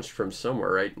just launched from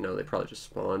somewhere, right? No, they probably just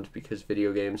spawned because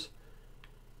video games.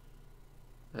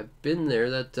 I've been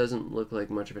there. That doesn't look like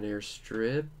much of an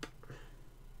airstrip.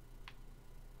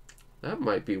 That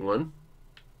might be one.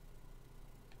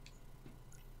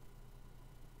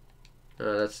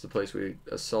 That's the place we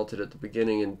assaulted at the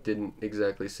beginning and didn't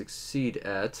exactly succeed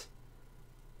at.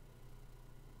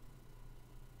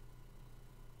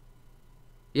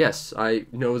 Yes, I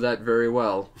know that very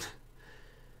well.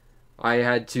 I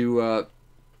had to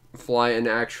fly an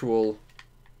actual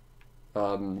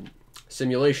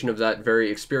simulation of that very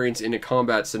experience in a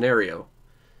combat scenario.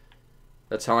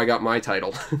 That's how I got my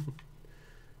title.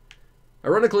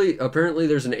 Ironically, apparently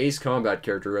there's an Ace Combat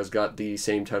character who has got the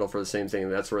same title for the same thing,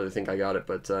 and that's where they think I got it,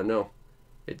 but no.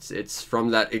 It's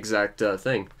from that exact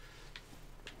thing.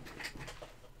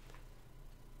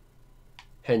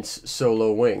 Hence,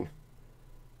 Solo Wing.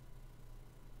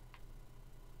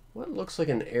 What looks like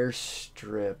an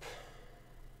airstrip?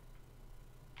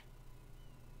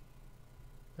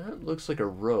 That looks like a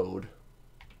road.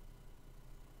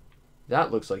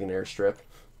 That looks like an airstrip.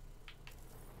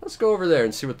 Let's go over there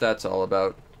and see what that's all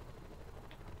about.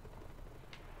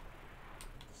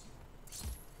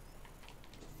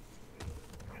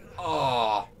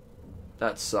 Oh,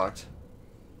 that sucked.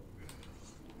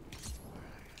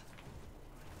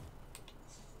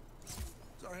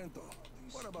 Sargento,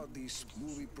 what about these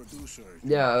movie producers?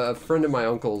 Yeah, a friend of my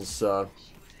uncle's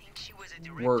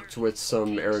worked with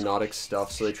some aeronautics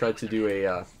stuff, so they tried to do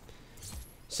a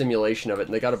simulation of it,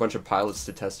 and they got a bunch of pilots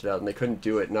to test it out, and they couldn't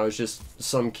do it, and I was just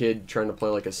some kid trying to play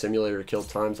like a simulator to kill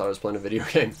time, so I was playing a video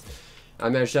game. I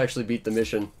managed to actually beat the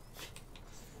mission.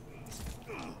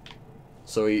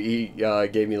 So he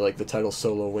gave me like the title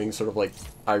Solo Wing, sort of like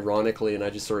ironically, and I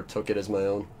just sort of took it as my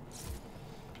own.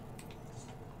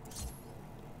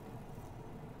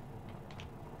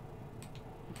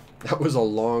 That was a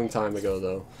long time ago,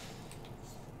 though.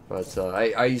 But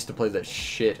I used to play the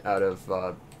shit out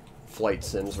of flight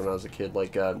sims when I was a kid,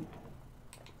 like F-14,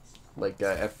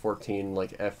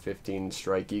 like F-15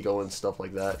 Strike Eagle and stuff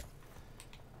like that.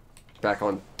 Back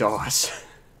on DOS.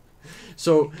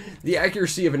 So the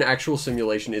accuracy of an actual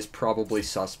simulation is probably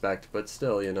suspect, but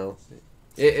still, you know,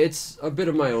 it's a bit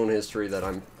of my own history that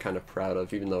I'm kind of proud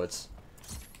of, even though it's,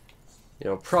 you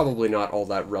know, probably not all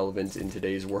that relevant in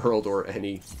today's world or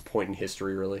any point in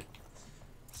history, really.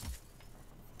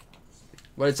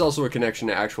 But it's also a connection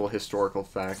to actual historical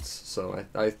facts, so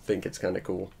I think it's kind of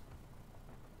cool.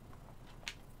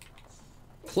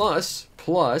 Plus,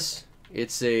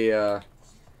 it's a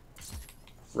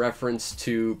reference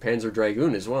to Panzer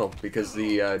Dragoon as well, because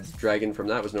the dragon from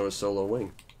that was known as Solo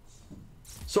Wing.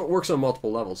 So it works on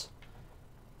multiple levels.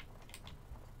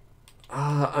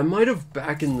 I might have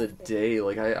back in the day,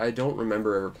 like, I don't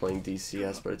remember ever playing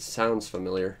DCS, but it sounds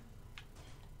familiar.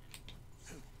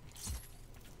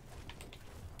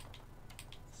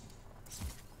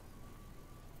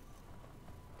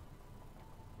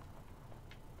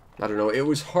 I don't know, it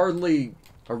was hardly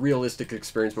a realistic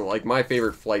experience, but like my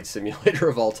favorite flight simulator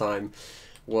of all time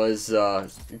was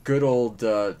good old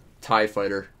TIE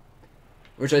Fighter,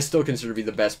 which I still consider to be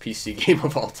the best PC game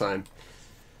of all time.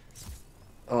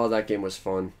 Oh, that game was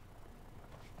fun.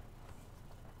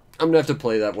 I'm gonna have to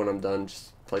play that when I'm done,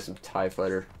 just play some TIE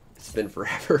Fighter. It's been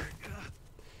forever.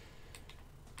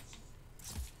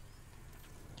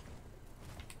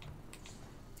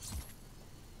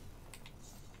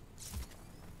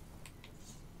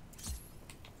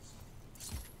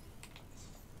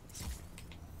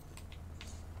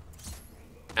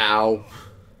 Ow.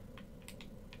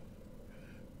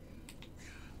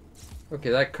 Okay,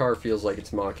 that car feels like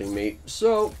it's mocking me,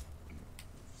 so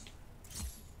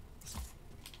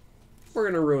we're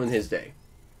gonna ruin his day.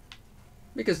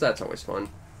 Because that's always fun.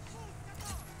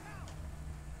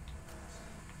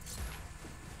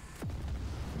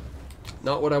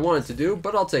 Not what I wanted to do,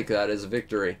 but I'll take that as a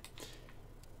victory.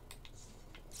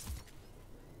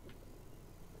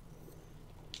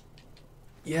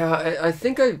 Yeah, I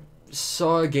think I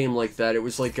saw a game like that. It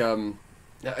was like,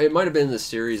 it might have been in the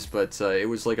series, but it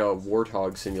was like a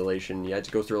Warthog simulation. You had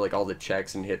to go through like all the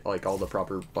checks and hit like all the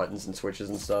proper buttons and switches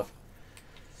and stuff.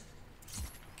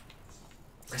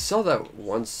 I saw that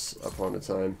once upon a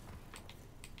time.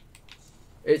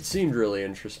 It seemed really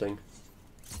interesting.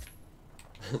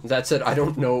 That said, I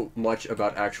don't know much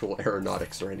about actual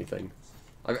aeronautics or anything.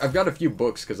 I've got a few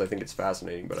books because I think it's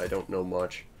fascinating, but I don't know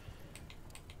much.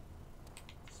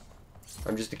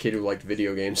 I'm just a kid who liked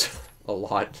video games a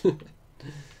lot.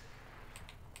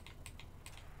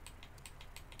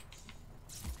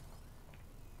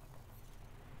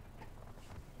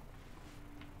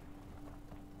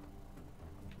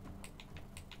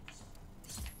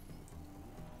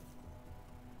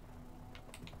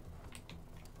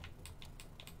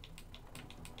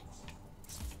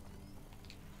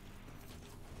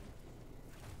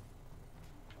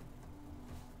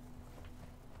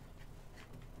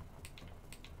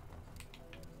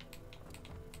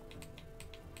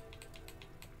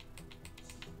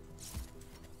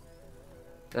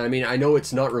 I mean, I know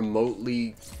it's not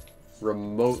remotely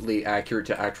accurate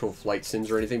to actual flight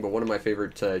sims or anything, but one of my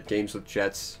favorite games with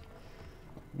jets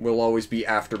will always be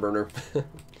Afterburner.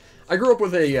 I grew up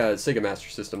with a Sega Master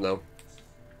System, though.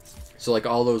 So, like,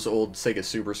 all those old Sega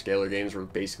Superscaler games were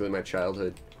basically my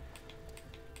childhood.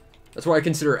 That's why I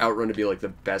consider Outrun to be, like, the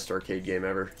best arcade game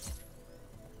ever.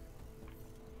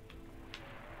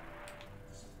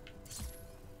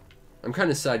 I'm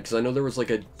kind of sad, because I know there was, like,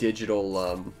 a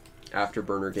digital,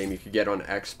 Afterburner game you could get on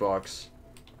Xbox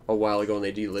a while ago, and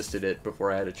they delisted it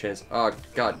before I had a chance. Oh,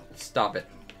 God, stop it.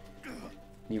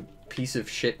 You piece of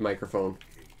shit microphone.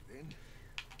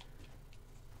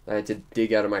 I had to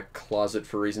dig out of my closet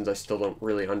for reasons I still don't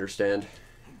really understand.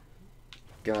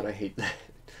 God, I hate that.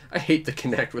 I hate the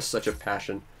Kinect with such a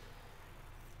passion.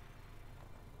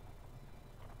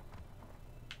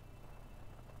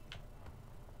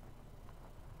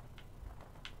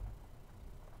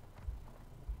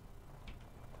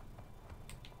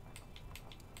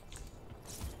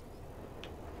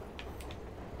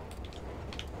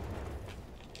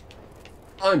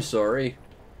 I'm sorry.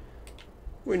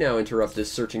 We now interrupt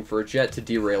this searching for a jet to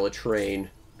derail a train,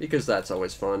 because that's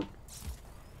always fun.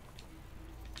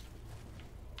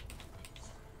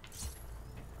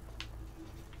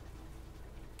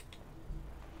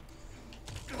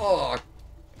 Oh!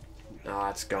 Ah,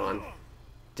 it's gone.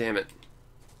 Damn it.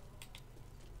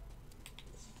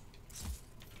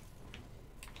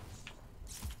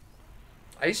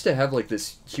 I used to have like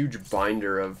this huge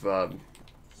binder of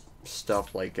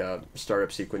stuff like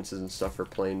startup sequences and stuff for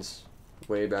planes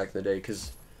way back in the day,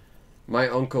 because my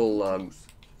uncle,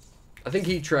 I think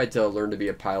he tried to learn to be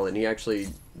a pilot, and he actually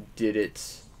did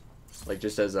it like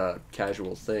just as a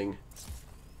casual thing,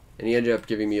 and he ended up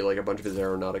giving me like a bunch of his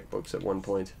aeronautic books at one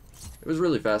point. It was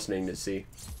really fascinating to see.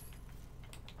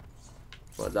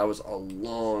 But that was a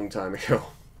long time ago.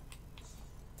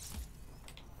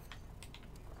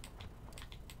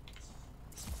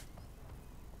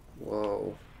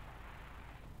 Whoa.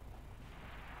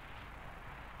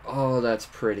 Oh, that's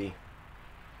pretty.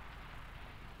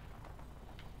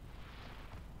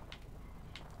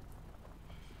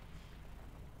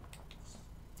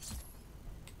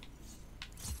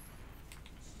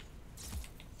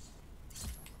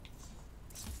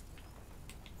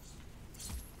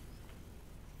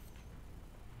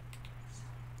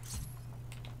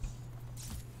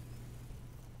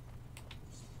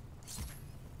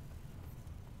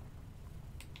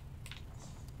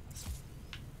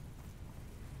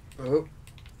 Oh.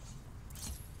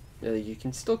 Yeah, you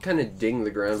can still kind of ding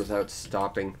the ground without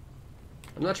stopping.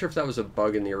 I'm not sure if that was a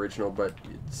bug in the original, but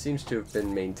it seems to have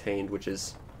been maintained, which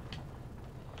is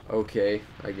okay,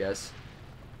 I guess.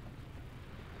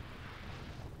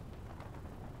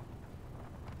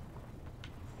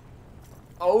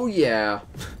 Oh yeah.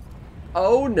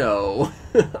 Oh no.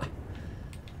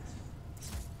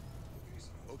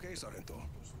 Okay, Sargento.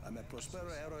 I'm at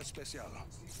Prospero Aeroespecial.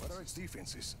 What are its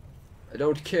defenses? I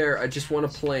don't care, I just want a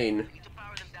plane. We need to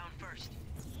power them down first.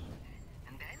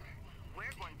 And then,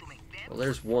 we're going to make them... Well,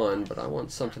 there's one, but I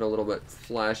want something a little bit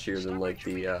flashier than like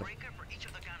the, breaker for each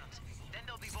of the cannons. Then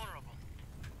they'll be vulnerable.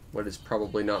 what is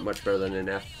probably not much better than an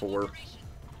F4.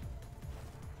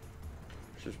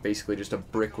 Which is basically just a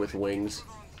brick with wings.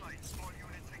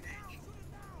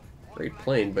 Great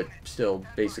plane, but still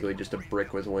basically just a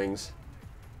brick with wings.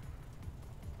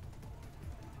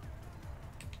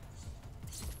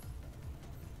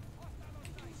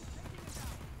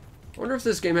 I wonder if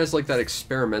this game has like that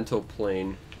experimental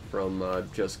plane from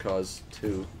Just Cause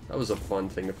 2. That was a fun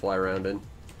thing to fly around in.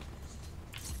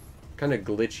 Kind of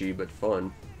glitchy, but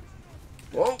fun.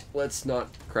 Whoa, let's not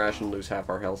crash and lose half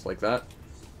our health like that.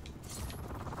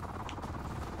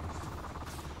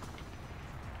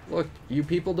 Look, you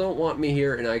people don't want me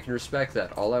here, and I can respect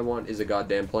that. All I want is a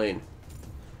goddamn plane.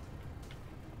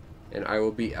 And I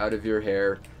will be out of your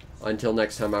hair until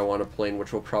next time I want a plane,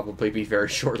 which will probably be very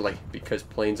shortly, because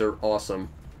planes are awesome.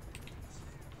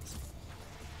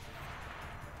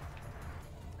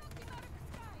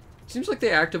 Seems like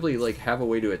they actively like have a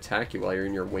way to attack you while you're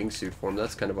in your wingsuit form.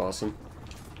 That's kind of awesome.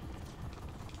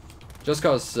 Just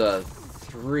Cause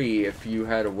 3, if you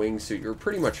had a wingsuit, you're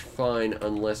pretty much fine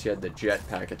unless you had the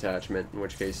jetpack attachment, in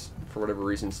which case, for whatever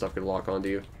reason, stuff could lock onto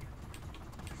you.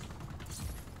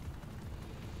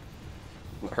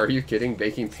 Are you kidding?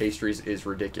 Baking pastries is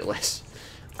ridiculous.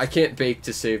 I can't bake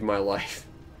to save my life.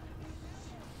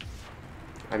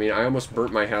 I mean, I almost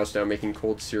burnt my house down making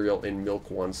cold cereal in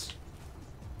milk once.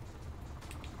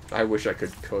 I wish I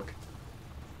could cook.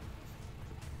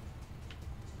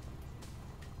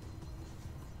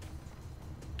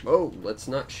 Oh, let's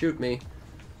not shoot me.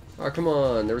 Oh, come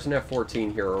on. There was an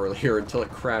F-14 here earlier until it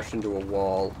crashed into a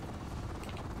wall.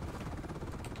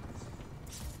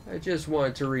 I just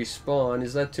wanted to respawn.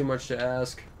 Is that too much to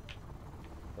ask?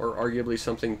 Or arguably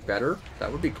something better?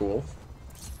 That would be cool.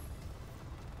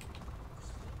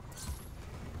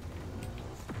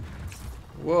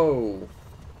 Whoa.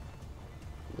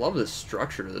 Love the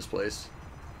structure of this place.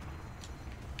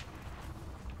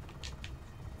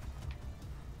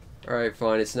 Alright,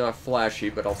 fine. It's not flashy,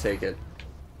 but I'll take it.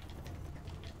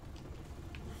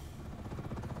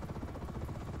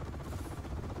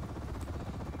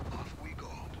 Off we go.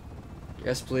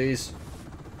 Yes, please.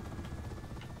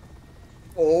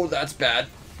 Oh, that's bad.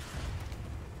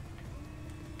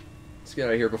 Let's get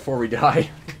out of here before we die.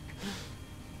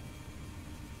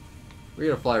 We're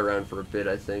gonna fly around for a bit,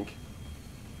 I think.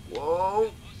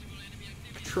 Whoa!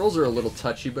 Controls are a little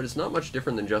touchy, but it's not much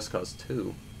different than Just Cause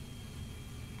 2.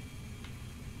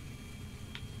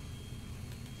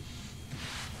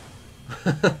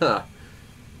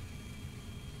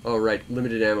 Oh right,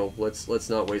 limited ammo. Let's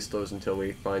not waste those until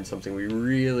we find something we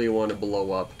really want to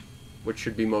blow up, which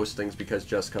should be most things because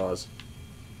Just Cause.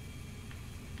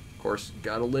 Of course,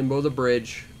 gotta limbo the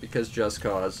bridge because Just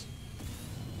Cause.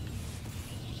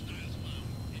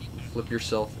 Flip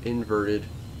yourself inverted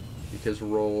because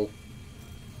roll.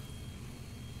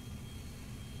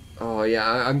 Oh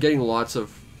yeah, I'm getting lots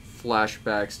of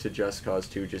flashbacks to Just Cause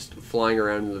 2, just flying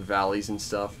around in the valleys and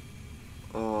stuff.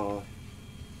 Oh,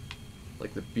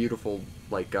 like the beautiful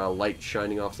like light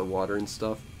shining off the water and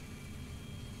stuff.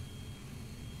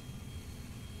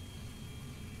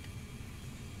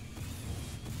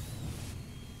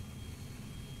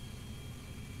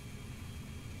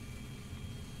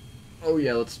 Oh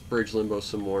yeah, let's bridge limbo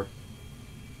some more.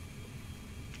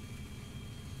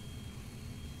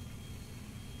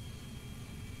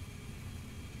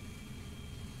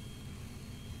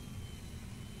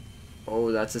 Oh,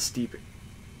 that's a steep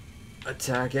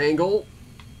attack angle.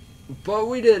 But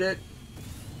we did it.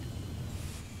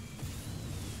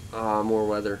 Ah, more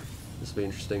weather. This will be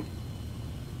interesting.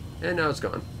 And now it's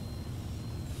gone.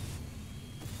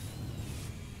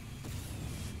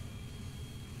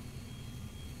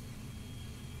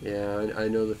 Yeah, I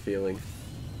know the feeling.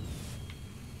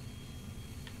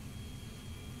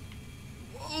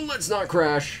 Oh, let's not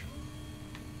crash.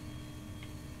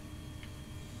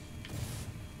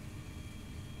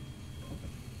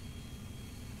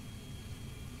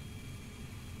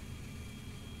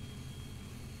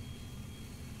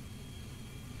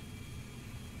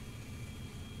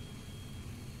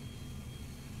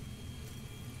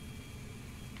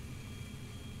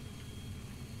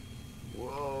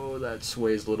 Whoa, that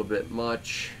sways a little bit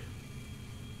much.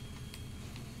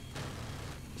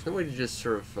 There's no way to just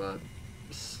sort of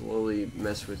slowly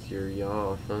mess with your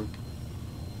yaw, huh?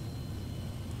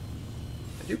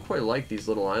 I do quite like these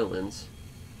little islands.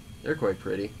 They're quite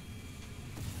pretty.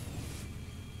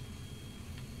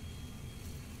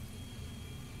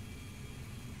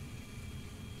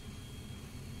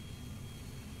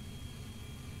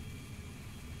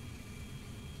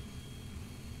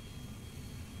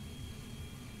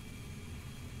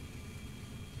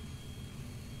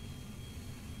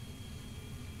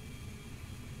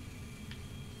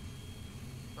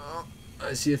 Oh,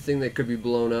 I see a thing that could be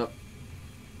blown up.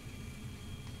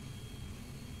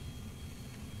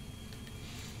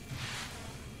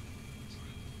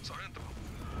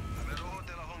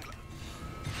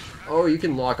 Oh, you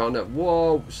can lock onto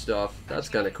whoa stuff. That's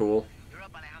kind of cool. You're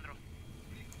up, Alejandro.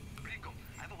 Rico,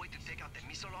 I have a way to take out the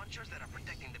missile launchers that are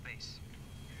protecting the base.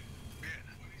 Bien.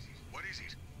 What is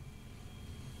it?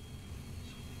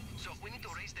 So we need to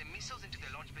raise the missiles into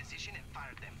the launch position and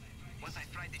fire them. Once I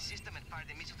fry the system and fire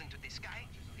the missiles into the sky,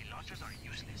 the launchers are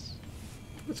useless.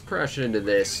 Let's crash it into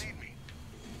this.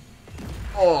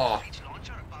 Oh. Each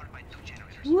launcher are powered by 2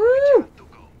 generators. Woo! Which have to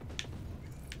go.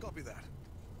 Copy that.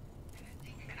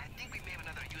 And I think we may have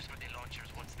another use for the launchers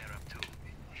once they're up too.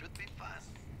 Should be fun.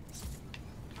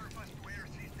 Surface to air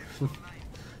system online.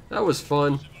 That was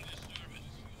fun.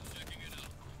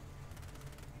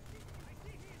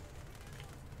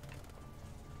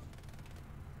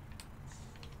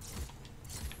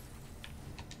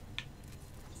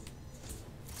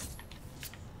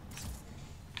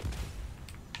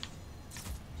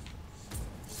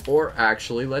 Or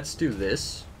actually, let's do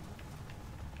this.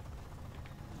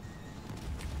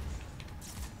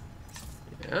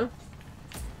 Yeah.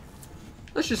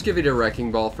 Let's just give it a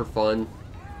wrecking ball for fun.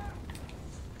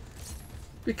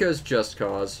 Because just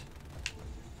cause.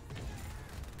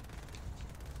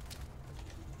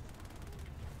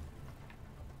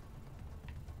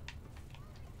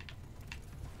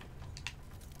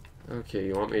 Okay,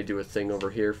 you want me to do a thing over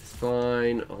here?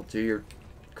 Fine, I'll do your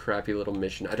crappy little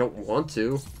mission. I don't want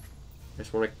to. I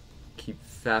just want to keep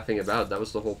faffing about. That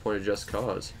was the whole point of Just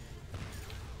Cause.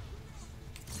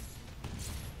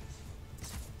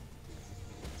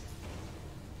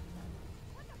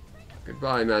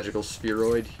 Goodbye, magical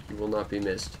spheroid. You will not be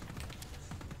missed.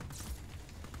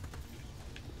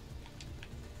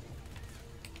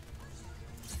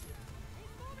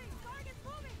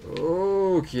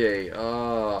 Okay,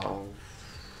 I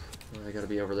gotta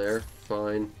be over there.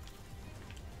 Fine.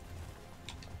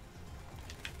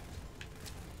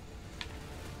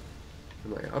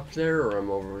 Am I up there or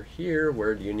I'm over here?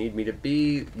 Where do you need me to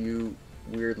be, you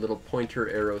weird little pointer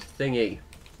arrow thingy?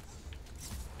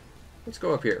 Let's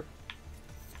go up here.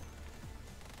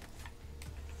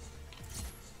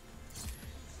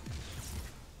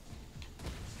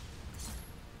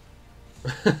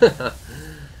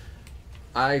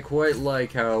 I quite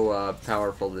like how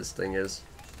powerful this thing is.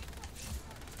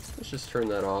 Let's just turn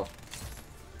that off.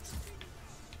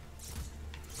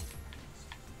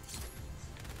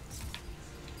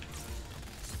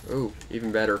 Ooh,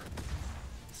 even better.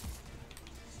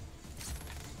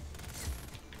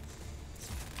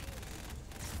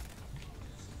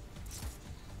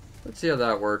 Let's see how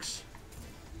that works.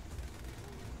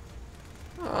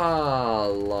 Ah,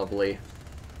 lovely.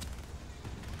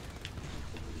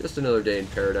 Just another day in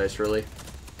paradise, really.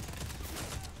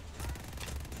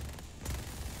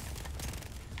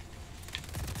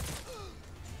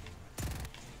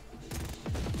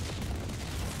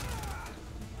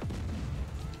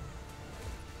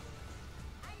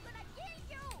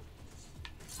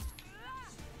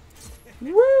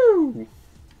 Woo!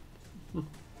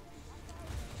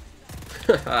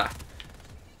 Haha.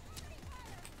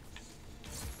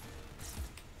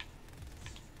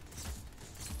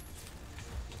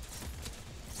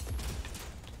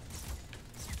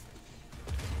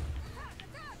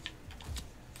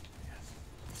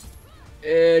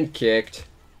 And kicked.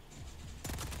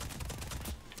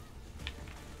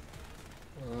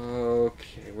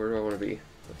 Okay, where do I want to be?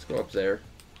 Let's go up there.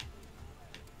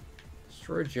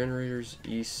 Destroy generators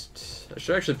east. I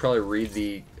should actually probably read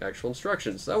the actual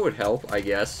instructions. That would help, I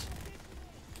guess.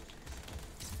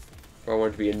 If I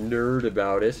wanted to be a nerd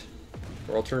about it.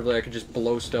 Or alternatively, I could just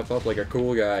blow stuff up like a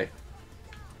cool guy.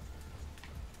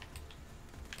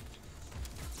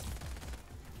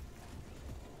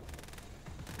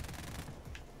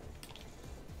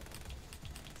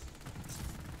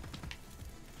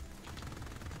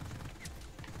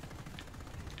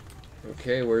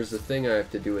 Okay, where's the thing I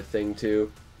have to do a thing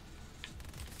to?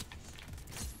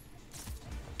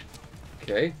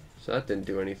 Okay, so that didn't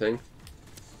do anything.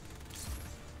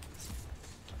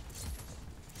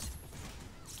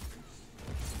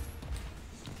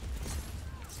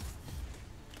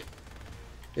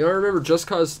 You know, I remember Just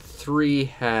Cause 3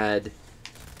 had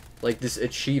like this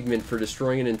achievement for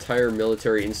destroying an entire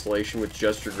military installation with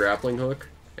just your grappling hook.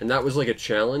 And that was like a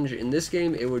challenge. In this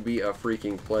game, it would be a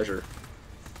freaking pleasure.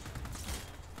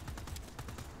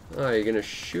 Oh, you're gonna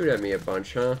shoot at me a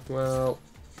bunch, huh? Well,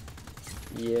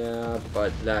 yeah,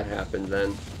 but that happened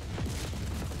then.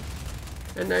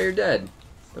 And now you're dead.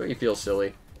 Don't you feel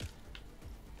silly?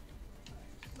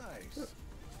 Nice.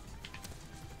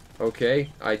 Okay,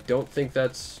 I don't think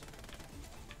that's...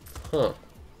 Huh.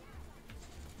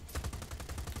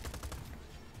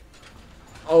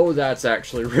 Oh, that's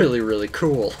actually really, really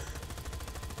cool.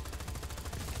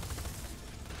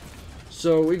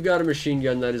 So, we've got a machine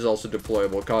gun that is also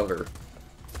deployable cover.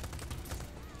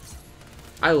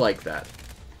 I like that.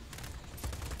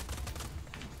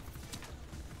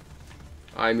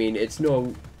 I mean, it's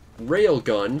no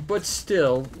railgun, but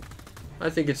still, I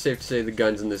think it's safe to say the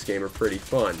guns in this game are pretty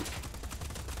fun.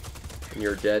 And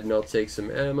you're dead, and I'll take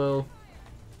some ammo.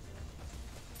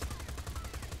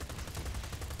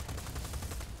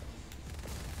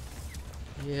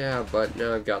 Yeah, but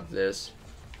now I've got this.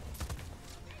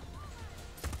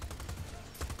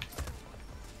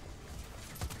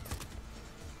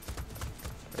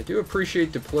 I do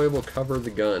appreciate deployable cover of the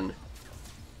gun.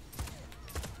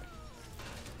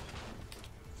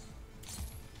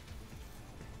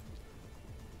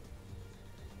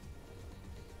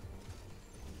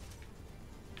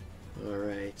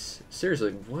 Alright.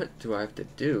 Seriously, what do I have to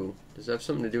do? Does that have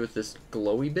something to do with this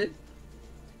glowy bit?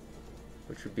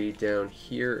 Which would be down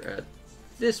here at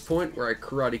this point where I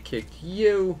karate kicked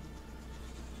you.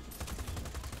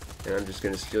 And I'm just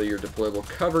going to steal your deployable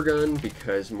cover gun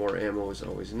because more ammo is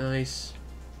always nice.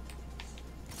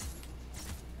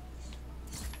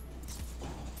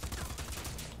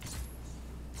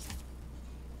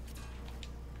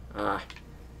 Ah,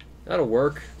 that'll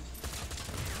work.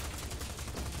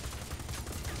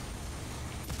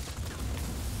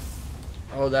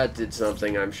 Oh, that did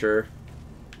something, I'm sure.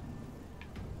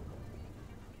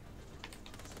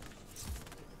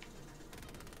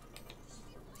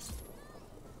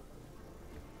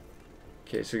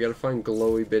 Okay, so we gotta find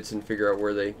glowy bits and figure out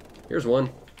where they... Here's one.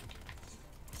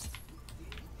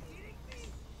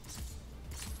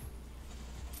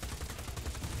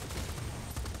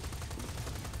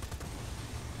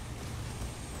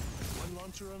 One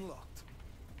launcher unlocked.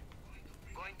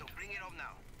 Going to bring it up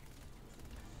now.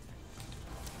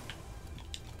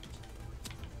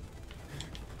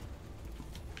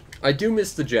 I do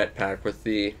miss the jetpack with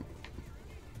the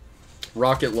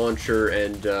rocket launcher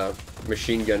and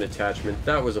machine gun attachment.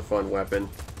 That was a fun weapon.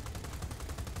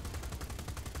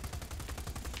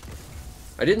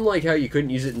 I didn't like how you couldn't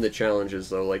use it in the challenges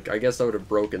though. Like, I guess I would have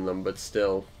broken them, but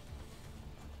still.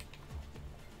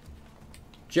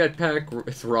 Jetpack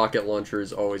with rocket launcher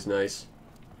is always nice.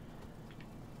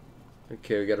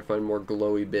 Okay, we gotta find more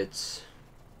glowy bits.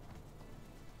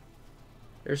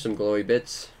 There's some glowy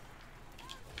bits.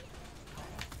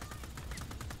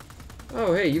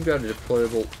 Oh, hey, you've got a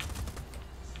deployable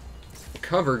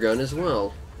cover gun as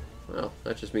well. Well,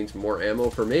 that just means more ammo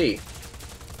for me.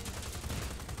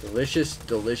 Delicious,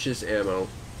 delicious ammo.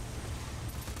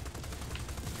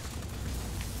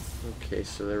 Okay,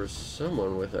 so there was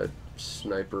someone with a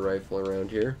sniper rifle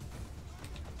around here.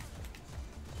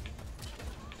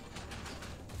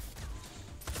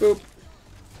 Boop.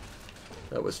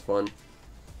 That was fun.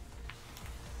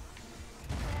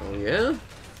 Oh, yeah?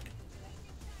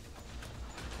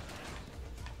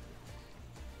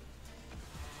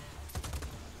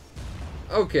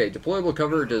 Okay, deployable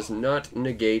cover does not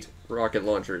negate rocket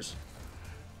launchers.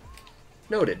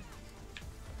 Noted.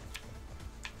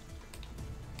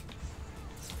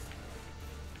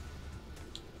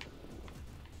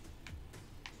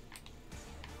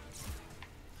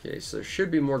 Okay, so there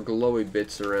should be more glowy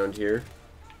bits around here.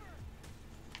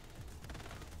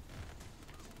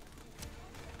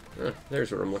 There's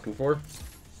what I'm looking for.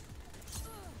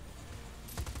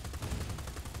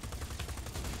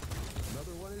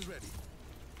 Another one is ready.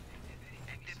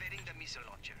 Activating the missile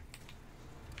launcher.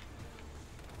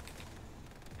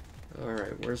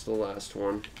 Alright, where's the last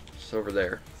one? It's over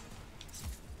there.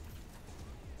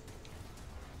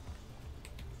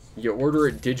 You order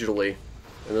it digitally,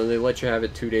 and then they let you have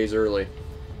it 2 days early.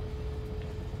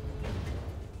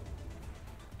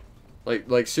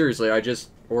 Like seriously, I just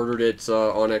ordered it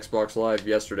on Xbox Live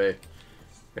yesterday,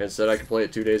 and it said I could play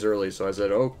it 2 days early, so I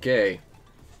said, okay.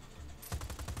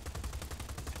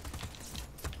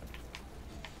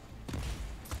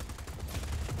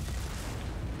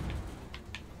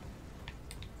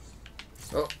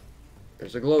 Oh,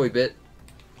 there's a glowy bit.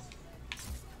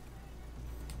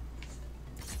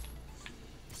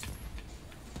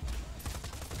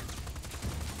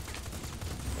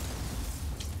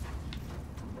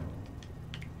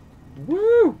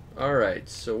 Woo! Alright,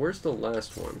 so where's the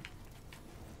last one?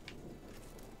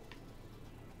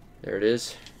 There it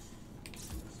is.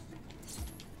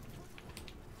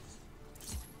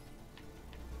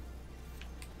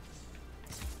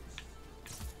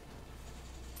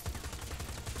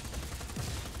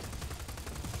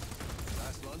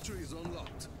 Last launcher is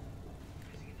unlocked.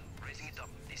 Raising it up.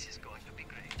 This is going to be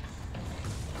great.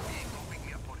 Hey, go pick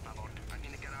me up, por favor. I'm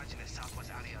in the garage in the southwest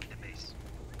area of the base.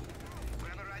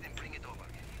 Grab a ride and bring it over.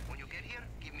 When you get here,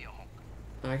 give me a honk.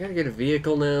 I gotta get a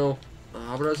vehicle now. But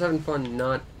I was having fun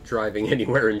not driving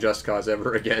anywhere in Just Cause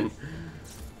ever again.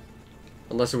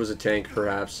 Unless it was a tank,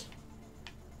 perhaps.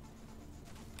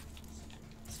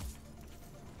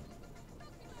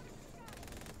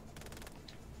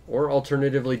 Or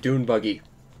alternatively, Dune Buggy.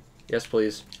 Yes,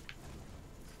 please.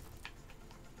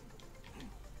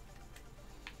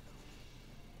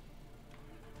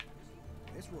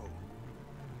 Let's roll.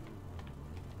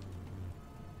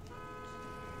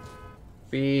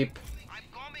 Beep. I'm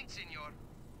coming, senor.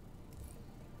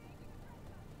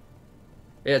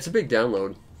 Yeah, it's a big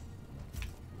download.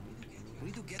 We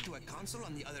need to get to a console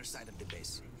on the other side of the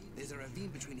base. There's a ravine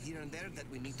between here and there that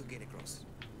we need to get across.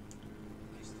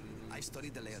 I've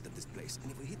studied the layout of this place,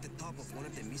 and if we hit the top of one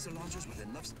of the missile launchers with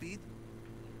enough speed,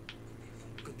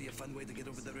 could be a fun way to get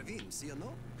over the ravine, see or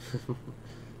no?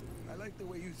 I like the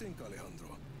way you think,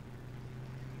 Alejandro.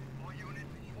 All units,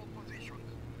 hold positions.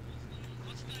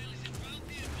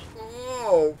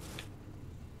 Oh!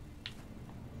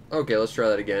 Okay, let's try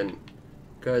that again.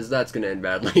 Because that's going to end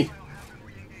badly.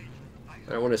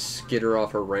 I don't want to skitter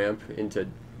off a ramp into,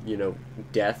 you know,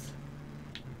 death.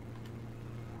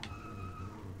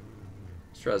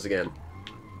 Let's try this again.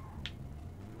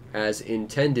 As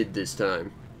intended this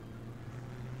time.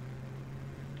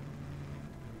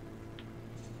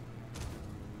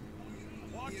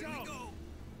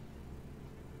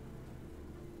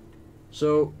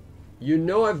 So, you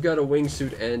know I've got a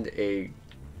wingsuit and a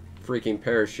freaking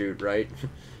parachute, right?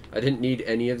 I didn't need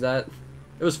any of that.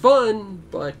 It was fun,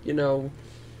 but, you know,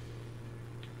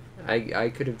 I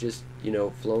could have just, you know,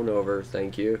 flown over,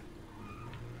 thank you.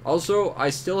 Also,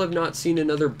 I still have not seen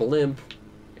another blimp,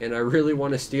 and I really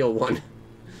want to steal one.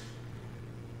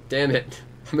 Damn it.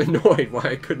 I'm annoyed.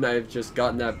 Why couldn't I have just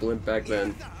gotten that blimp back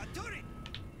then?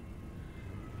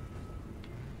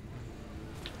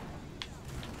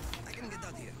 I can get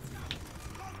out here.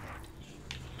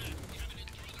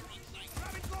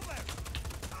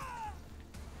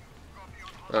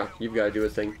 Ah, you've got to do a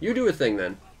thing. You do a thing,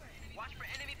 then. Watch for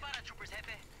enemy paratroopers,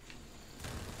 Jefe.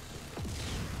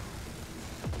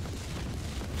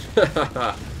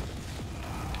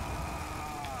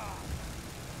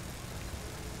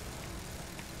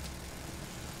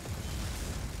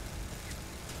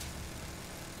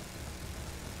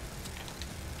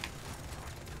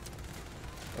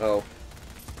 Oh.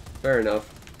 Fair enough.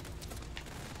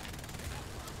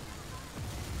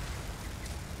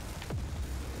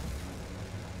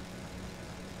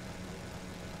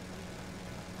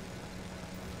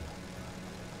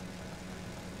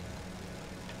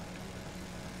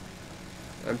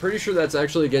 I'm pretty sure that's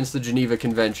actually against the Geneva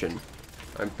Convention.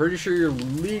 I'm pretty sure you're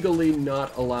legally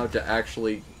not allowed to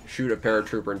actually shoot a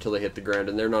paratrooper until they hit the ground,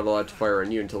 and they're not allowed to fire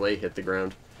on you until they hit the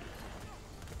ground.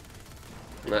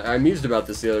 I mused about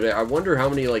this the other day. I wonder how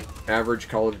many, like, average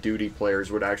Call of Duty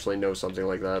players would actually know something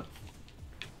like that.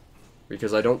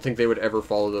 Because I don't think they would ever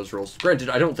follow those rules. Granted,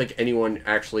 I don't think anyone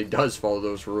actually does follow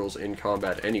those rules in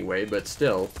combat anyway, but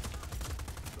still.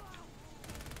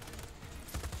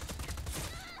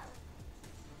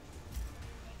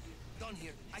 Down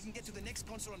here. I can get to the next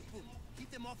console on foot.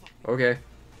 Keep them off of me. Okay.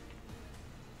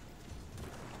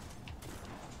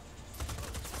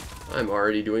 I'm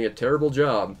already doing a terrible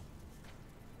job.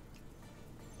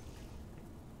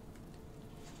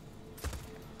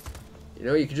 You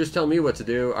know, you could just tell me what to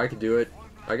do. I could do it.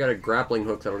 I got a grappling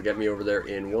hook that'll get me over there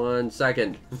in 1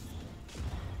 second.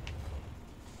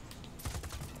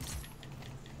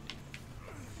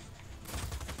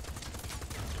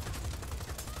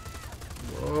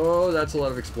 Oh, that's a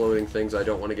lot of exploding things I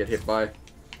don't want to get hit by.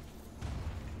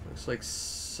 Looks like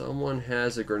someone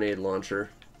has a grenade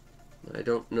launcher. I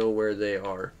don't know where they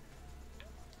are.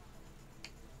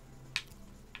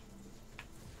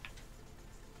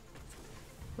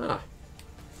 Ah.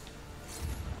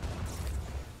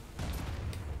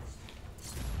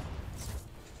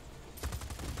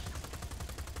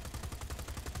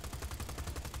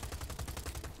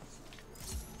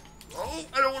 Oh,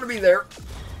 I don't want to be there.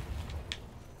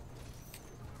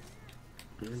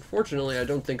 Unfortunately, I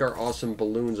don't think our awesome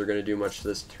balloons are going to do much to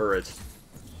this turret.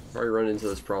 I've already run into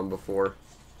this problem before.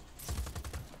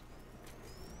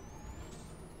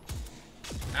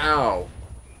 Ow.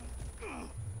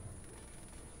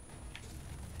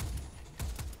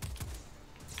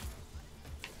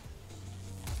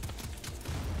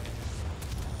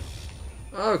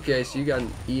 Okay, so you got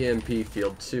an EMP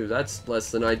field too. That's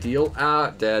less than ideal.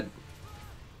 Ah, dead.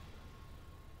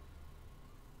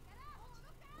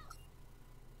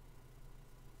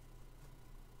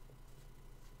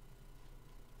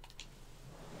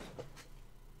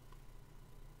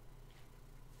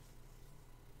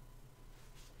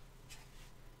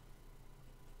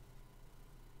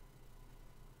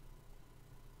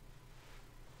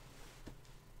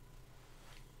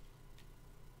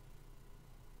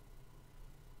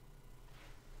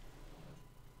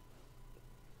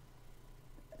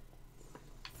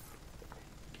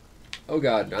 Oh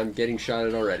god, I'm getting shot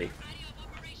at already.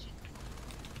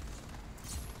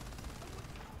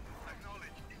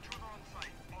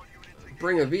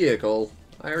 Bring a vehicle?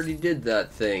 I already did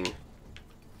that thing.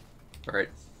 Alright.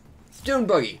 Dune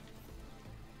buggy!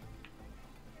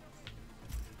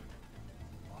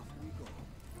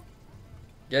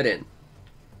 Get in.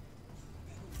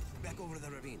 Back over the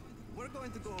ravine. We're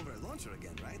going to go over a launcher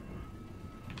again, right?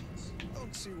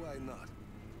 Don't see why not.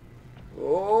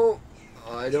 Oh,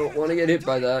 I don't want to get hit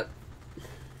by that.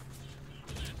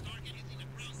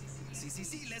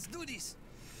 See, let's do this.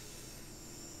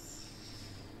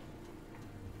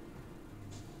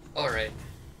 Alright.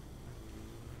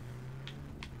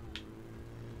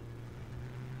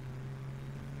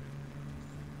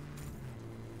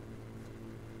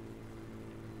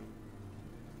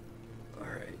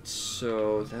 Alright,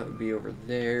 so that would be over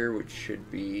there, which should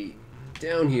be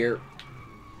down here.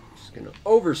 Just gonna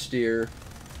oversteer.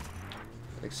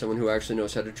 Like someone who actually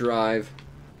knows how to drive.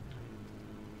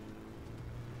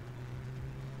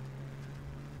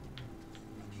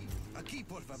 Aquí,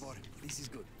 por favor. This is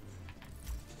good.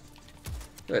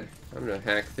 Good. I'm gonna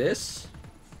hack this.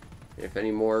 If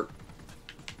any more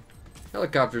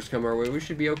helicopters come our way, we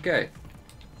should be okay.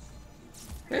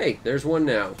 Hey, there's one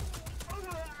now.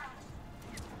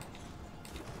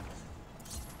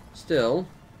 Still,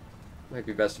 might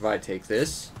be best if I take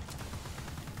this.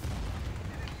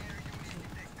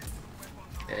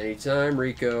 Anytime,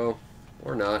 Rico.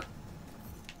 Or not.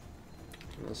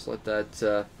 Let's let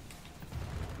that,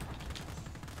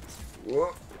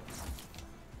 whoa.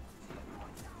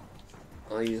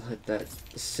 I'll let that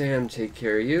Sam take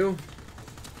care of you.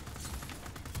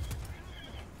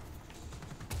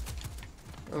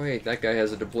 Oh, hey, that guy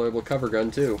has a deployable cover gun,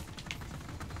 too.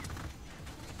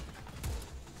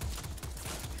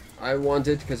 I want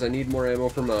it because I need more ammo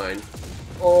for mine.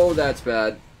 Oh, that's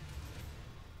bad.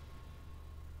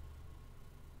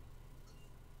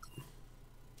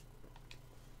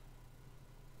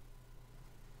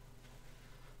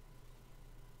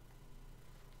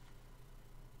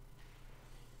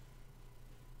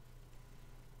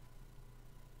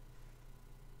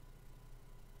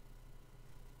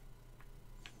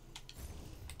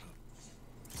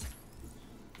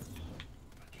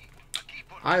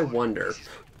 I wonder,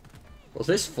 will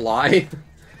this fly?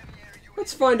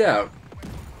 Let's find out.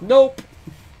 Nope.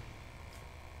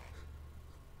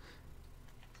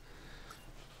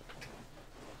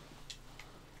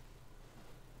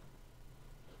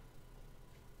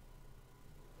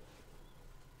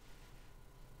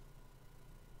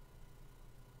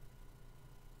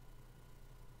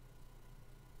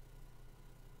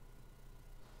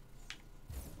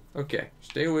 Okay,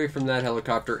 stay away from that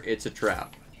helicopter. It's a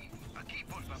trap.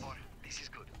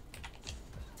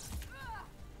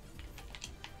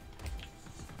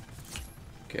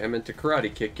 Okay, I meant to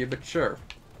karate kick you, but sure.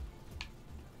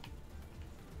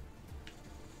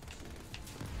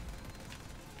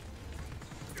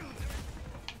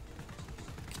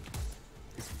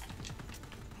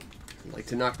 I'd like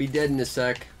to not be dead in a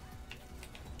sec.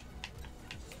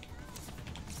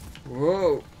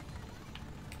 Whoa.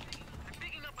 I'm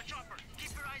picking up a chopper.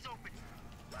 Keep your eyes open.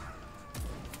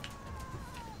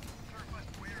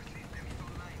 Surface wear systems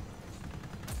online.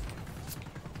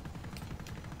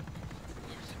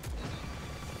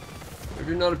 There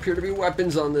do not appear to be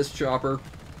weapons on this chopper.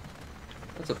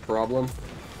 That's a problem.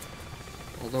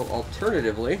 Although,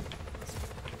 alternatively...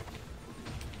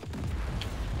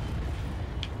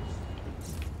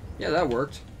 yeah, that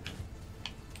worked.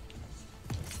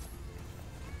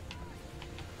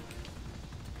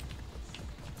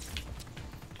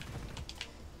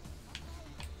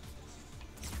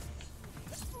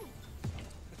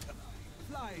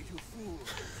 Fly, you fool!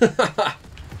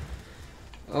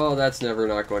 Oh, that's never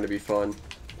not going to be fun.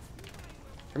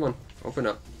 Come on, open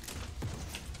up.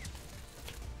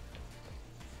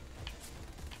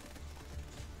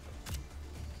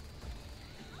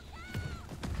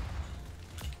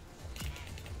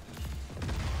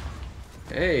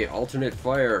 Hey, alternate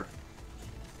fire.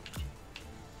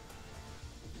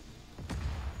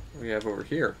 What do we have over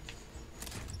here?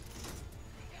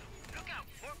 Look out!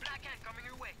 More Black Hand coming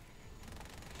your way.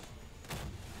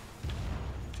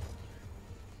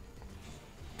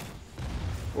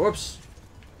 Whoops.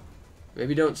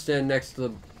 Maybe don't stand next to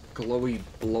the glowy,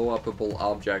 blow-upable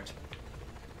object.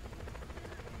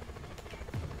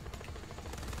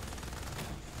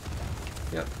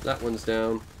 Yep, that one's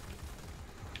down.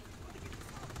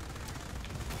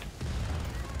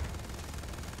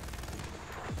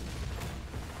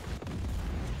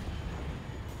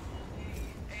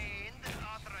 And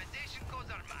authorization codes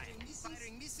are mine.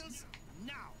 Firing missiles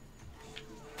now.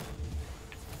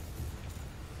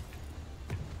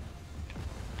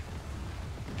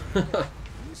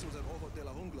 Missiles at Ojo de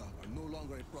la Jungla are no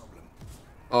longer a problem.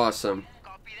 Awesome.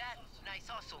 Copy that. Nice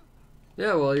hustle.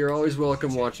 Yeah, well, you're always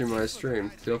welcome watching my stream.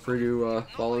 Feel free to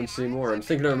follow and see more. I'm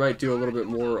thinking I might do a little bit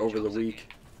more over the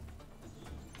week.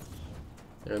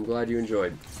 And I'm glad you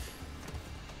enjoyed.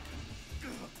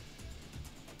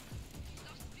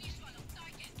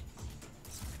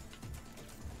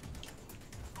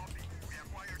 Copy. We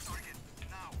acquire target.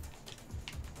 Now.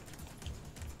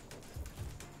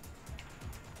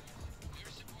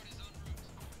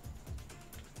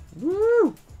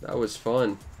 Woo! That was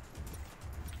fun.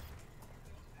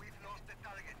 We've lost the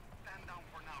target. Stand down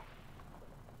for now.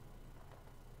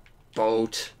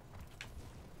 Boat.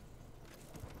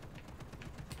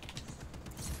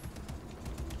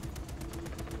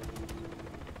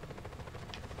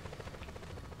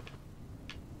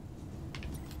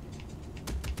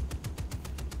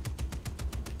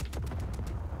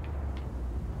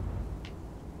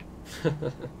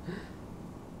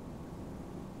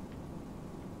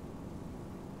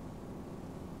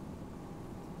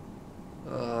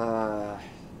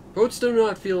 Boats do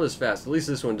not feel as fast. At least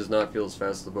this one does not feel as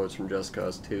fast as the boats from Just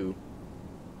Cause 2.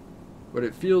 But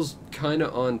it feels kind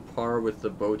of on par with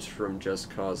the boats from Just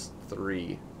Cause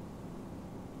 3.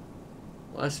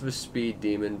 Less of a speed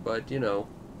demon, but, you know,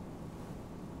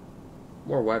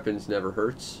 more weapons never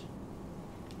hurts.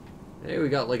 Hey, we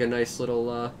got like a nice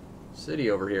little city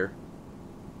over here.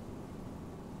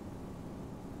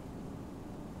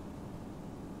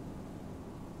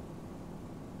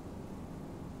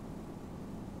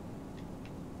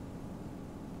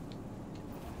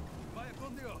 Vaya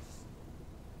con Dios!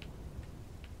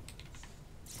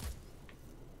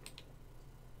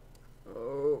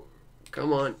 Oh,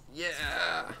 come on.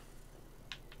 Yeah.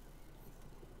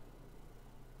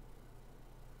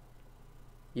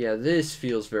 Yeah, this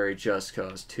feels very Just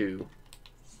Cause 2.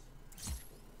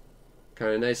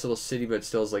 Kind of nice little city, but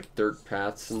still has like dirt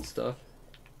paths and stuff.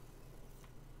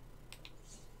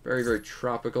 Very, very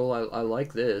tropical. I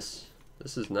like this.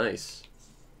 This is nice.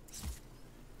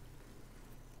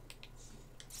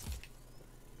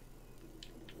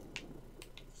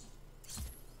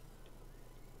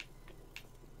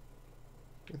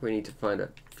 I think we need to find a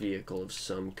vehicle of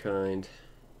some kind.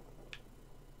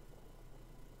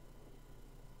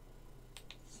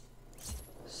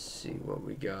 Let's see what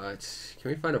we got.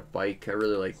 Can we find a bike? I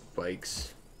really like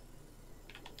bikes.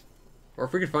 Or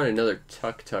if we could find another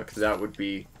tuk-tuk, that would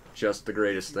be just the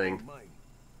greatest thing. Mine.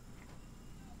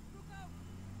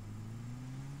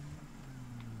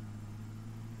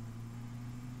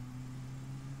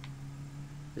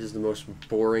 This is the most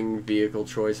boring vehicle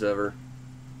choice ever.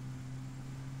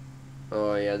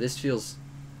 Oh yeah, this feels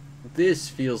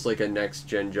like a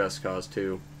next-gen Just Cause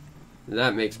 2.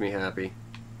 That makes me happy.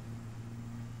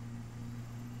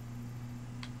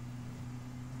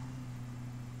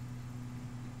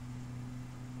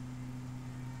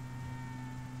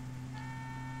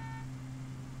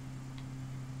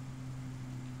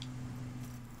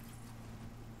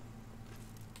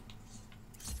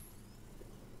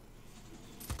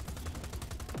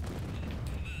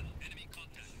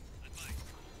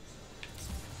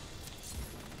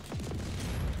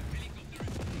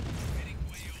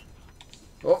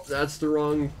 Oh, that's the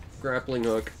wrong grappling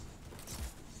hook.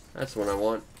 That's the one I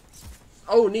want.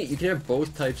 Oh, neat. You can have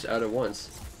both types out at once.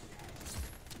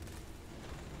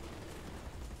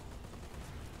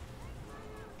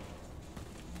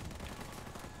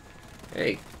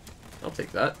 Hey, I'll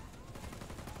take that.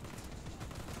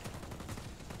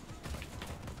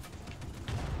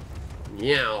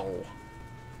 Meow.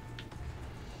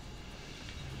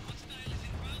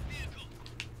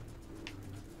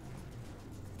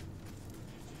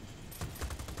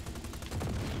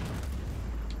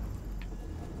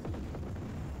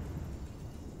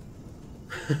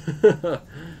 I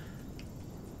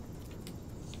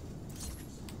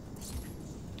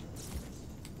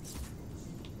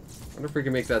wonder if we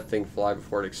can make that thing fly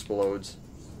before it explodes.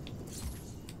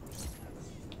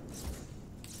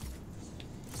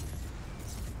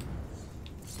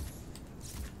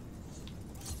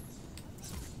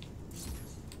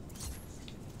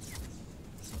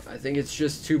 I think it's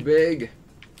just too big.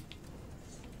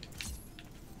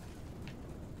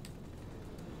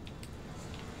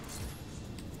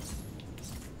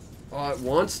 Oh, it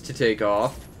wants to take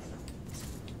off.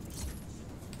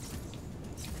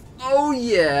 Oh,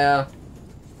 yeah.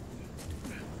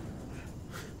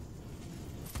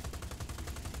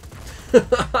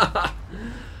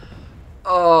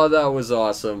 Oh, that was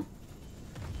awesome.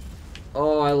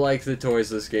 Oh, I like the toys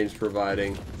this game's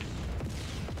providing.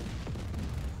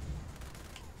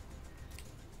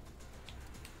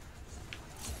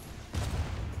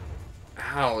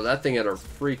 Ow, that thing had a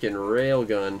freaking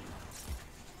railgun.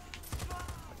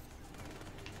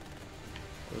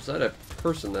 Was that a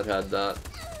person that had that?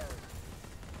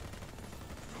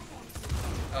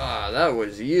 Ah, that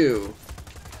was you.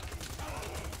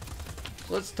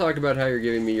 Let's talk about how you're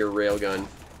giving me your railgun.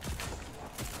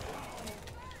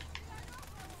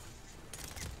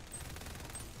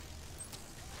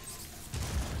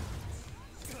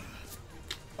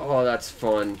 Oh, that's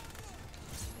fun.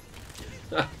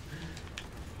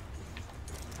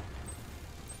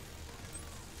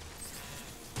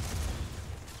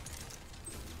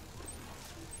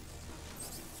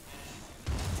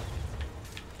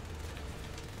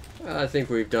 I think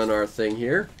we've done our thing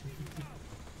here.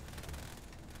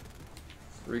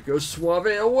 Rico Suave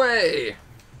away!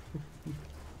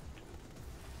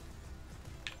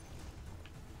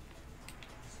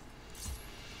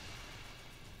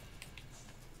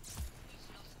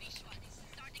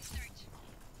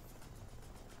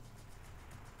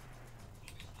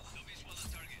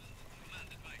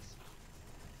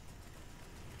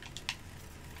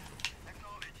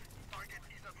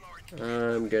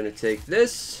 I'm gonna take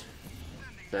this.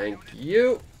 Thank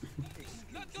you.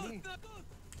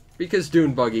 Because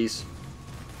dune buggies.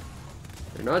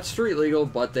 They're not street legal,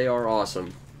 but they are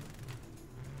awesome.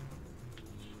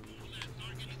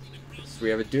 So we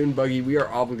have a dune buggy, we are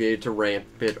obligated to ramp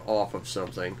it off of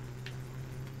something.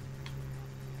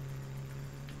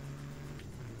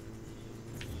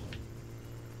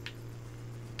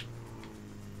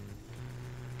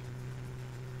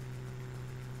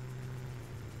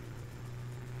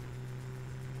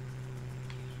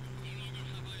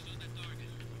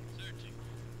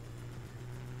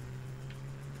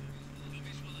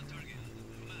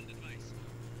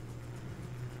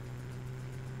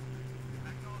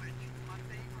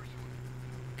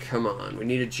 Come on, we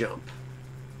need a jump.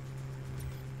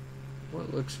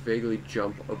 What looks vaguely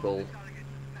jumpable?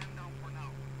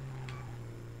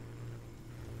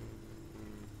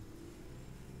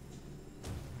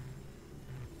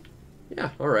 Yeah,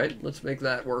 alright, let's make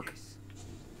that work.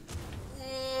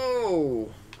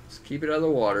 Whoa! Let's keep it out of the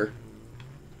water.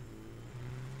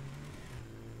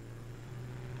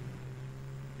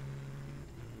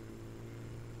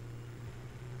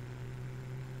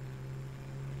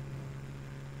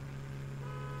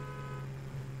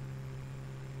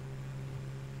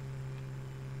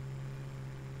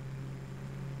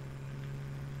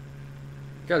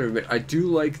 Gotta admit, I do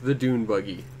like the dune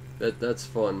buggy. That's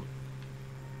fun.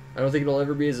 I don't think it'll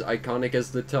ever be as iconic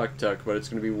as the Tuk Tuk, but it's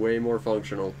gonna be way more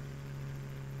functional.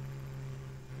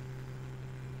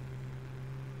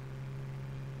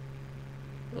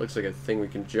 It looks like a thing we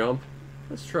can jump.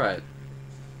 Let's try it.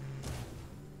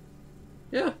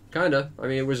 Yeah, kinda. I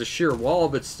mean, it was a sheer wall,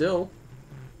 but still.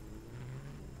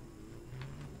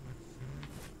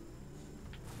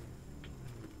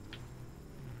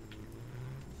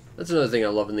 That's another thing I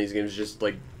love in these games, just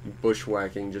like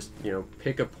bushwhacking, just, you know,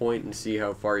 pick a point and see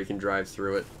how far you can drive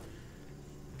through it.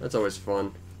 That's always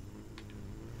fun.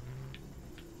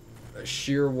 A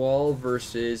sheer wall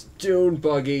versus dune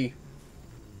buggy.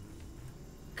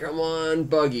 Come on,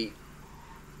 buggy.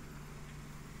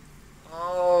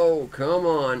 Oh, come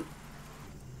on.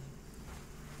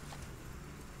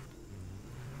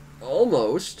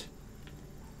 almost.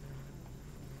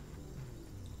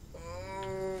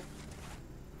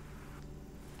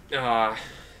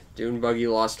 Dune buggy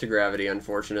lost to gravity,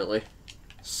 unfortunately.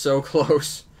 So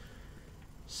close.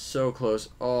 So close.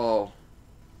 Oh.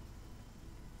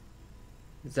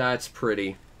 That's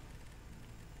pretty.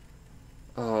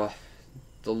 The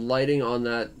lighting on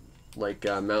that, like,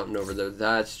 mountain over there,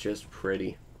 that's just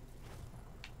pretty.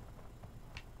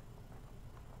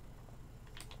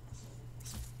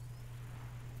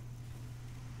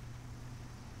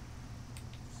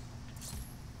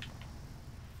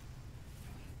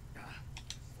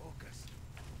 Focus.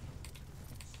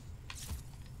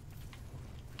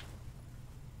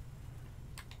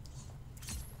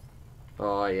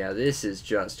 Oh yeah, this is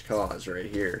Just Cause right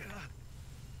here.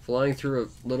 Flying through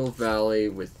a little valley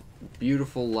with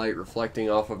beautiful light reflecting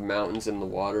off of mountains in the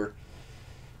water.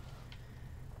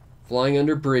 Flying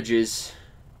under bridges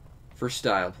for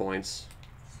style points.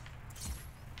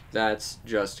 That's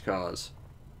Just Cause.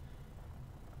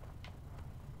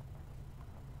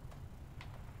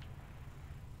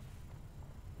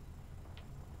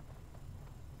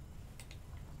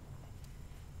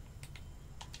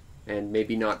 And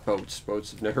maybe not boats.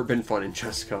 Boats have never been fun in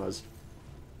Just Cause.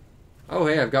 Oh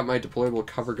hey, I've got my deployable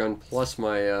cover gun plus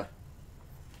my,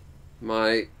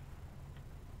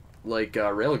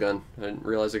 railgun. I didn't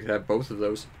realize I could have both of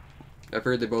those. I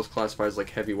figured they both classify as,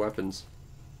 like, heavy weapons.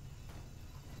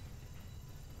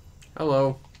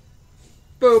 Hello.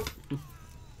 Boop!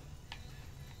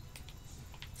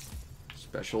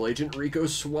 Special Agent Rico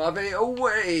Suave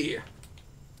away!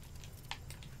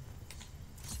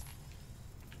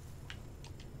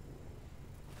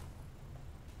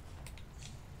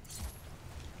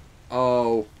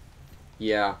 Oh,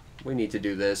 yeah, we need to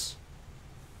do this.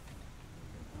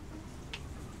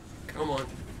 Come on,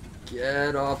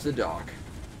 get off the dock.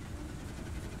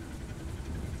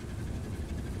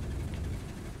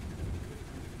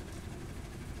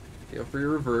 Feel free to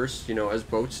reverse, you know, as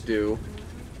boats do.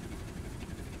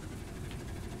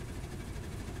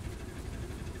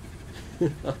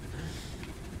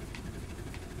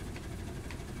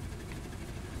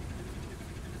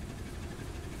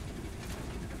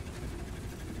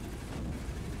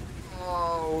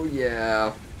 Oh,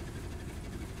 yeah.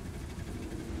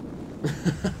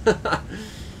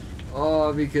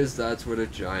 Oh, because that's what a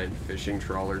giant fishing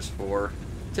trawler's for.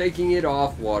 Taking it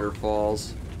off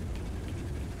waterfalls.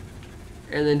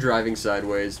 And then driving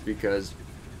sideways because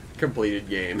completed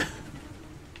game.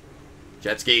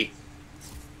 Jet ski.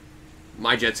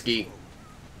 My jet ski.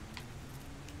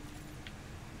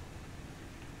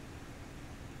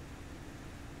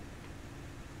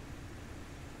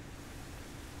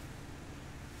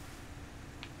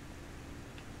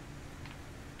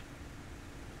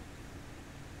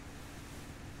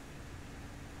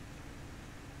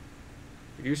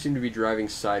 You do seem to be driving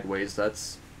sideways.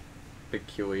 That's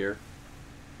peculiar.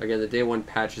 Again, the day one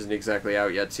patch isn't exactly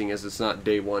out yet, seeing as it's not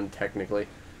day one technically.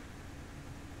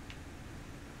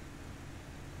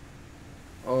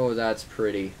 Oh, that's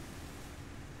pretty.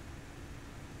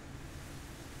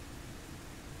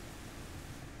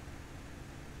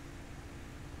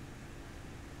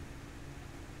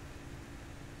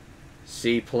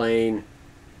 Seaplane.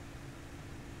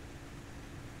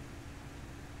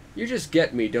 You just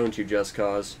get me, don't you, Just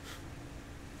Cause?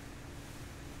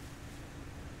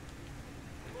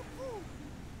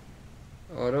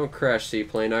 Oh, don't crash,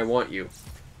 Seaplane. I want you.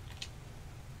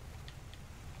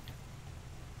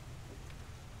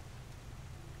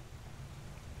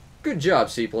 Good job,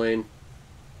 Seaplane.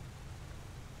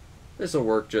 This'll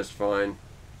work just fine.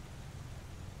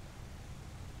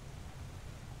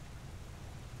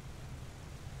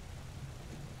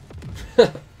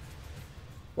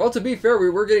 Well, to be fair, we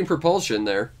were getting propulsion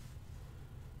there.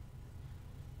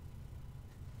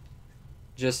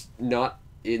 Just not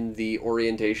in the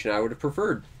orientation I would have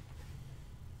preferred.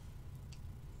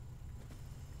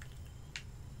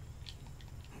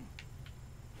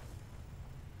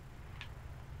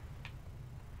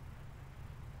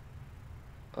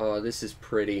 Oh, this is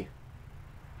pretty.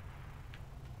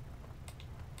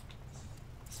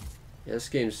 Yeah, this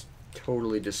game's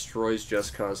totally destroys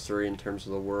Just Cause 3 in terms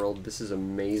of the world. This is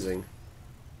amazing.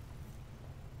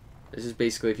 This is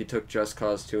basically if you took Just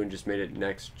Cause 2 and just made it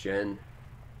next gen.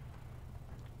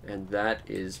 And that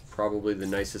is probably the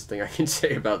nicest thing I can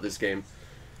say about this game.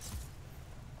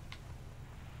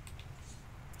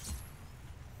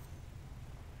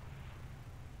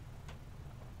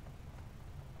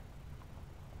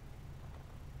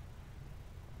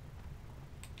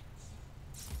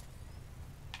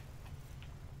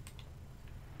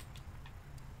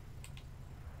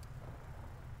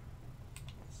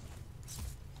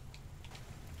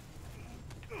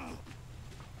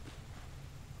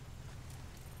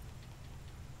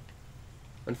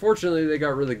 Unfortunately, they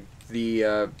got rid of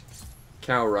the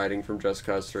cow riding from Just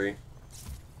Cause 3. It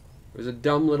was a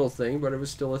dumb little thing, but it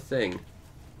was still a thing.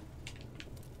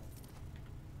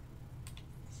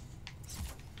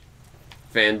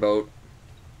 Fan boat.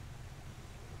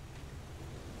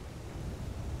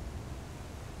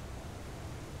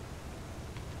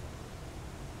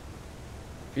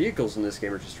 Vehicles in this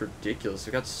game are just ridiculous.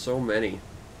 They've got so many.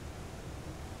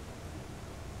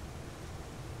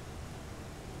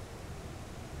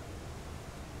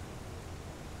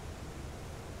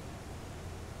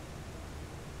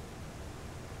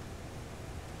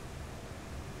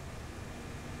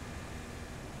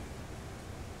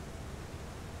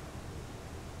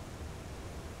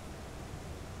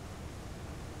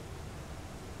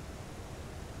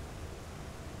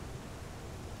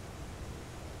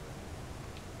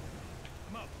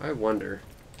 I wonder.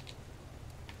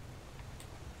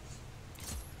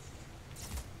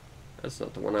 That's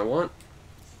not the one I want.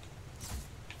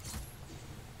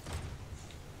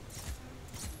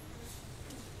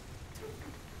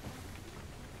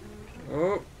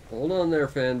 Oh, hold on there,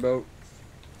 fan boat.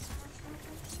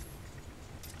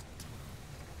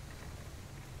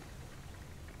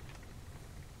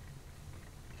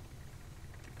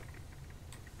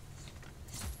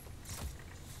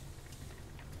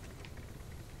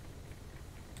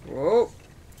 Whoa.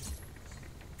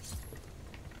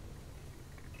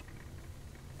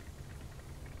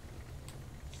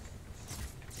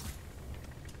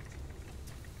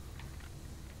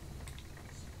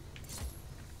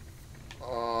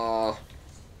 Oh,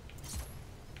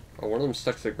 one of them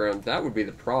stuck to the ground. That would be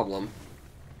the problem.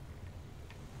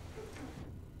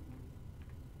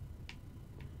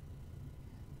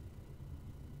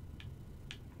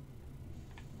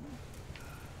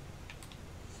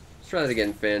 Let's try that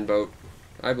again, fan boat.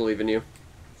 I believe in you.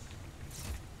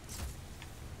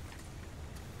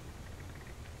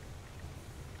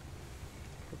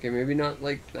 Okay, maybe not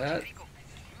like that. Rico,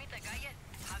 you meet that guy yet?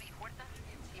 Javi Huerta?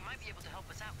 He might be able to help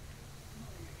us out.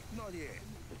 Not yet.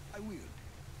 I will.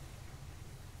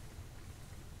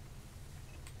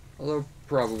 Although,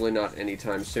 probably not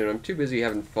anytime soon. I'm too busy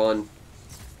having fun.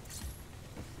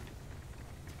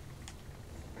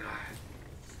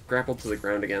 Grappled to the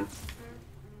ground again.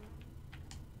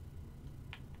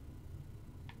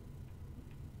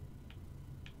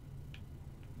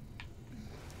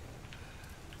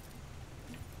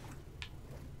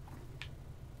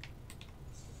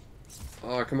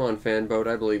 Oh, come on, fan boat.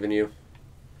 I believe in you.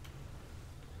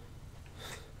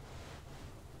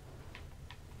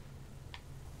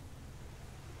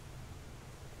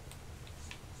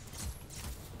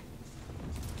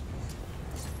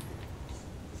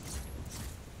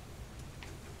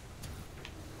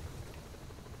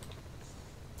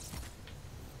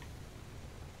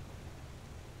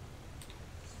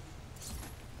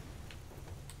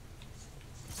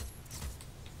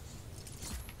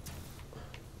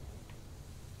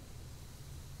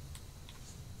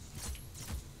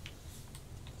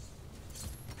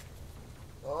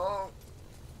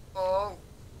 Oh.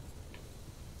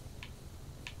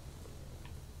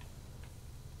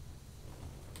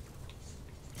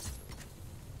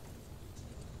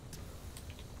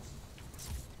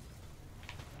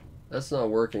 That's not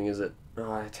working, is it?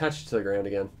 Oh, I attached it to the ground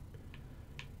again.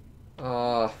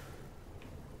 But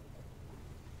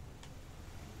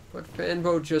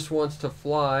Fanboat just wants to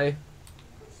fly.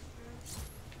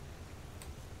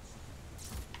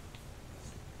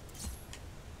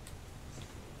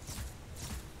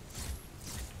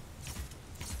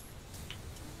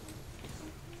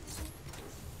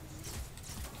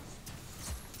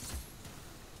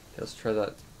 Let's try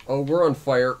that. Oh, we're on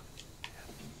fire.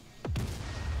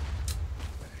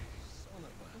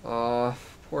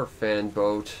 Poor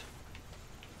Fanboat.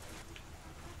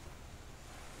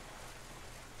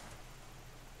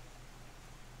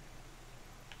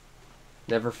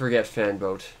 Never forget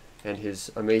Fanboat and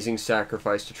his amazing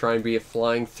sacrifice to try and be a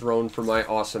flying throne for my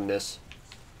awesomeness.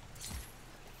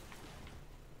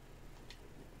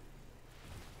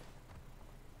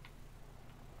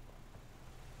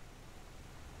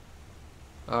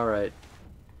 Alright.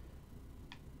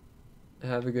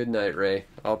 Have a good night, Ray.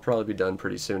 I'll probably be done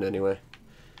pretty soon anyway.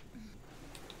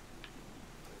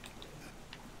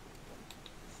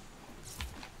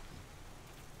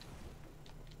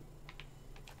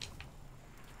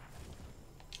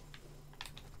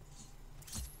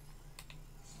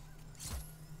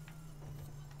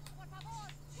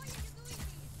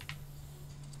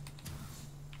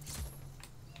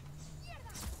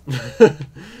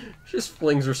 Just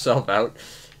flings herself out.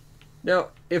 Now,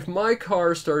 if my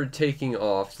car started taking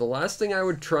off, the last thing I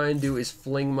would try and do is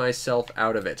fling myself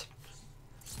out of it.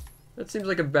 That seems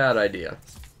like a bad idea.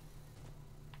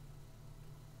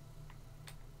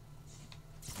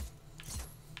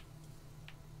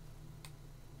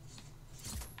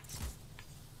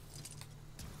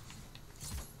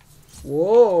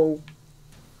 Whoa!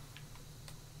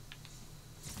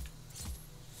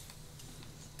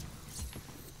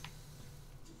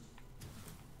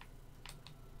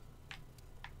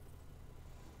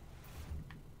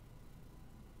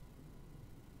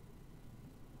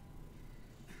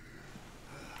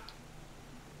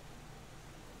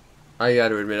 I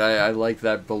gotta admit, I like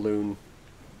that balloon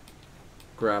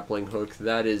grappling hook.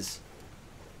 That is...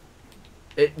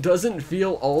 It doesn't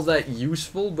feel all that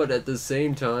useful, but at the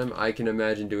same time, I can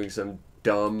imagine doing some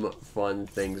dumb, fun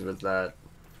things with that.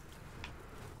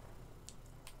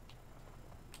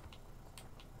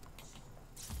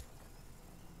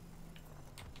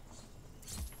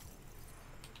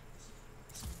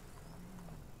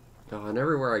 Oh, and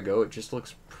everywhere I go, it just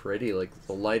looks pretty. Like,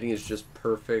 the lighting is just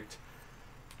perfect.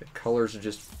 The colors are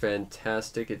just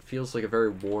fantastic. It feels like a very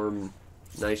warm,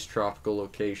 nice tropical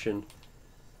location.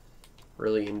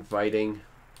 Really inviting.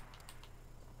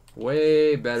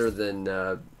 Way better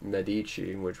than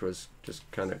Medici, which was just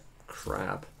kind of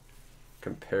crap,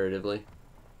 comparatively.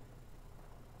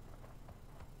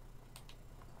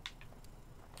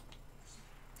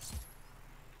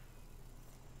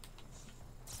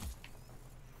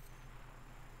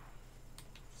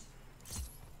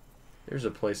 There's a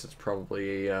place that's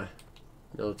probably a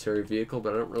military vehicle,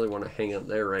 but I don't really want to hang out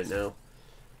there right now.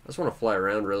 I just want to fly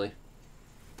around, really.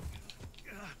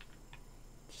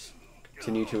 Just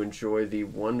continue to enjoy the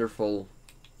wonderful,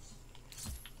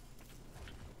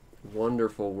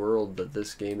 wonderful world that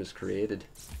this game has created.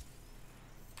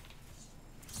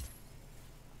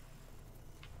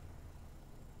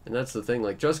 And that's the thing,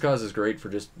 like, Just Cause is great for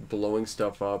just blowing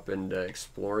stuff up and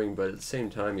exploring, but at the same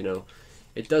time, you know,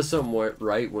 it does something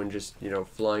right when just, you know,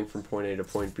 flying from point A to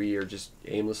point B or just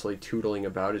aimlessly tootling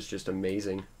about is just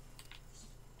amazing.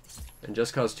 And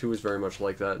Just Cause 2 is very much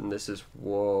like that, and this is...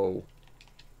 Whoa.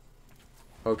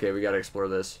 Okay, we gotta explore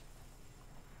this.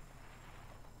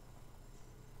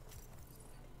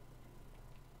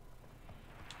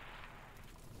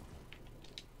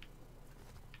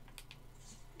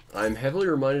 I'm heavily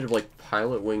reminded of, like,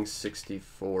 Pilot Wing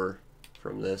 64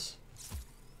 from this.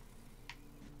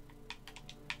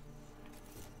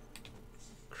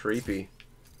 Creepy.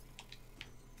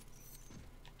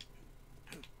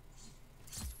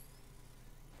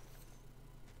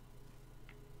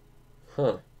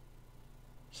 Huh.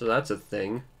 So that's a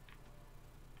thing.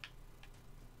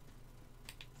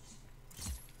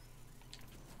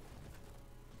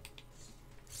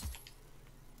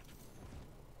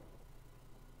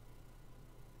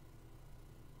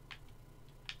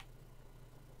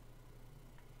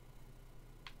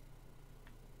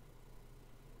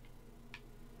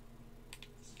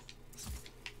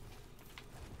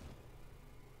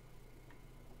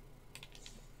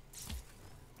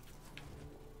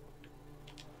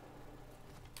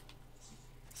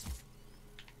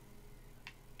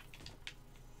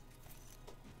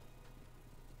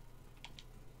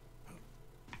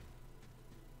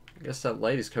 I guess that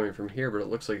light is coming from here, but it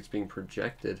looks like it's being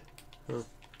projected. Huh.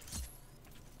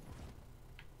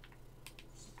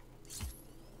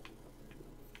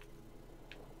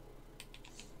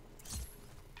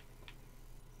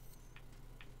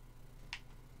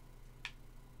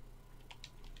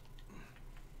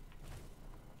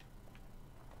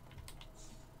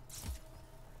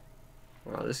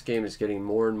 Wow, this game is getting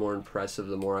more and more impressive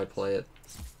the more I play it.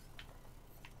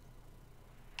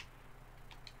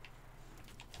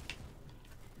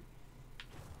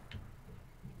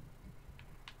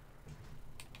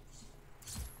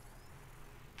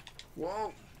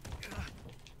 Whoa!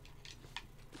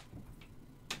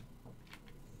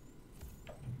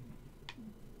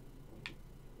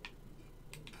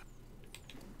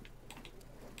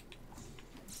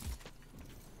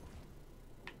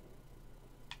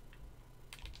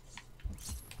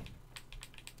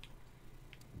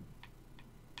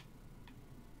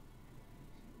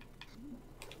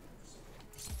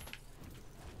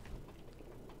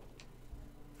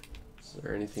 Is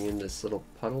there anything in this little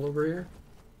puddle over here?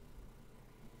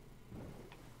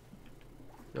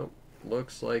 Nope.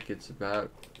 Looks like it's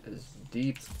about as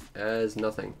deep as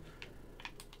nothing.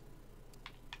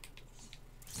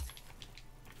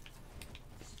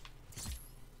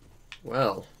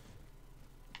 Well,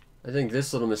 I think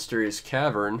this little mysterious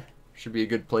cavern should be a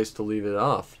good place to leave it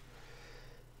off.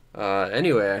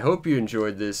 Anyway, I hope you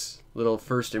enjoyed this little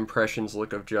first impressions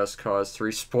look of Just Cause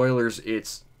 3. Spoilers,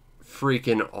 it's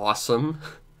freaking awesome.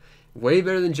 Way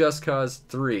better than Just Cause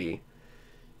 3.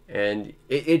 And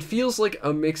it feels like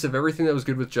a mix of everything that was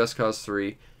good with Just Cause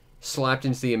 3 slapped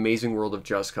into the amazing world of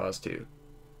Just Cause 2.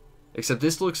 Except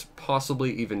this looks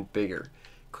possibly even bigger.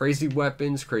 Crazy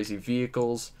weapons, crazy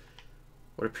vehicles,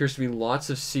 what appears to be lots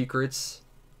of secrets.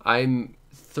 I'm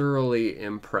thoroughly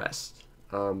impressed.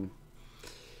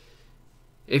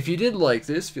 If you did like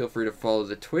this, feel free to follow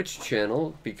the Twitch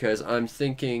channel, because I'm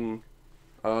thinking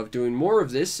of doing more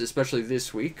of this, especially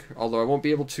this week. Although I won't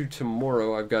be able to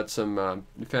tomorrow. I've got some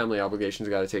family obligations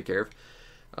I got to take care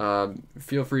of.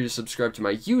 Feel free to subscribe to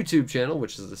my YouTube channel,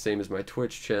 which is the same as my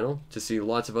Twitch channel, to see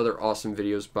lots of other awesome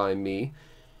videos by me.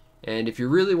 And if you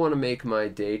really want to make my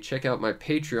day, check out my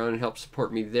Patreon and help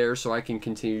support me there so I can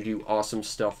continue to do awesome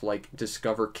stuff like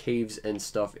discover caves and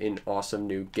stuff in awesome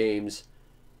new games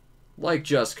like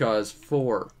Just Cause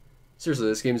 4. Seriously,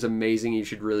 this game is amazing. You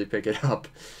should really pick it up.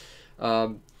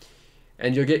 And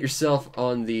you'll get yourself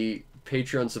on the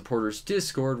Patreon supporters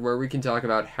Discord, where we can talk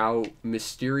about how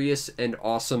mysterious and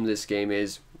awesome this game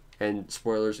is. And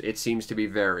spoilers, it seems to be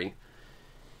very.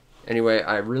 Anyway,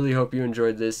 I really hope you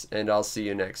enjoyed this, and I'll see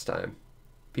you next time.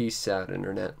 Peace out,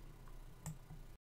 Internet.